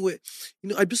the thing where,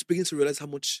 I'm just beginning to realize how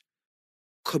much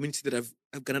community that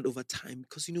I've garnered over time.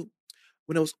 Because,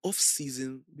 when I was off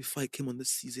season, before I came on this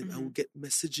season, I would get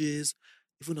messages.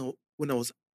 Even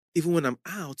when I'm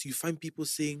out, you find people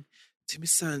saying,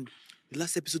 Taymesan, the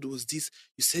last episode was this.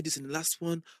 You said this in the last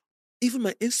one. Even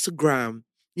my Instagram,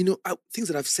 things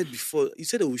that I've said before. You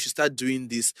said that we should start doing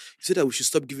this. You said that we should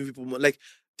stop giving people more. Like,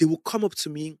 they will come up to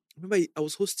me. Remember, I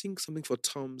was hosting something for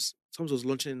Tom's. Tom's was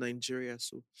launching in Nigeria.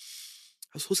 So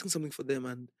I was hosting something for them.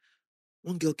 And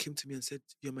one girl came to me and said,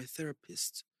 you're my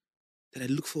therapist. That I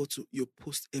look forward to your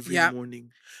post every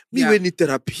morning. Me, when need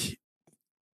therapy.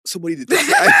 Somebody did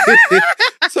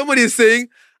somebody is saying,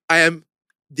 I am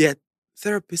their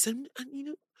therapist. And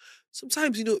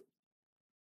sometimes,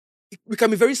 we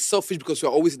can be very selfish because we're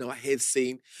always in our heads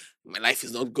saying, my life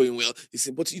is not going well.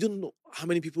 But you don't know how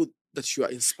many people that you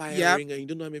are inspiring and you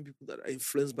don't know how many people that are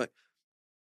influenced by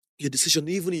your decision,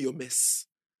 even in your mess.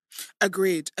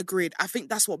 Agreed. I think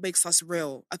that's what makes us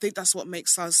real. I think that's what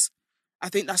makes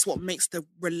the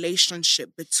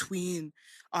relationship between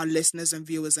our listeners and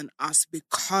viewers and us,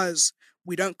 because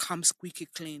we don't come squeaky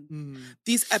clean.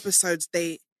 These episodes,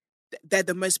 they're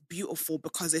the most beautiful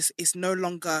because it's no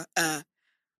longer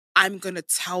I'm gonna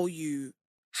tell you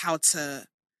how to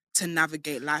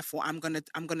navigate life, or I'm gonna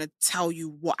tell you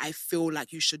what I feel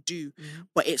like you should do.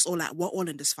 But it's all like, we're all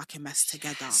in this fucking mess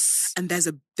together. Yes. And there's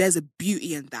a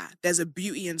beauty in that. There's a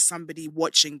beauty in somebody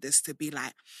watching this to be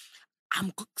like,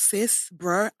 sis,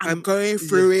 bro, I'm going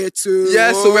through it too.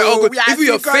 Yeah, so we're all good. Even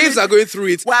your faves are going through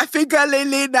it. We're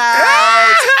figuring it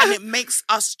out. And it makes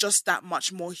us just that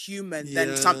much more human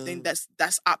than something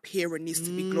that's up here and needs to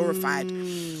be glorified.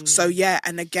 So yeah,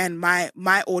 and again, my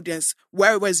audience,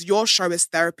 whereas your show is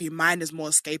therapy, mine is more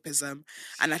escapism.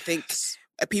 And I think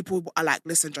people are like,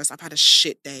 listen, Joyce, I've had a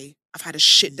shit day. I've had a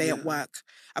shit day at work.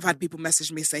 I've had people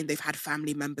message me saying they've had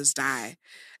family members die.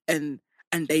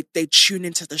 And they tune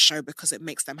into the show because it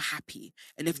makes them happy.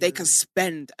 And if they can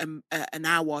spend an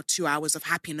hour or 2 hours of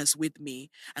happiness with me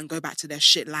and go back to their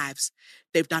shit lives,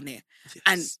 they've done it. Yes.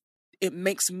 And it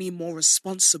makes me more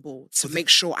responsible to make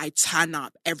sure I turn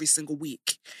up every single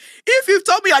week. If you've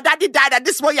told me your daddy died and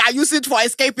this is what you are using it for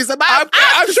escapism,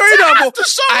 I'm sure you have to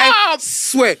show up. I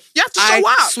swear. You have to show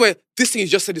up. I swear. This thing you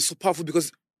just said is so powerful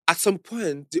because at some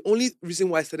point, the only reason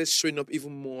why I started showing up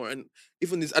even more, and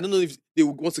even this, I don't know if they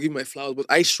would want to give me my flowers, but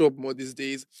I show up more these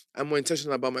days. I'm more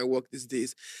intentional about my work these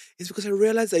days. It's because I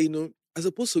realized that, as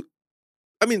opposed to,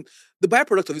 the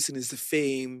byproduct of this thing is the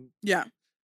fame,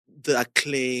 the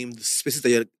acclaim, the spaces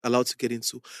that you're allowed to get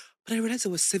into. But I realized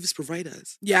that we're service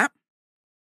providers. Yeah.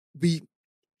 We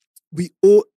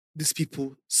owe these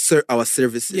people our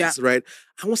services, right?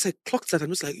 And once I clocked that, I'm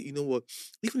just like, you know what?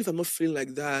 Even if I'm not feeling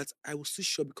like that, I will still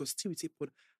show up because TWT Pod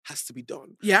has to be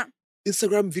done. Yeah.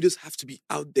 Instagram videos have to be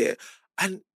out there.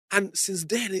 And since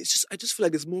then, I just feel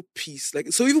like there's more peace.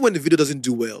 Like, so even when the video doesn't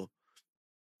do well,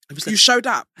 I'm just like, you showed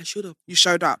up. I showed up. You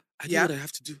showed up. I know what I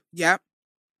have to do. Yeah.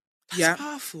 That's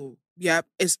powerful. Yeah.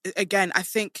 It's, again, I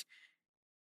think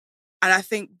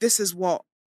this is what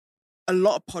a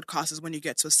lot of podcasters, when you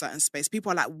get to a certain space,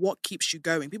 people are like, what keeps you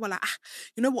going? People are like,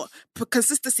 you know what?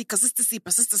 Consistency,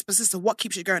 persistence. What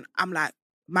keeps you going? I'm like,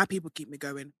 my people keep me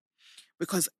going.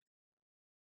 Because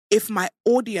if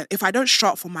I don't show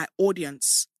up for my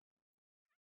audience,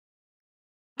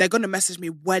 they're going to message me,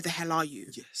 where the hell are you?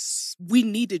 Yes. We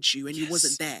needed you and you Yes.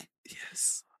 wasn't there.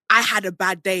 Yes. I had a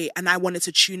bad day and I wanted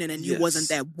to tune in and you wasn't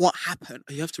there. What happened?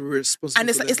 And you have to be responsible. And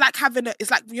it's like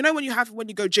it's like, you know, when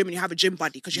you go gym and you have a gym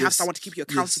buddy because you have someone to keep you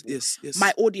accountable. Yes.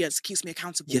 My audience keeps me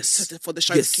accountable for the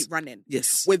shows to keep running.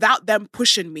 Yes. Without them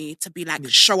pushing me to be like,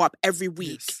 show up every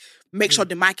week, make sure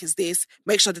the mic is this,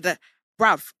 make sure that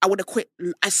bruv, I would have quit.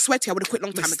 I swear to you, I would have quit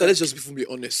long time ago. Let's just be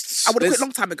honest. I would have quit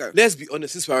long time ago. Let's be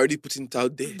honest, since we're already putting it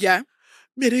out there. Yeah.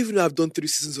 Me, I don't even know I've done 3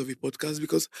 seasons of a podcast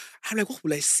because I'm like, what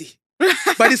will I say?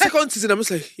 By the second season, I'm just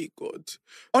like, hey, God.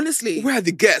 Honestly. Where are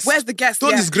the guests? Where's the guest?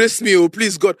 Don't disgrace me, oh,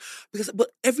 please, God. But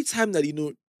every time that, you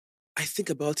know, I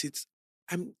think about it,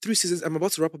 I'm 3 seasons, I'm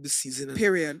about to wrap up this season. And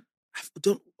period. I've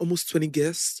done almost 20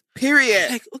 guests. Period.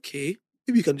 I'm like, okay,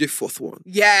 maybe you can do a 4th one.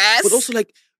 Yes. But also,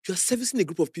 like, you're servicing a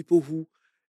group of people who,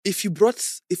 if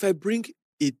I bring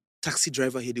a taxi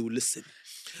driver here, they will listen.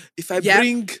 If I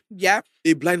bring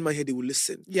a blind man here, they will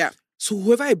listen. Yeah. So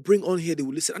whoever I bring on here, they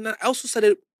will listen. And I also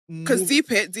started... Because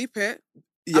deep it.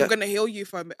 Yeah. I'm going to heal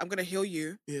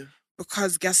you. Yeah.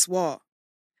 Because guess what?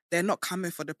 They're not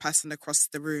coming for the person across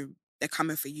the room. They're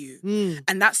coming for you.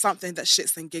 And that's something that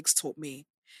Shits and Gigs taught me.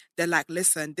 They're like,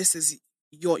 listen, this is...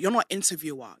 You're not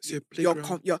interviewer.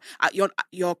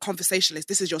 You're conversationalist.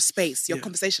 This is your space. You're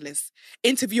conversationalist.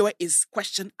 Interviewer is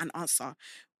question and answer.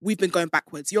 We've been going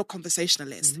backwards. You're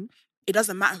conversationalist. Mm-hmm. It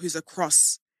doesn't matter who's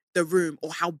across the room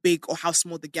or how big or how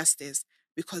small the guest is,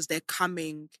 because they're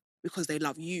coming because they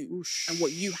love you and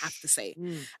what you have to say.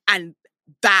 And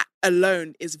that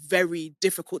alone is very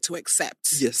difficult to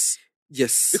accept. Yes.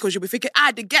 Because you'll be thinking,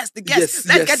 the guest.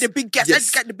 Let's get the big guest. Let's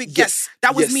get the big guest.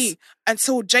 That was me.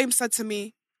 Until James said to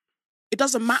me, it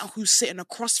doesn't matter who's sitting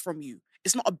across from you.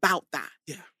 It's not about that.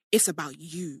 Yeah. It's about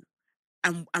you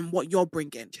and what you're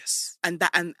bringing. Yes. And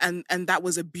that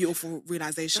was a beautiful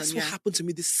realization. That's what happened to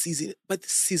me this season. But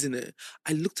this season,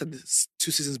 I looked at this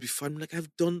 2 seasons before. I'm like, I've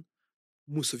done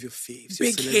most of your faves.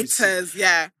 Big hitters,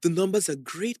 yeah. The numbers are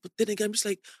great, but then again, I'm just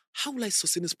like, how will I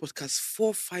sustain this podcast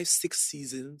 4, 5, 6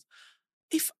 seasons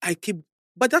if I keep...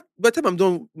 By the time I'm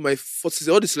done with my 4th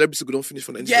season, all the celebrities will don't finish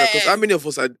for Nigeria. Because how many of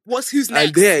us are... Who's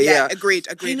next? There, yeah. Agreed.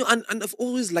 I know, and I've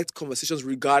always liked conversations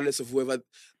regardless of whoever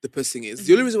the person is.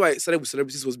 The only reason why I started with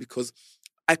celebrities was because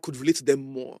I could relate to them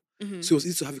more. So it was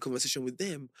easy to have a conversation with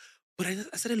them. But I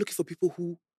started looking for people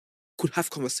who could have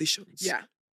conversations. Yeah.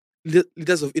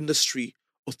 Leaders of industry,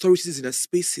 authorities in their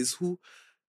spaces who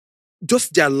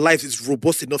just their life is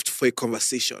robust enough for a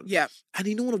conversation. Yeah. And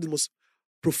you know, one of the most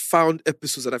profound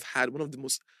episodes that I've had, one of the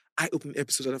most eye-opening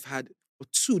episodes that I've had, or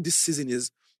 2 this season,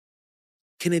 is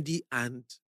Kennedy and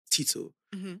Tito.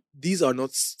 These are not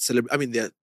celebrities. I mean,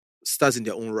 they're stars in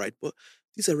their own right, but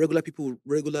these are regular people with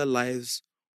regular lives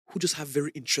who just have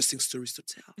very interesting stories to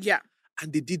tell. Yeah.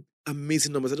 And they did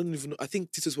amazing numbers. I don't even know. I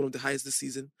think Tito's one of the highest this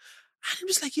season. And I'm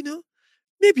just like,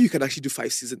 maybe you can actually do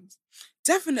 5 seasons.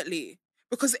 Definitely.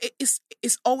 Because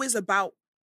it's always about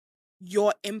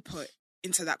your input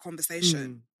into that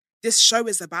conversation. This show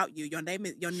is about you. Your name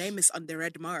is on the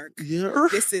red mark. Yeah.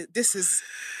 This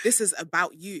is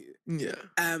about you.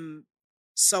 Yeah.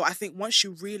 So I think once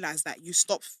you realize that, you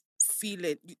stop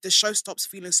feeling, the show stops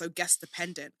feeling so guest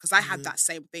dependent. Because I had that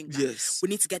same thing. Yes. We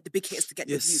need to get the big hits to get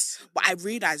the views. But I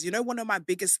realized, one of my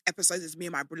biggest episodes is me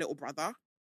and my little brother.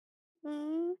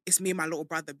 It's me and my little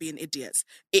brother being idiots.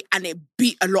 It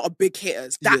beat a lot of big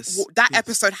hitters. That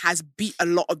episode has beat a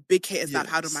lot of big hitters that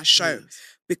I've had on my show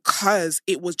because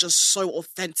it was just so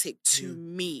authentic to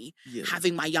me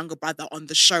having my younger brother on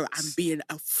the show and being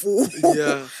a fool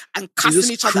and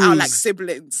cussing each other out like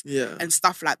siblings and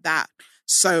stuff like that.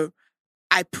 So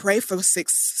I pray for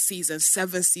 6 seasons,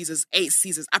 7 seasons, 8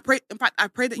 seasons. I pray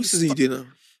that Which season you do now?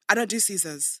 I don't do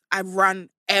seasons. I run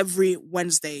every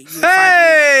Wednesday.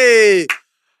 Hey!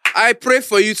 I pray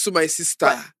for you to my sister.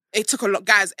 But it took a lot,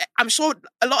 guys. I'm sure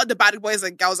a lot of the bad boys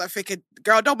and girls are thinking,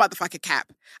 girl, don't motherfucking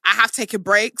cap. I have taken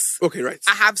breaks. Okay, right.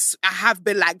 I have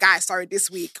been like, guys, sorry, this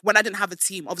week when I didn't have a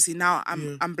team. Obviously now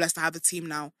I'm blessed to have a team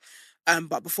now.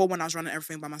 But before, when I was running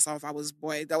everything by myself,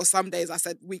 there were some days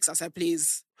weeks I said,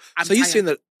 please. So you're saying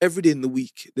that every day in the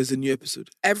week there's a new episode?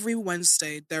 Every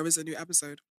Wednesday there is a new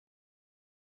episode.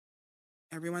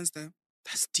 Every Wednesday.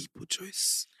 That's deep,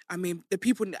 Joyce. I mean, the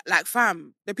people, like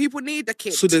fam, the people need the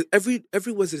kid. So every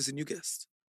Wednesday there's a new guest?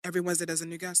 Every Wednesday there's a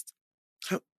new guest.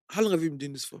 How long have you been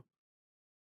doing this for?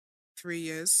 3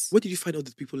 years. Where did you find all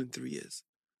these people in 3 years?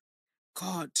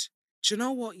 God, do you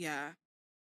know what,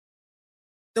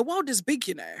 the world is big,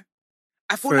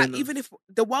 I feel like even if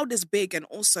the world is big, and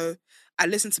also I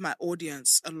listen to my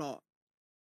audience a lot,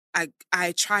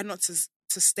 I try not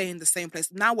to stay in the same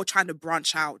place. Now we're trying to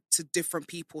branch out to different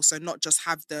people. So not just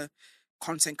have the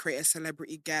content creator,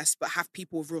 celebrity guests, but have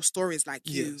people with real stories like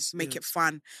you, make it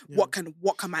fun. Yeah. What can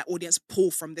my audience pull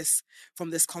from this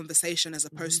conversation, as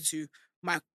opposed to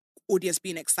my audience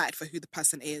being excited for who the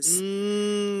person is.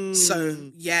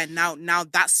 So yeah, now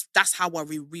that's how we're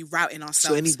rerouting ourselves.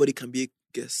 So anybody can be a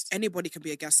guest. Anybody can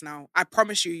be a guest now. I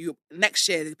promise you, next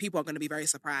year the people are going to be very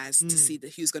surprised to see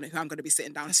who I'm going to be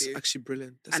sitting down to. That's actually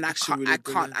brilliant.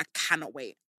 I cannot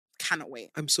wait.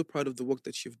 I'm so proud of the work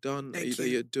that you've done, that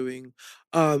you're doing.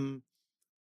 I don't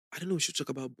know. We should talk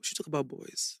about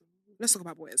boys. Let's talk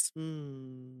about boys.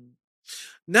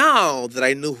 Now that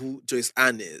I know who Joyce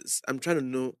Ann is, I'm trying to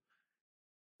know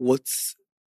what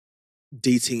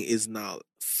dating is now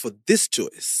for this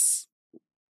Joyce.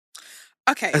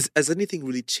 Okay. Has anything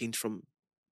really changed from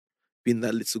being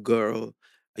that little girl?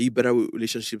 Are you better with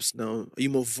relationships now? Are you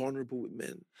more vulnerable with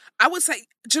men? I would say,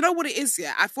 do you know what it is?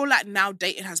 Yeah, I feel like now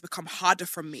dating has become harder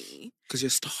for me because you're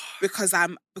a star. Because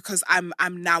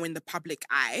I'm now in the public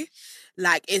eye.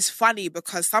 Like, it's funny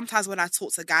because sometimes when I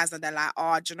talk to guys and they're like,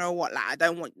 "Oh, do you know what? Like, I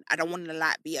don't want to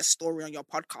like be a story on your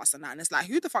podcast and that." And it's like,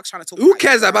 who the fuck's trying to talk? Who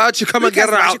cares about you? Come and get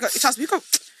out. Trust me, come on.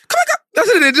 That's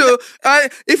what they do.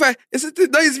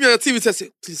 Don't use me on TV to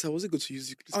say, please, I wasn't going to use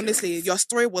you. Please, honestly, your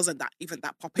story wasn't that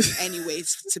popping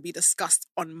anyways to be discussed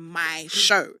on my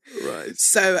show. Right.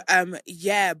 So,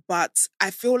 yeah, but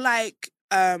I feel like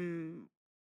I'm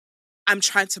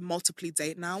trying to multiply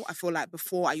date now. I feel like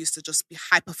before I used to just be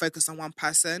hyper focused on one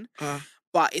person.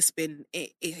 But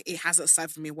it hasn't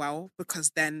served me well,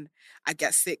 because then I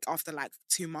get sick after like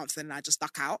 2 months and I just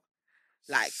duck out.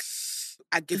 Like,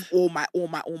 I give all my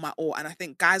all, and I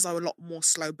think guys are a lot more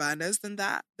slow burners than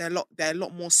that. They're a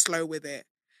lot more slow with it.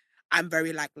 I'm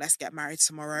very like, let's get married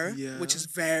tomorrow, which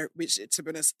to be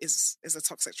honest is a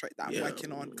toxic trait that I'm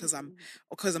working on because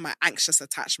of my anxious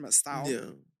attachment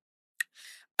style.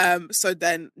 Yeah. So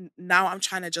then now I'm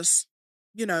trying to just,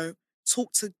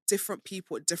 talk to different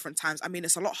people at different times. I mean,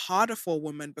 it's a lot harder for a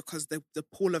woman because the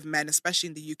pool of men, especially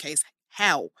in the UK, is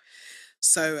hell.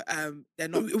 So they're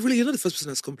not really. You're not the first person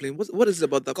that's complained. What is it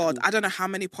about that? God, pool? I don't know how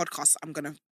many podcasts I'm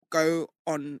gonna go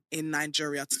on in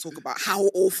Nigeria to talk about how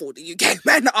awful the UK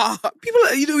men are.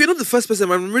 People, you're not the first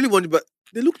person. I'm really wondering, but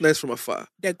they look nice from afar.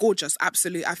 They're gorgeous,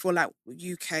 absolutely. I feel like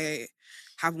UK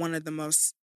have one of the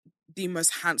most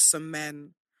handsome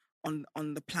men on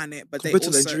the planet. But compared they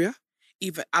also, to Nigeria,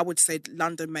 even I would say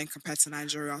London men compared to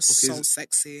Nigeria are so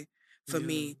sexy for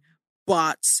me.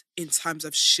 But in terms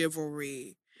of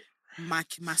chivalry,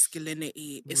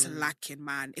 masculinity, it's lacking,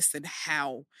 man. It's in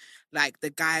hell. Like, the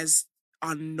guys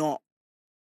are not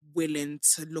willing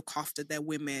to look after their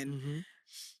women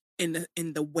in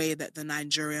the way that the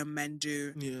Nigerian men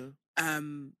do.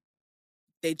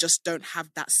 They just don't have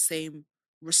that same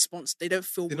response. They don't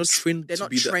feel they're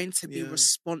not trained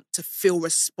to feel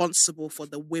responsible for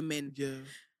the women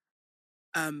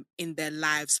in their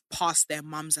lives past their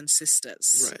mums and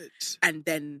sisters. Right. And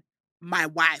then my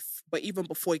wife, but even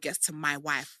before it gets to my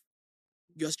wife,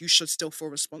 you should still feel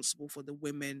responsible for the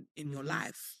women in your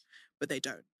life, but they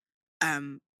don't.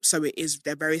 So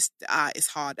they're very, it's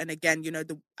hard. And again,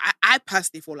 I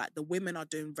personally feel like the women are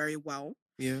doing very well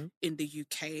in the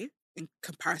UK in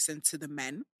comparison to the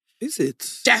men. Is it?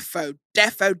 Defo,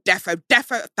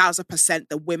 1,000%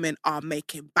 the women are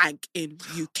making bank in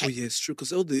UK. Oh yeah, it's true.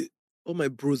 Because all my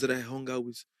bros that I hung out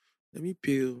with, let me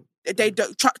peel. They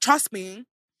don't trust me.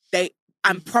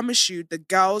 I promise you, the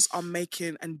girls are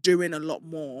making and doing a lot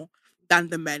more than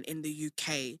the men in the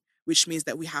UK, which means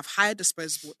that we have higher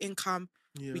disposable income.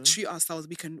 We treat ourselves.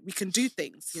 We can do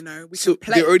things. We can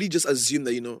play. They already just assume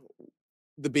that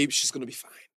the baby, she's gonna be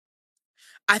fine.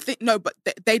 I think no, but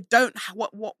they don't.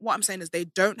 What I'm saying is they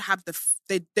don't have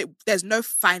there's no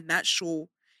financial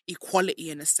equality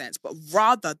in a sense, but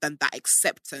rather than that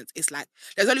acceptance, it's like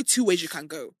there's only two ways you can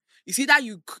go. You see that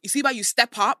you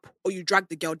step up or you drag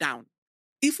the girl down.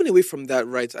 Even away from that,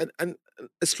 right, and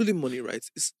excluding money, right,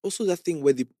 it's also that thing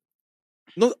where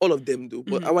not all of them do,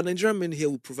 but our Nigerian men here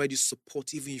will provide you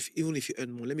support even if you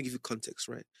earn more. Let me give you context,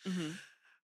 right?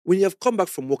 When you have come back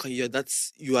from work and you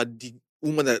are the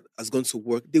woman that has gone to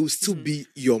work, they will still be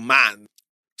your man.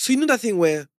 So that thing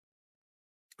where,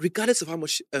 regardless of how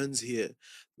much she earns here,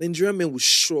 Nigerian men will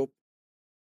show up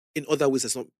in other ways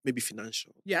that's not maybe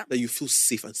financial. Yeah. That you feel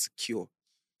safe and secure.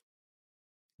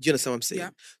 Do you understand what I'm saying? Yeah.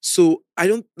 So I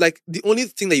don't like, the only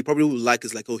thing that you probably would like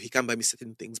is like, oh, he can't buy me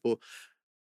certain things, but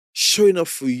showing up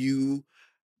for you,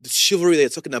 the chivalry that you're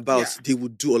talking about, they will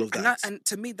do all of that. And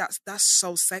to me, that's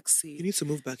so sexy. You need to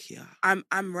move back here. I'm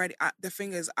ready. The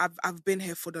thing is, I've been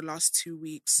here for the last 2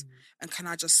 weeks, and can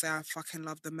I just say I fucking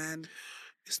love the men.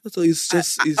 It's not all. It's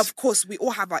just. Of course, we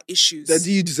all have our issues. That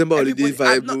you December holiday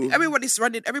vibe. Everybody's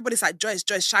running. Everybody's like, Joyce,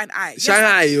 shine eye. Shine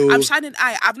eye, yo. I'm shining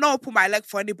eye. I've not opened my leg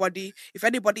for anybody. If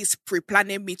anybody's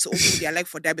pre-planning me to open their leg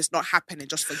for them, it's not happening.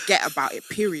 Just forget about it.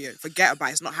 Period. Forget about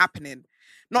it. It's not happening.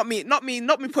 Not me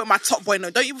putting my top boy. No,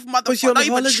 don't even don't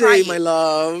even try it, my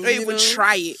love. Don't even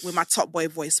try it with my top boy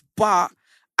voice. But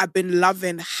I've been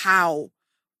loving how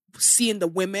seeing the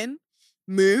women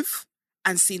move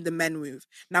and seeing the men move.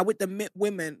 Now with the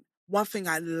women, one thing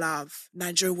I love,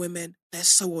 Nigerian women, they're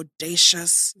so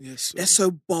audacious. Yes, they're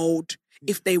so bold.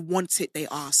 Yeah. If they want it, they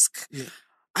ask. Yeah.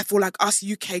 I feel like us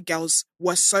UK girls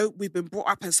we've been brought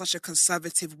up in such a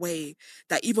conservative way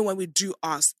that even when we do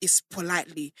ask, it's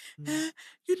politely,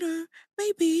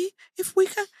 maybe if we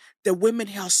can. The women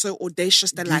here are so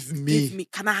audacious. They're give me,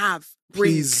 can I have?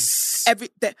 Bring. Please.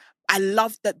 I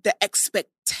love that the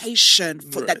expectation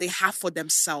that they have for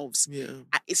themselves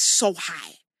is so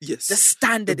high. Yes. The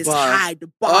standard is high.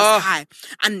 The bar is high.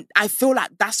 And I feel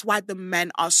like that's why the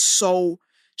men are so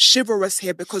chivalrous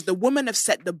here, because the women have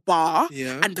set the bar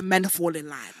and the men fall in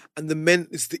line. And the men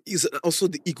is also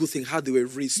the ego thing, how they were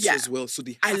raised as well. So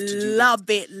they have to do love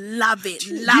that. love it.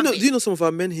 Do you know some of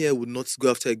our men here would not go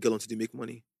after a girl until they make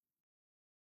money?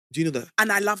 Do you know that?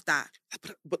 And I love that.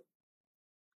 But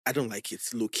I don't like it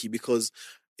low key, because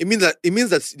it means that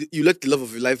you let the love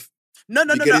of your life. No.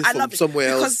 I love it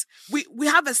somewhere because else. we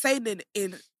have a saying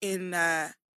in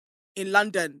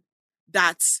London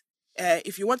that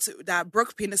if you want to, that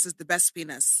broke penis is the best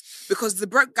penis, because the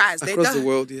broke guys across the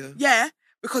world,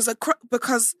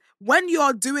 because when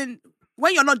you're not doing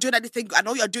anything and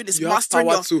all you're doing is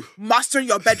mastering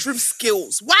your bedroom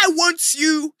skills, why won't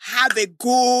you have a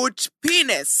good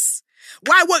penis?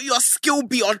 Why won't your skill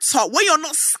be on top? When you're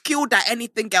not skilled at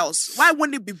anything else, why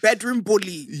wouldn't it be bedroom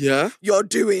bully you're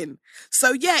doing?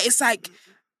 So it's like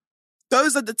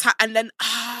those are the time. And then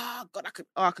God,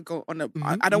 I could go on a.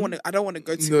 I don't want to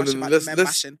go too much about the men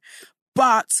bashing.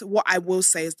 But what I will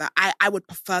say is that I would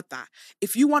prefer that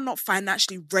if you are not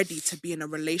financially ready to be in a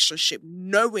relationship,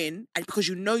 knowing, and because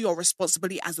you know your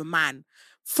responsibility as a man,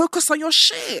 focus on your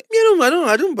shit.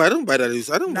 I don't buy that.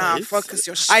 I don't buy it. Focus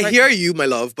your shit. I hear you, my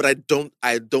love, but I don't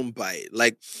buy it.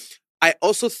 Like, I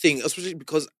also think, especially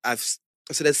because I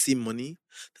started seeing money,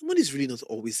 the money is really not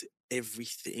always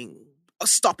everything. Oh,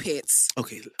 stop it.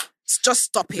 Okay. Just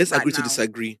stop it. Let's agree to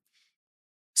disagree.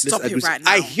 Stop it right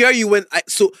now. I hear you when I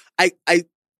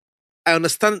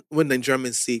understand when Nigerian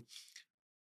men say,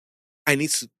 I need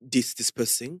to date this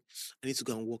person, I need to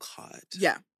go and work hard.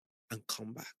 Yeah. And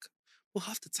come back. Well,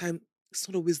 half the time, it's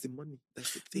not always the money.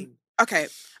 That's the thing. Okay.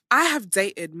 I have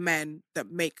dated men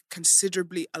that make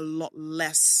considerably a lot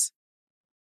less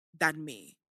than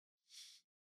me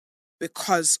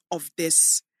because of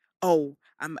this.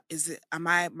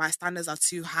 My standards are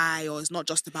too high, or it's not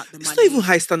just about the money. It's not even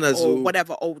high standards, or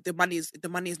whatever. Oh, the money is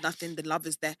nothing. The love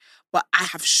is there. But I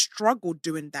have struggled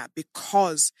doing that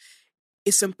because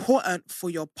it's important for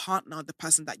your partner, the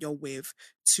person that you're with,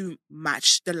 to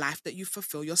match the life that you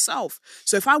fulfill yourself.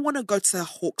 So if I want to go to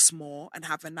Hawksmoor and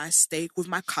have a nice steak with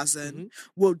my cousin,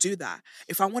 we'll do that.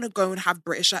 If I want to go and have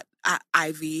British at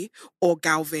Ivy or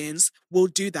Galvin's, we'll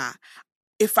do that.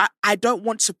 If I don't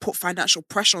want to put financial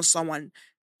pressure on someone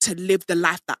to live the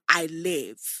life that I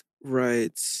live.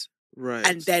 Right.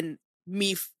 And then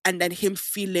him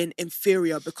feeling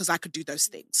inferior because I could do those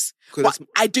things. But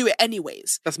I do it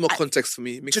anyways. That's more context for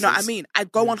me. Do you know what I mean? I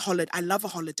go on holiday. I love a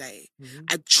holiday.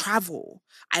 I travel.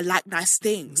 I like nice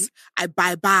things. I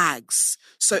buy bags.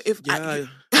 So if I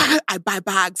buy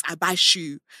bags, I buy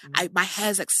shoe. My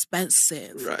hair's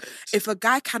expensive. Right. If a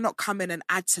guy cannot come in and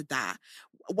add to that,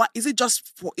 what is it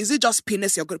just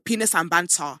penis? You're good. Penis and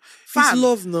banter. Fam, it's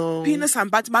love, no. Penis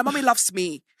and banter. My mommy loves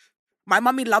me. My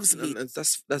mommy loves me.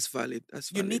 That's valid.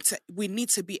 We need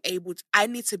to be able to, I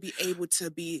need to be able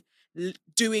to be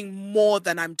doing more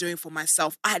than I'm doing for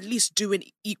myself. At least doing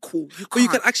equal. But you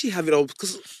can actually have it all,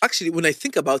 because actually when I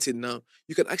think about it now,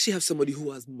 you can actually have somebody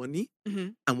who has money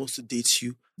and wants to date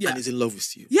you and is in love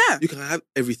with you. Yeah. You can have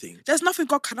everything. There's nothing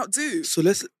God cannot do.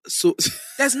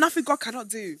 There's nothing God cannot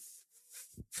do.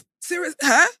 Serious?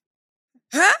 Huh?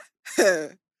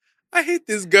 I hate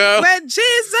this girl. When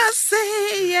Jesus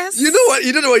say yes. You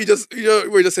know what you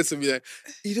just said to me there.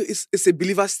 It's a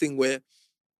believer's thing where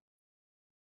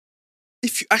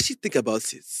if you actually think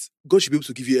about it, God should be able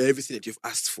to give you everything that you've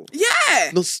asked for.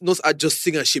 Yeah. Not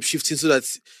adjusting and shape-shifting so that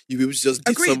you'll be able to just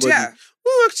date somebody. Yeah.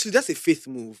 Oh, actually, that's a faith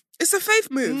move. It's a faith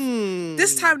move.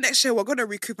 This time next year, we're going to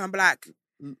recoup and be like,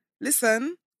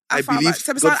 listen, I found it.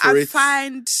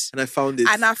 And I found it.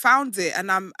 And I found it.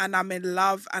 And I'm in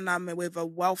love, and I'm with a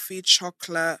wealthy,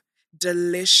 chocolate,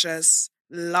 delicious,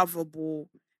 lovable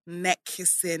neck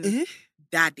kissing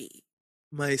daddy.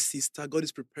 My sister, God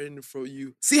is preparing it for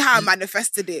you. See how I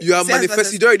manifested it. You are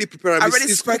manifesting. You already prepared. I already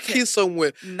it's spoke cooking it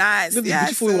somewhere. Nice. The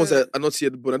beautiful ones are not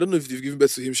yet born. I don't know if you've given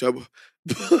birth to him, Shaba.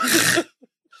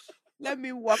 Let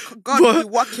me work. God will be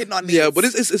working on it. Yeah, but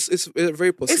it's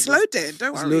very possible. It's loaded.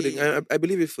 Don't worry. It's loading. I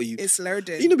believe it for you. It's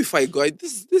loaded. You know, before I go,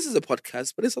 this is a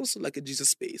podcast, but it's also like a Jesus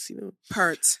space, you know.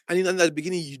 Pert. And in the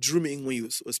beginning, you drew me in when you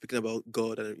were speaking about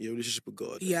God and your relationship with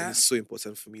God. Yeah. And it's so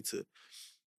important for me to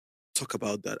talk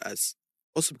about that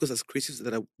also because as creatives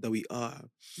that we are.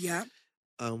 Yeah.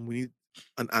 We need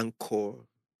an anchor,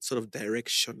 sort of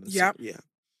direction. Yeah. Yeah.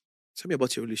 Tell me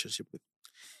about your relationship with.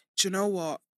 Do you know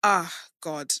what?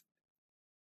 God.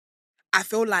 I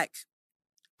feel like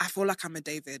I'm a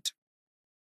David.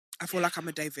 I feel like I'm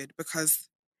a David because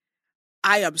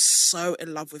I am so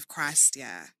in love with Christ,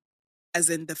 yeah. As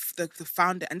in the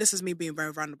founder, and this is me being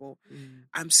very vulnerable.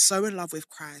 I'm so in love with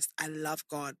Christ. I love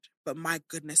God, but my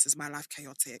goodness, is my life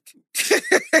chaotic.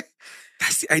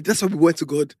 That's why we went to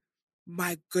God.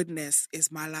 My goodness,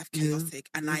 is my life chaotic,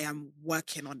 and I am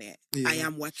working on it. Yeah. I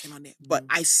am working on it, but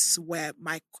I swear,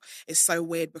 it's so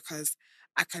weird because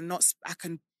I cannot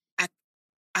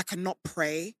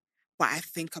pray, but I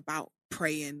think about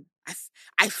praying.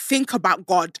 I think about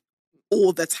God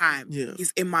all the time. Yeah.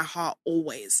 He's in my heart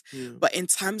always. Yeah. But in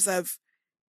terms of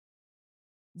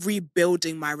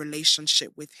rebuilding my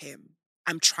relationship with him,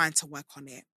 I'm trying to work on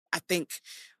it. I think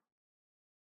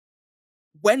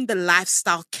when the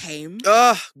lifestyle came...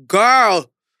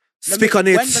 girl! Speak on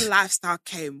it. When the lifestyle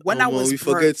came, when I was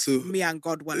broke, me and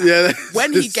God were like...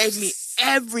 When he gave me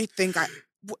everything,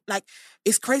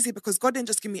 it's crazy because God didn't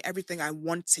just give me everything I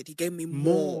wanted. He gave me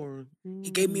more. He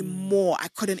gave me more. I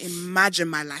couldn't imagine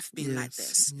my life being like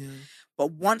this. Yeah.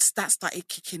 But once that started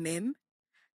kicking in, you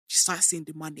start seeing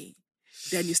the money.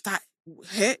 Then you start...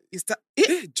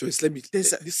 Joyce,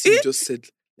 this you just said,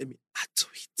 let me add to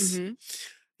it. Mm-hmm.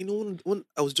 You know, when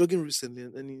I was jogging recently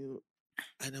and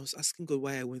I was asking God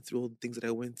why I went through all the things that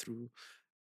I went through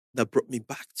that brought me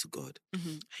back to God.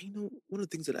 Mm-hmm. And one of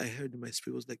the things that I heard in my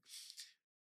spirit was like,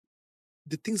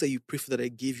 the things that you pray for that I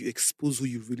gave you expose who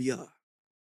you really are.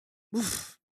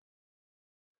 Oof.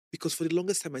 Because for the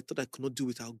longest time I thought I could not do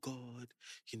without God.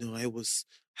 You know, I was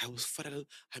Father,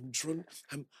 I'm drawn,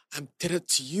 I'm tethered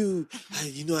to you.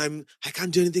 I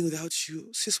can't do anything without you.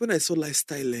 Since when I saw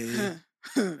lifestyle,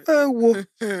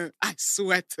 I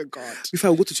swear to God. Before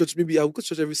I would go to church, maybe I would go to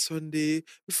church every Sunday.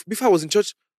 Before I was in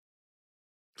church,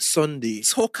 Sunday.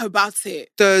 Talk about it.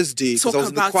 Thursday, because I was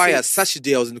in the choir.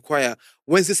 Saturday, I was in the choir.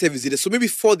 Wednesday service did it. So maybe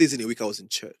 4 days in a week I was in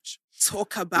church.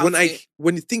 Talk about it.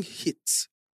 When the thing hit,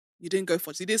 you didn't go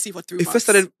for it. You didn't see for 3 months. It first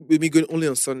started with me going only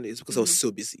on Sundays because I was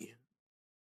so busy.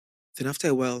 Then after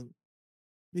a while,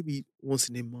 maybe once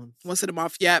in a month. Once in a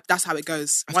month, yeah, that's how it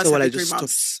goes. After a while, I just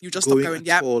stopped. You just stopped going,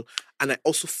 yeah. And I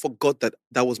also forgot that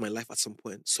was my life at some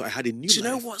point. So I had a new life. Do you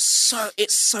know what?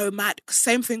 It's so mad.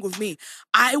 Same thing with me.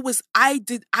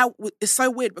 It's so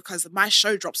weird because my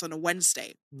show drops on a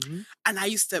Wednesday. Mm-hmm. And I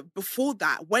used to, before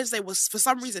that, Wednesday was, for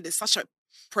some reason, it's such a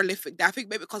prolific day. I think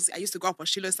maybe because I used to go up on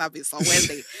Shiloh service on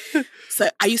Wednesday. So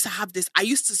I used to have this, I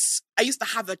used to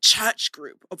have a church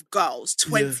group of girls,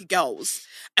 20 girls,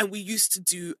 and we used to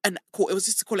do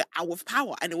used to call it Hour of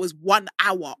Power, and it was 1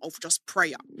 hour of just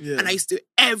prayer. Yeah. And I used to do it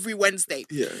every Wednesday.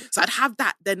 Yeah. So I'd have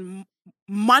that. Then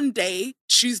Monday,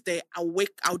 Tuesday,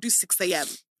 I'll do 6 a.m.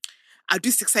 I'll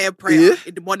do 6 a.m. prayer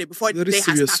in the morning before the day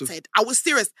has started. I was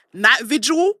serious. Night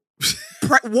vigil.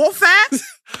 Warfare?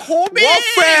 Call me.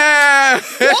 Warfare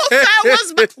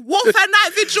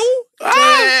night vigil.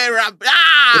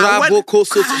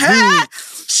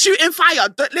 Shooting fire.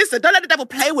 Don't let the devil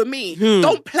play with me.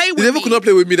 Don't play with me. The devil could not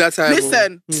play with me that time.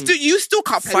 Listen, you still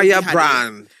can't play with me.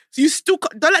 Firebrand. You still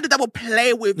don't let the devil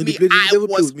play with me. I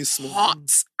was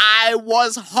hot. I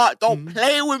was hot. Don't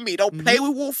play with me. Don't play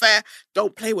with warfare.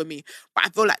 Don't play with me. But I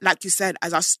feel like you said,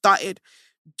 as I started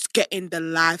getting the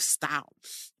lifestyle,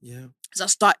 as I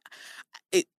start,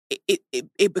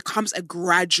 it becomes a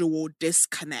gradual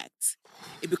disconnect.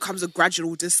 It becomes a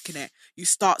gradual disconnect. You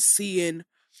start seeing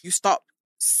things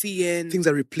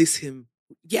that replace him.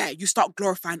 Yeah, you start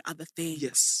glorifying other things.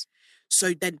 Yes.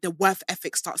 So then the worth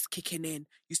ethic starts kicking in.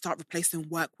 You start replacing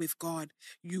work with God.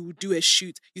 You do a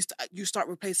shoot. You start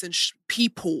replacing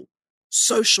people,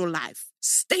 social life,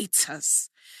 status,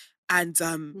 and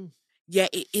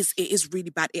it is really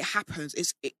bad. It happens.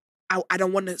 I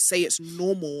don't want to say it's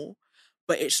normal,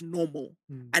 but it's normal,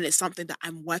 and it's something that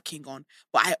I'm working on.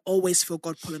 But I always feel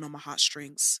God pulling on my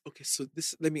heartstrings. Okay, so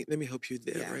let me help you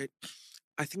there, right?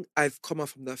 I think I've come out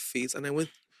from that phase, and I went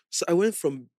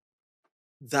from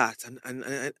that, and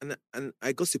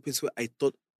I got to the point where I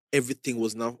thought everything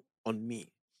was now on me.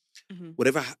 Mhm.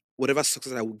 Whatever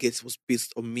success I would get was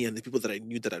based on me and the people that I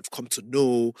knew that I've come to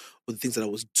know, or the things that I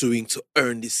was doing to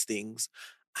earn these things.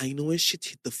 And when shit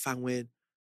hit the fan, when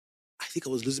I think I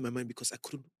was losing my mind because I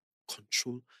couldn't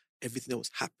control everything that was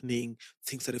happening,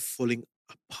 things started falling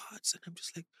apart. And I'm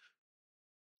just like,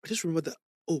 I just remember that,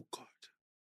 oh God,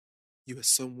 you were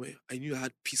somewhere. I knew I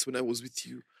had peace when I was with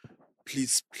you.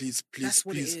 Please, please, please, That's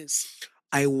what it please. is.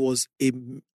 I was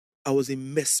a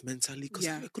mess mentally because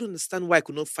Yeah. I couldn't understand why I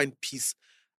could not find peace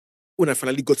when I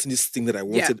finally got in this thing that I Yeah.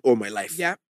 wanted all my life.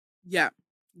 Yeah. Yeah.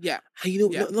 Yeah. And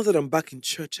Yeah. now that I'm back in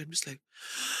church, I'm just like,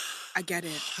 I get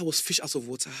it. I was fish out of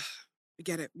water I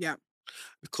get it. Yeah.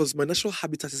 because my natural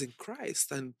habitat is in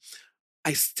Christ. And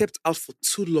I stepped out for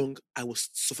too long. I was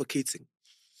suffocating.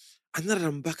 And now that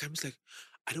I'm back, I'm just like,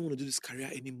 I don't want to do this career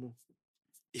anymore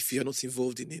if you're not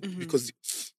involved in it. Mhm. Because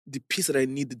the peace that I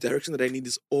need, the direction that I need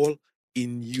is all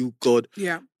in you, God.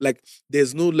 Yeah. Like,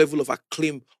 there's no level of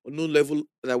acclaim or no level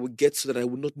that I would get so that I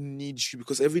would not need you,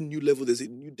 because every new level, there's a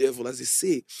new devil, as they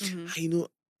say. Mhm. And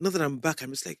now that I'm back,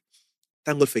 I'm just like,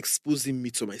 thank God for exposing me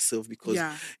to myself, because,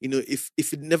 Yeah.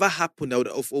 if it never happened, I would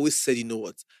have always said, you know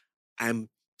what, I'm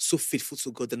so faithful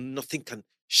to God that nothing can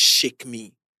shake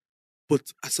me.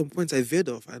 But at some point I veered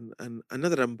off, and now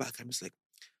that I'm back, I'm just like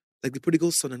the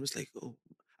prodigal son. I'm just like, oh,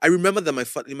 I remember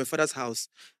that in my father's house,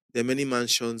 there are many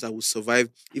mansions. I will survive.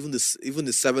 Even the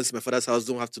servants in my father's house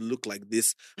don't have to look like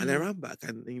this. And I Mhm. ran back,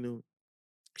 and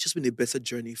it's just been a better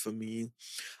journey for me.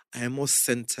 I am more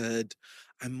centered.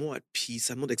 I'm more at peace.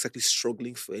 I'm not exactly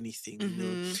struggling for anything.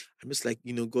 Mhm. I'm just like,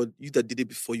 God, you that did it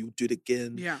before, you do it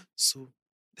again. Yeah. So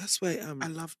that's why I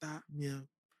love that. yeah.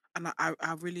 And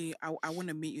I really I want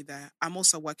to meet you there. I'm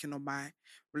also working on my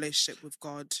relationship with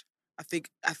God. I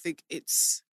think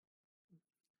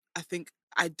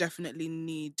I definitely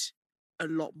need a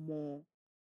lot more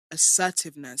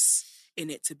assertiveness in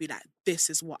it to be like, this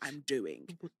is what I'm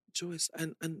doing. But Joyce,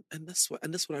 and that's what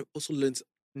I also learned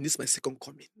in this my second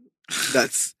coming.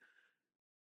 That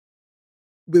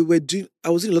I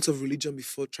was in a lot of religion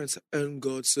before, trying to earn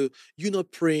God. So you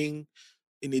not praying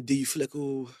in a day, you feel like,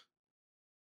 oh,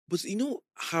 but you know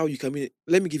how you can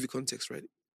let me give you context, right?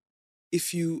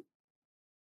 If your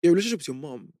relationship with your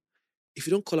mom, if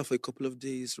you don't call her for a couple of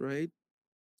days, right?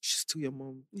 She's still your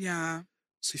mom. Yeah.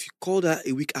 So if you call her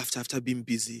a week after being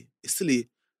busy, it's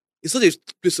not a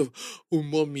place of, oh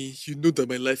mommy, you know that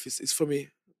my life is, it's for me.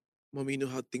 Mommy, you know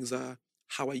how things are.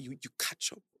 How are you? You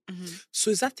catch up. Mm-hmm.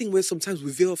 So it's that thing where sometimes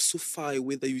we veer off so far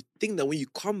away that you think that when you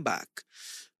come back,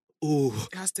 oh,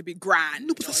 It has to be grand.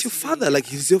 no, but that's It your has to be- father. yeah. Like,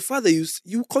 he's your father.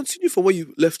 You continue from where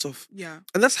you left off. Yeah.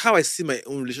 And that's how I see my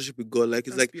own relationship with God. Like,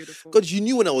 it's That's like, beautiful. God, you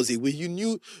knew when I was away. You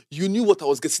knew what I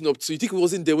was getting up to. You think he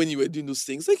wasn't there when you were doing those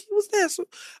things? Like, he was there. So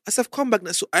as I've come back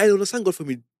now, so I understand God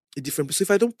from a different place. So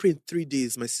if I don't pray in 3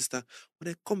 days, my sister,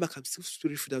 when I come back, I'm still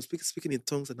spirit-filled. I'm speaking in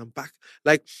tongues, and I'm back.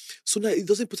 Like, so now it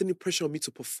doesn't put any pressure on me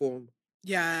to perform.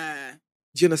 Yeah.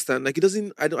 Do you understand? Like, it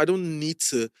doesn't. I don't need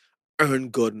to earn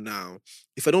God now.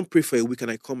 If I don't pray for a week and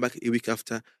I come back a week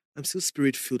after, I'm still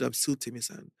spirit-filled. I'm still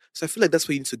Taymesan. So I feel like that's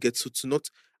where you need to get to not.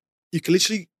 You can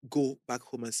literally go back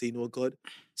home and say, you know what, God,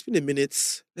 it's been a minute.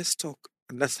 Let's talk,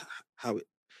 and that's how it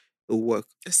will work.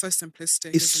 It's so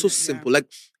simplistic. It's isn't so it? simple.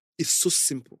 Like, it's so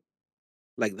simple,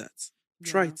 like that.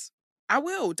 Try Yeah. it. I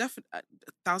will definitely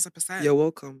 1,000%. You're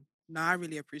welcome. No, I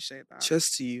really appreciate that.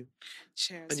 Cheers to you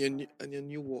Cheers. and your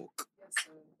new walk.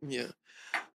 Yeah.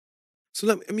 So,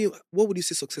 what would you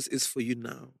say success is for you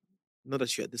now? Now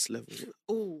that you're at this level.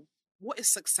 Oh, what is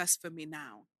success for me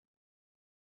now?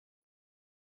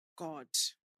 God.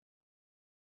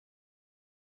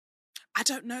 I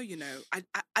don't know,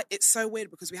 it's so weird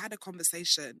because we had a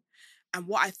conversation and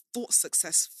what I thought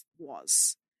success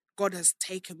was, God has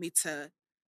taken me to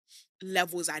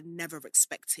levels I never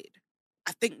expected.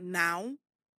 I think now,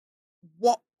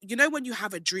 when you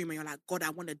have a dream and you're like, God, I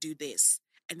want to do this.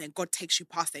 And then God takes you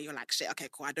past there, you're like, shit, okay,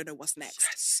 cool, I don't know what's next.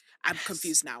 Yes. I'm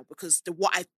confused now because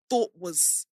what I thought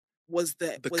was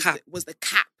the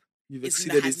cap You've is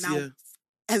exceeded has it, now yeah.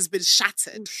 has been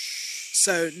shattered. Oosh.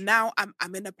 So now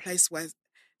I'm in a place where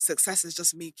success is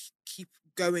just me keep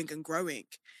going and growing,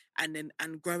 and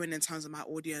growing in terms of my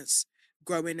audience,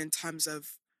 growing in terms of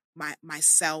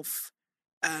myself.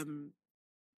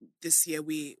 This year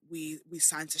we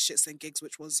signed to Shits and Gigs,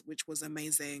 which was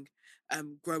amazing.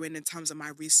 Growing in terms of my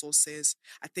resources.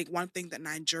 I think one thing that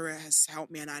Nigeria has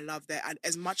helped me, and I love that, and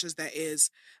as much as there is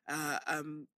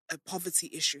a poverty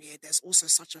issue here, there's also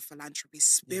such a philanthropy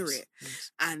spirit,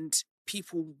 Yes. and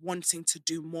people wanting to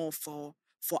do more for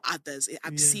others.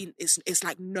 I've Yeah. seen it's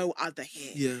like no other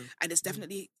here, Yeah. and it's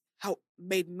definitely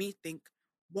made me think,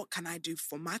 what can I do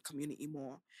for my community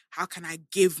more? How can I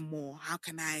give more? How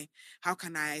can I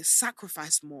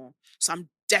sacrifice more? So I'm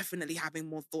definitely having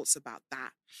more thoughts about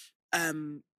that.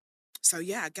 So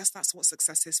yeah, I guess that's what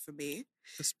success is for me.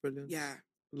 That's brilliant. Yeah.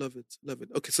 Love it. Love it.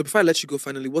 Okay, so before I let you go,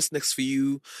 finally, what's next for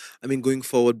you? I mean, going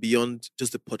forward beyond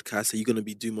just the podcast, are you going to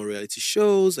be doing more reality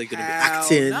shows? Are you going to be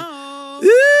acting? No.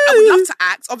 I would love to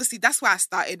act. Obviously, that's where I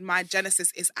started. My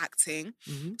genesis is acting.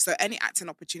 Mm-hmm. So any acting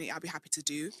opportunity, I'll be happy to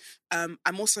do. I'm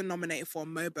also nominated for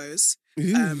MOBOs,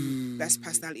 Best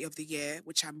Personality of the Year,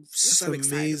 which I'm so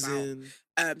excited about.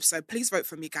 So please vote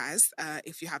for me, guys.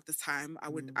 If you have the time, I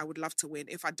would love to win.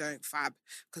 If I don't, fab,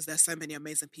 because there's so many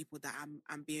amazing people that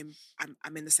I'm in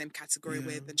the same category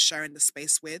with and sharing the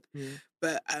space with. Yeah.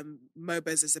 But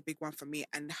MOBOs is a big one for me,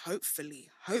 and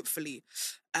hopefully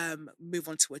move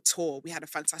on to a tour. We had a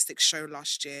fantastic show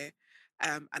last year,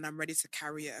 and I'm ready to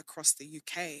carry it across the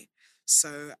UK.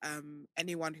 So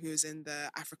anyone who's in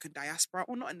the African diaspora,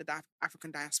 or not in the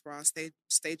African diaspora, stay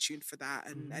tuned for that.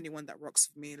 And anyone that rocks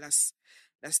with me, let's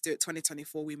do it.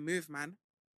 2024, we move, man.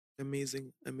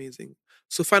 Amazing.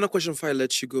 So final question before I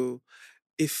let you go.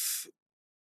 If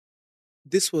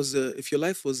your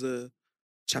life was a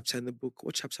chapter in the book,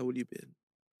 what chapter would you be in?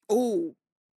 Oh,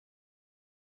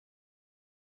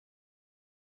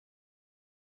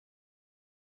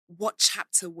 what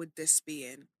chapter would this be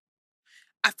in?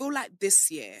 I feel like this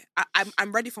year,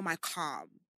 I'm ready for my calm.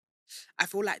 I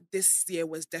feel like this year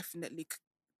was definitely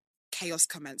chaos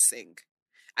commencing.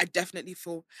 I definitely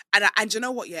feel, and you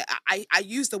know what? Yeah, I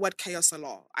use the word chaos a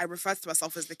lot. I refer to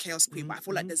myself as the chaos queen, but I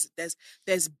feel like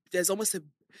there's almost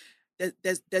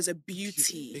there's a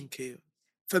beauty in chaos.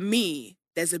 For me.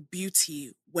 There's a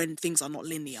beauty when things are not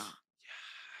linear.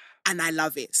 And I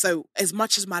love it. So as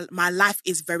much as my life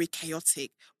is very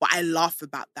chaotic, but I laugh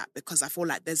about that because I feel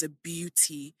like there's a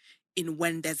beauty in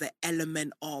when there's an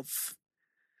element of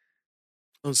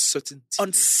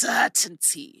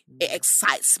uncertainty. It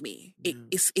excites me.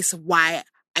 It's why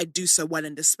I do so well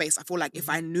in this space. I feel like if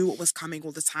I knew what was coming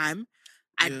all the time,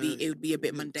 it would be a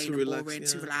bit mundane and boring,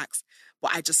 too relaxed.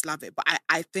 But I just love it. But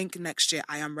I think next year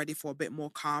I am ready for a bit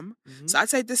more calm. So I'd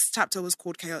say this chapter was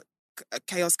called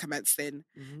Chaos Commencing.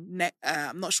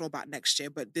 I'm not sure about next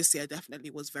year, but this year definitely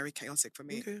was very chaotic for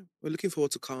me. Okay, we're looking forward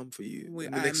to calm for you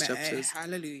in the next chapters.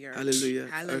 Hallelujah.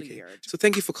 Okay. So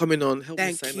thank you for coming on.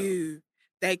 Thank you.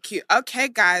 Okay,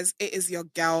 guys, it is your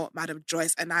girl, Madam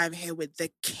Joyce, and I'm here with the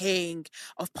king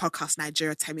of podcast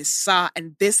Nigeria, Taymesan,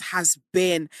 and this has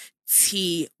been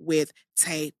Tea with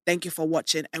Tay. Thank you for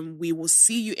watching, and we will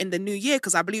see you in the new year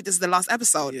because I believe this is the last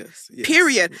episode. Yes.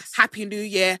 Period. Yes. Happy New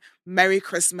Year. Merry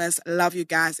Christmas. Love you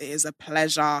guys. It is a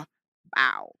pleasure.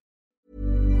 Bow.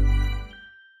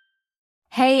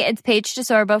 Hey, it's Paige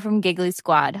DeSorbo from Giggly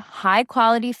Squad. High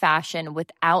quality fashion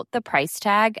without the price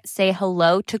tag. Say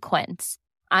hello to Quince.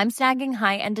 I'm snagging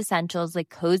high-end essentials like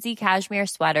cozy cashmere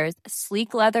sweaters,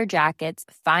 sleek leather jackets,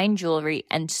 fine jewelry,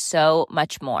 and so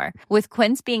much more. With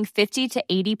Quince being 50 to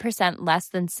 80% less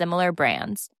than similar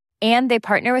brands. And they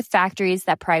partner with factories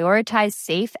that prioritize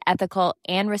safe, ethical,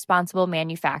 and responsible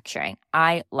manufacturing.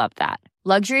 I love that.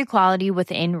 Luxury quality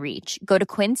within reach. Go to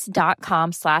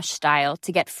quince.com/style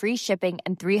to get free shipping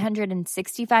and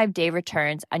 365-day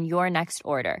returns on your next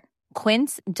order.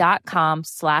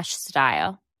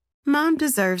 Quince.com/style. Mom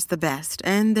deserves the best,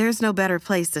 and there's no better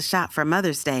place to shop for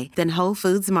Mother's Day than Whole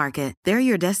Foods Market. They're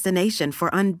your destination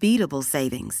for unbeatable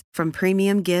savings, from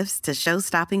premium gifts to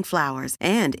show-stopping flowers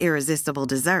and irresistible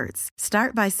desserts.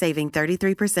 Start by saving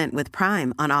 33% with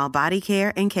Prime on all body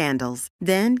care and candles.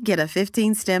 Then get a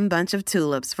 15-stem bunch of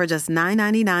tulips for just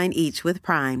 $9.99 each with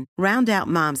Prime. Round out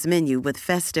Mom's menu with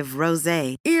festive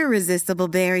rosé, irresistible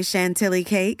berry chantilly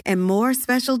cake, and more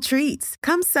special treats.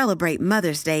 Come celebrate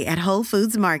Mother's Day at Whole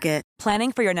Foods Market.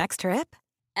 Planning for your next trip?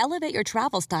 Elevate your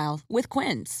travel style with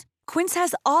Quince. Quince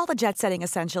has all the jet-setting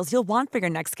essentials you'll want for your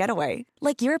next getaway,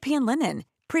 like European linen,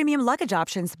 premium luggage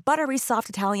options, buttery soft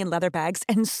Italian leather bags,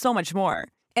 and so much more.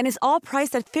 And is all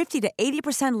priced at 50 to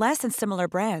 80% less than similar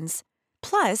brands.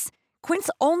 Plus, Quince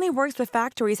only works with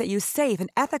factories that use safe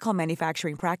and ethical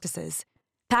manufacturing practices.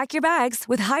 Pack your bags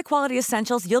with high-quality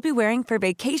essentials you'll be wearing for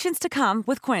vacations to come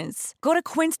with Quince. Go to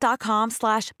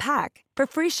quince.com/pack for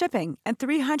free shipping and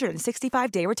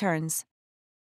 365-day returns.